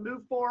that you can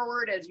move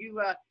forward as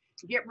you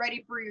get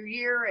ready for your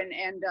year,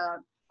 and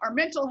our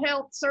mental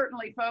health,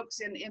 certainly, folks,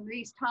 in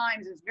these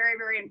times is very,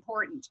 very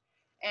important.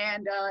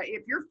 And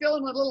if you're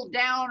feeling a little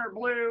down or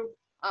blue,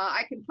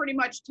 I can pretty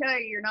much tell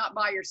you you're not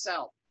by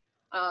yourself.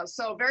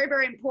 So very,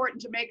 very important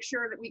to make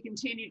sure that we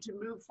continue to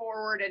move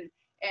forward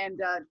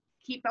and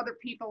keep other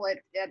people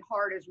at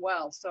heart as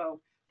well. So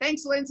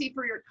thanks, Lindsay,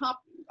 for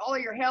all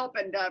of your help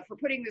and for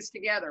putting this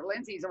together.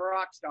 Lindsay's a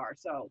rock star.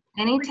 So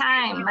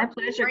anytime, my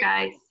pleasure,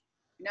 guys.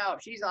 No,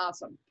 she's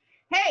awesome.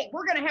 Hey,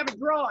 we're going to have a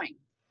drawing.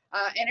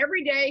 And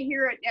every day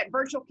here at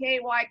Virtual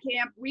KY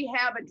Camp, we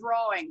have a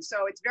drawing.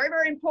 So it's very,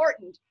 very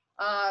important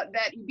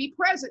that you be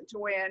present to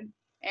win.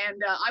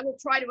 And I will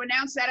try to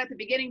announce that at the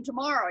beginning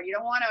tomorrow. You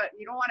don't want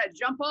to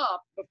jump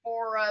off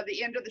before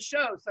the end of the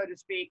show, so to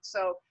speak.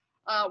 So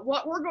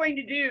what we're going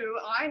to do,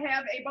 I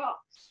have a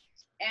box,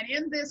 and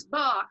in this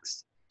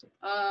box,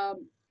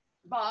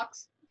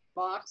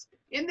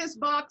 in this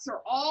box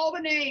are all the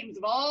names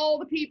of all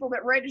the people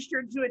that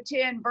registered to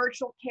attend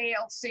Virtual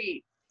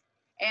KLC.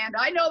 And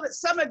I know that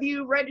some of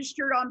you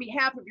registered on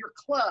behalf of your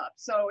club.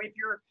 So if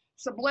you're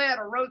Sublette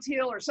or Rose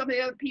Hill or some of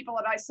the other people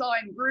that I saw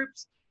in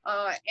groups,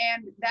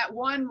 and that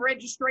one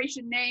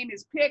registration name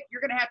is picked,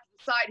 you're going to have to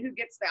decide who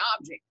gets the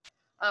object.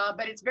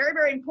 But it's very,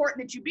 very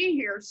important that you be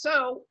here.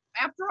 So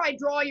after I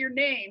draw your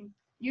name,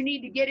 you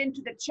need to get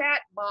into the chat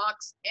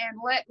box and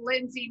let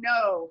Lindsay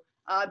know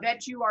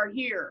that you are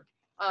here.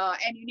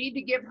 And you need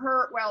to give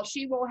her, well,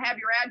 she will have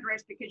your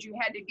address because you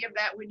had to give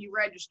that when you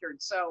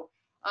registered. So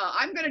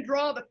I'm going to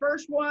draw the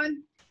first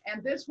one,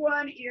 and this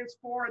one is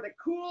for the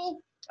cool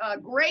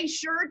gray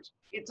shirt.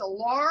 It's a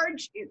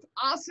large, it's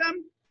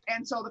awesome.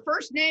 And so the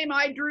first name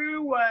I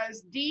drew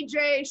was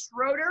DJ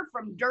Schroeder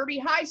from Derby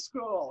High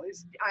School.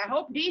 I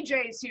hope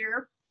DJ's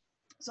here.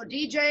 So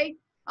DJ,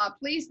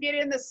 please get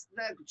in the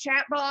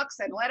chat box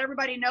and let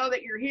everybody know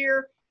that you're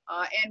here.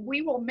 And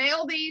we will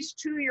mail these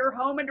to your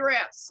home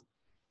address.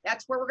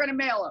 That's where we're going to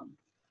mail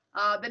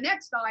them. The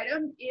next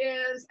item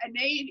is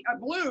a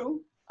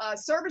blue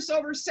Service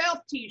Over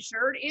South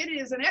t-shirt. It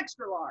is an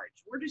extra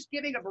large. We're just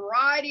giving a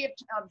variety of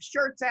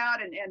shirts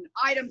out and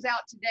items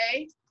out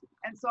today.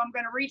 And so I'm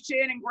going to reach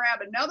in and grab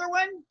another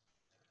one.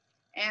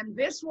 And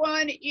this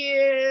one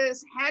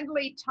is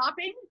Hadley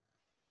Topping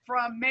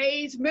from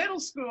Mays Middle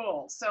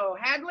School. So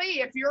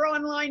Hadley, if you're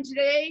online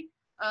today,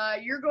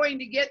 you're going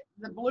to get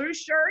the blue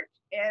shirt,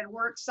 and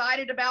we're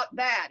excited about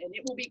that. And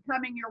it will be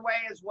coming your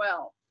way as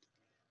well.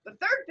 The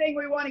third thing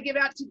we want to give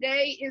out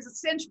today is a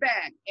cinch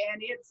bag,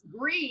 and it's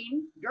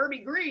green. Derby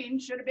green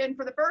should have been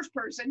for the first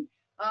person,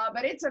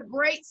 but it's a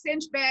great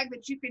cinch bag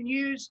that you can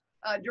use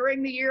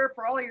during the year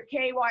for all your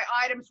KY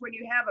items when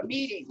you have a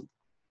meeting.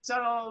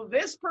 So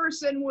this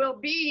person will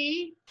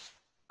be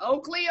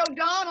Oakley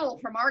O'Donnell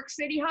from Ark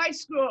City High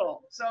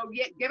School. So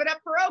give it up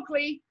for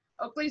Oakley.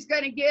 Oakley's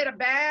going to get a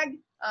bag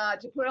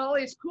to put all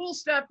his cool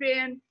stuff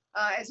in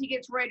as he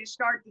gets ready to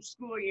start the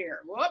school year.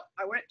 Whoop,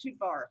 I went too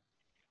far.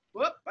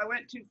 Whoop, I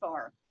went too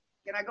far.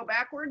 Can I go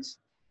backwards?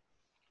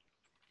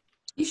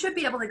 You should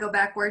be able to go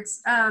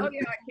backwards. Oh, yeah,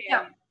 I can.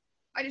 Yeah.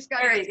 I just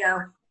got There you go.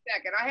 a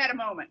second. I had a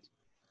moment,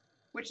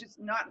 which is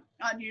not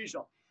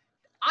unusual.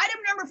 Item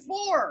number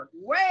 4,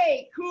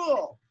 way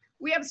cool.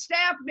 We have a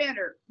staff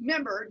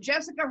member,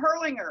 Jessica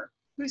Herlinger,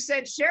 who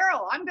said,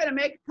 Cheryl, I'm going to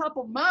make a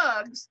couple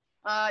mugs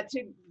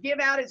to give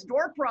out as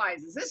door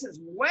prizes. This is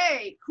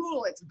way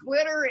cool. It's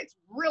glitter. It's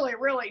really,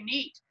 really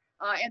neat.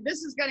 And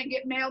this is going to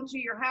get mailed to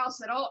your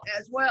house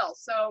as well.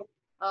 So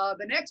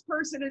the next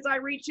person as I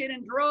reach in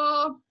and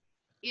draw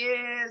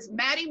is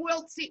Maddie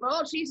Wiltsey.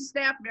 Well, she's a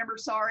staff member,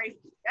 sorry.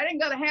 That ain't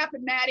going to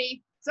happen,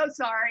 Maddie. So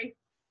sorry.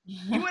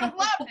 You would have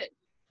loved it.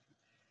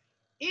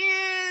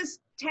 Is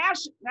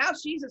Tasha, now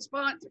she's a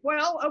sponsor.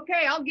 Well,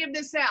 okay, I'll give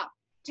this out.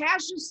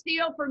 Tasha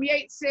Steele from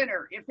Yates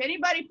Center. If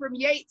anybody from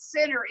Yates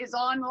Center is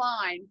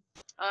online,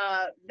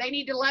 they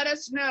need to let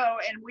us know,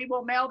 and we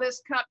will mail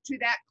this cup to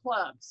that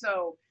club.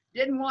 So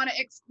didn't want to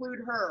exclude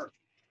her.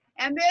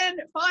 And then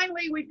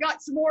finally, we've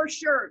got some more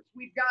shirts.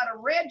 We've got a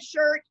red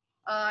shirt,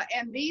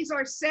 and these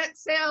are set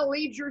sail,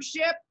 lead your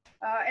ship.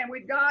 And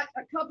we've got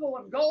a couple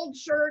of gold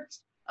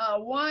shirts.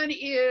 One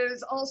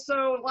is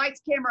also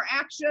lights, camera,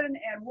 action,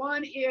 and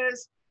one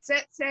is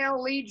set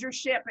sail, lead your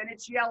ship, and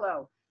it's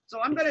yellow.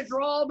 So I'm going to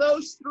draw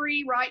those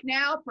 3 right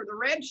now for the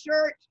red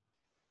shirt.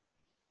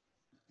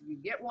 You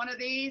get one of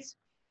these.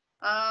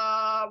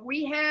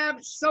 We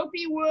have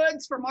Sophie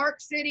Woods from Ark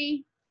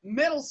City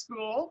Middle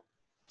School.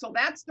 So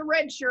that's the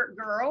red shirt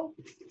girl.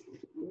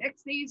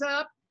 Mix these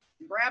up,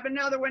 grab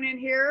another one in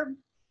here.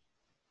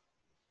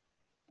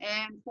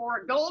 And for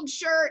a gold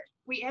shirt,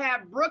 we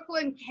have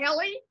Brooklyn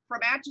Kelly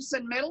from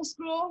Atchison Middle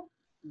School.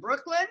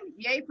 Brooklyn,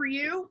 yay for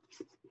you.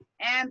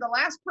 And the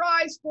last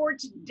prize for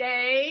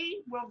today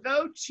will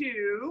go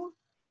to,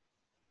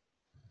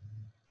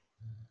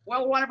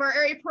 well, one of our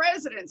area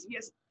presidents,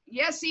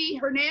 Yessie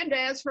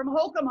Hernandez from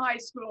Holcomb High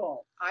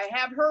School. I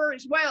have her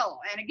as well.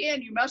 And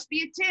again, you must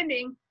be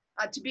attending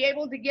to be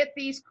able to get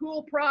these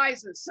cool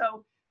prizes.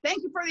 So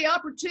thank you for the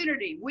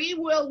opportunity. We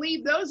will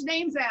leave those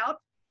names out,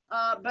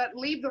 but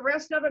leave the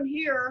rest of them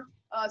here.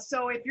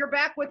 So if you're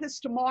back with us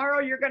tomorrow,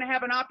 you're going to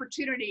have an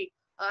opportunity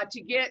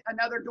to get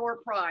another door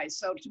prize.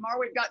 So tomorrow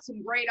we've got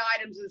some great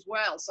items as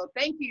well. So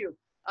thank you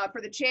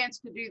for the chance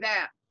to do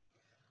that.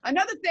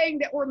 Another thing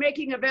that we're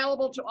making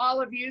available to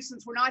all of you,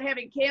 since we're not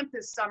having camp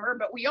this summer,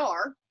 but we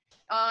are,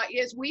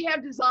 is we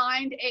have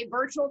designed a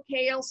virtual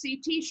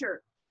KLC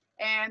t-shirt.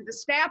 And the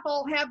staff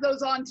all have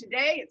those on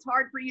today. It's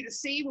hard for you to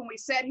see when we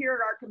sit here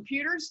at our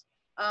computers,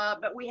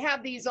 but we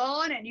have these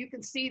on, and you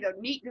can see the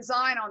neat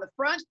design on the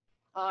front,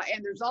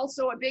 and there's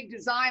also a big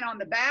design on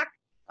the back.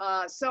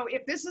 So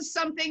if this is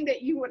something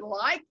that you would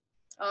like,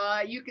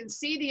 you can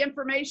see the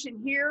information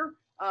here.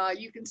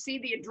 You can see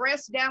the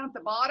address down at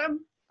the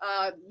bottom.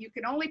 You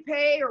can only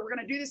pay, or we're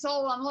going to do this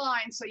all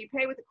online, so you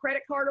pay with a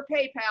credit card or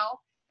PayPal,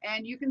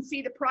 and you can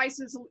see the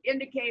prices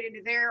indicated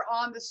there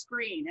on the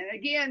screen. And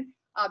again,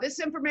 this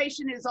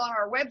information is on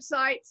our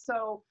website,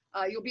 so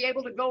you'll be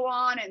able to go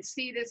on and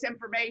see this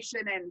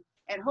information,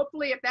 and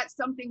hopefully if that's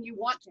something you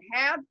want to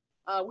have,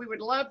 we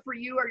would love for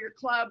you or your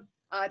club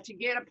to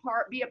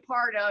be a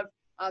part of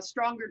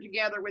stronger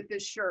together with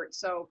this shirt.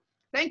 So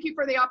thank you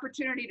for the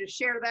opportunity to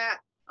share that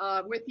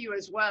with you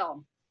as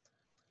well.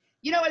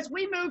 You know, as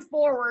we move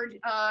forward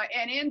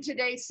and in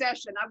today's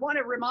session, I want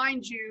to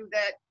remind you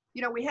that,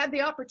 you know, we had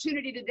the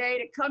opportunity today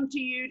to come to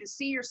you, to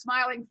see your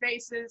smiling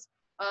faces,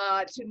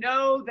 to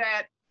know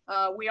that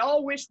we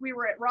all wish we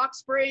were at Rock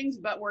Springs,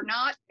 but we're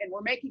not, and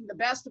we're making the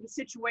best of the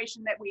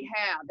situation that we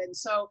have. And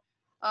so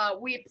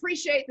we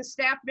appreciate the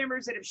staff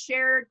members that have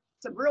shared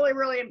some really,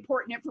 really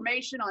important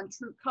information on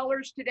True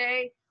Colors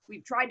today.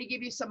 We've tried to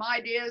give you some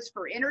ideas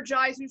for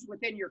energizers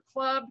within your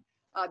club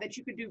that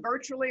you could do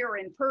virtually or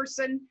in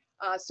person.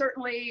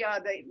 Certainly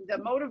the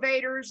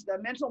motivators, the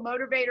mental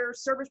motivator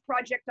service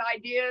project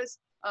ideas.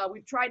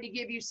 We've tried to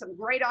give you some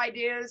great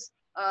ideas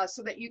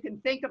so that you can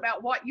think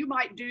about what you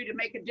might do to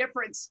make a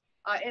difference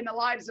in the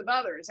lives of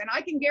others. And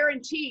I can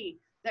guarantee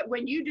that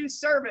when you do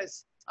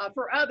service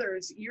for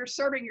others, you're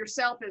serving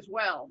yourself as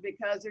well,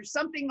 because there's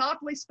something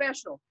awfully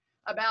special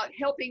about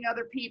helping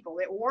other people.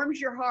 It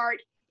warms your heart.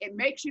 It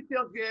makes you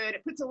feel good.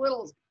 It puts a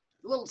little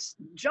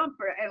jump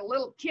and a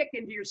little kick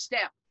into your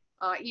step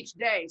each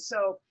day.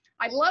 So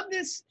I love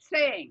this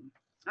saying,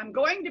 I'm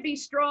going to be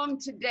strong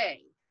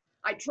today.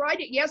 I tried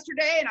it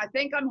yesterday and I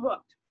think I'm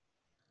hooked.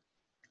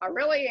 I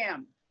really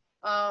am.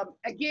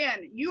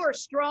 Again, you are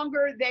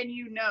stronger than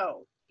you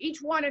know. Each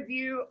one of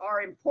you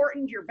are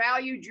important, you're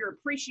valued, you're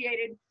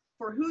appreciated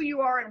for who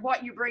you are and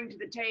what you bring to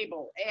the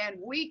table. And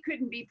we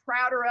couldn't be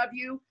prouder of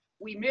you.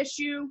 We miss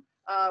you.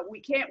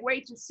 We can't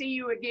wait to see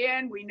you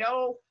again. We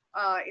know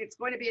it's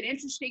going to be an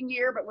interesting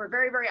year, but we're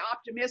very, very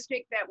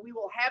optimistic that we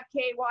will have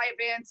KY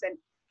events and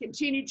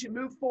continue to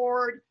move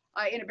forward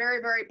in a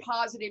very, very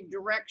positive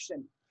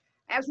direction.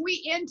 As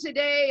we end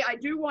today, I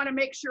do want to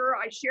make sure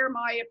I share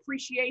my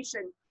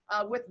appreciation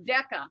with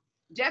DECA.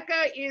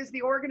 DECA is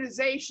the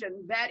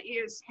organization that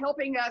is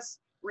helping us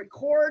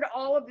record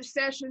all of the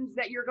sessions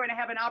that you're going to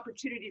have an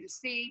opportunity to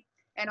see,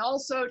 and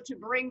also to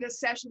bring this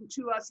session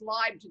to us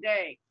live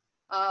today.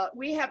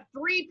 We have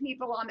 3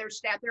 people on their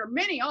staff. There are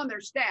many on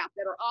their staff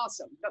that are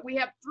awesome, but we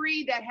have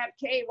 3 that have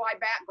KY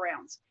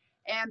backgrounds.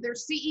 And their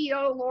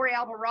CEO, Lori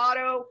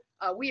Alvarado,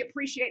 we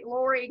appreciate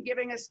Lori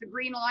giving us the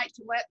green light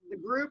to let the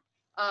group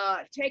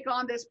take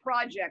on this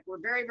project.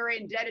 We're very, very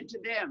indebted to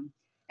them.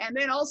 And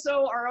then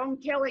also our own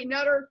Kelly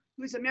Nutter,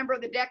 who's a member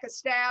of the DECA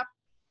staff.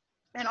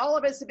 And all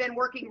of us have been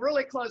working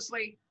really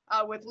closely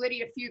with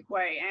Lydia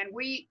Fuqua, and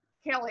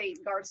Kelly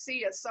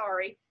Garcia,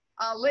 sorry,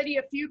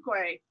 Lydia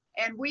Fuqua.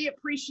 And we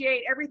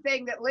appreciate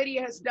everything that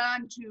Lydia has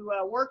done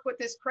to work with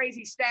this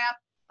crazy staff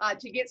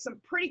to get some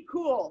pretty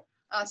cool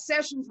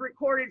sessions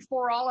recorded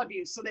for all of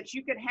you so that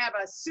you can have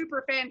a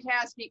super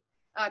fantastic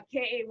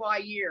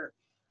KAY year.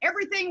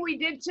 Everything we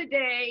did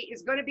today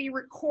is going to be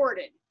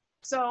recorded.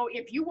 So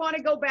if you want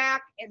to go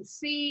back and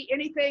see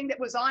anything that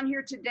was on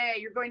here today,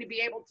 you're going to be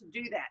able to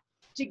do that.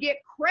 To get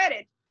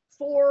credit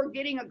for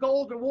getting a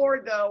gold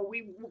award, though,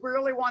 we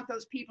really want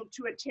those people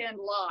to attend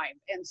live.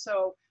 And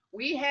so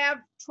we have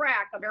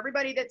track of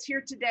everybody that's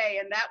here today,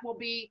 and that will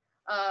be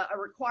a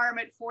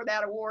requirement for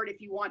that award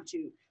if you want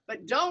to.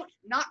 But don't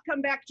not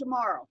come back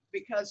tomorrow,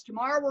 because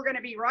tomorrow we're going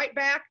to be right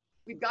back.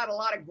 We've got a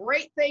lot of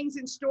great things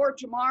in store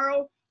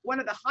tomorrow. One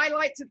of the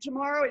highlights of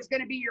tomorrow is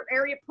going to be your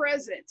area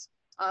presidents.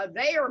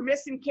 They are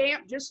missing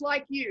camp just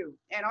like you,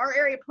 and our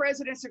area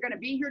presidents are going to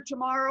be here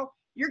tomorrow.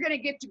 You're going to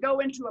get to go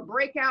into a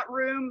breakout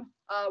room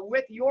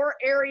with your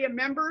area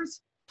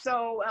members.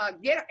 So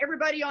get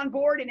everybody on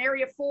board in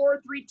area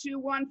 4, 3, 2,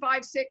 1,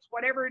 5, 6,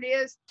 whatever it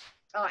is,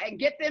 and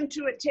get them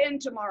to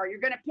attend tomorrow. You're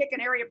going to pick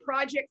an area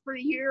project for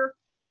the year.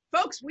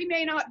 Folks, we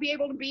may not be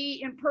able to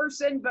be in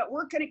person, but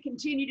we're going to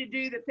continue to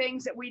do the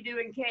things that we do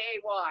in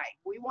KAY.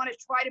 We want to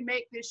try to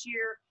make this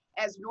year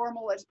as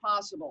normal as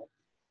possible.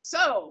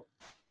 So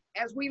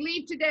as we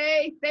leave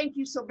today, thank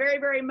you so very,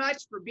 very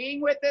much for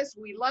being with us.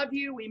 We love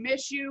you, we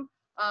miss you,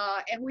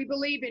 and we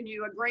believe in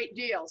you a great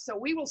deal. So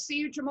we will see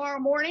you tomorrow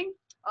morning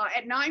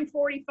at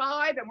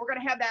 9:45, and we're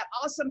going to have that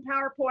awesome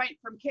PowerPoint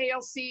from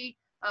KLC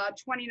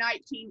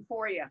 2019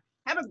 for you.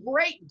 Have a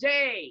great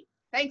day.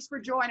 Thanks for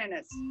joining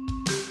us.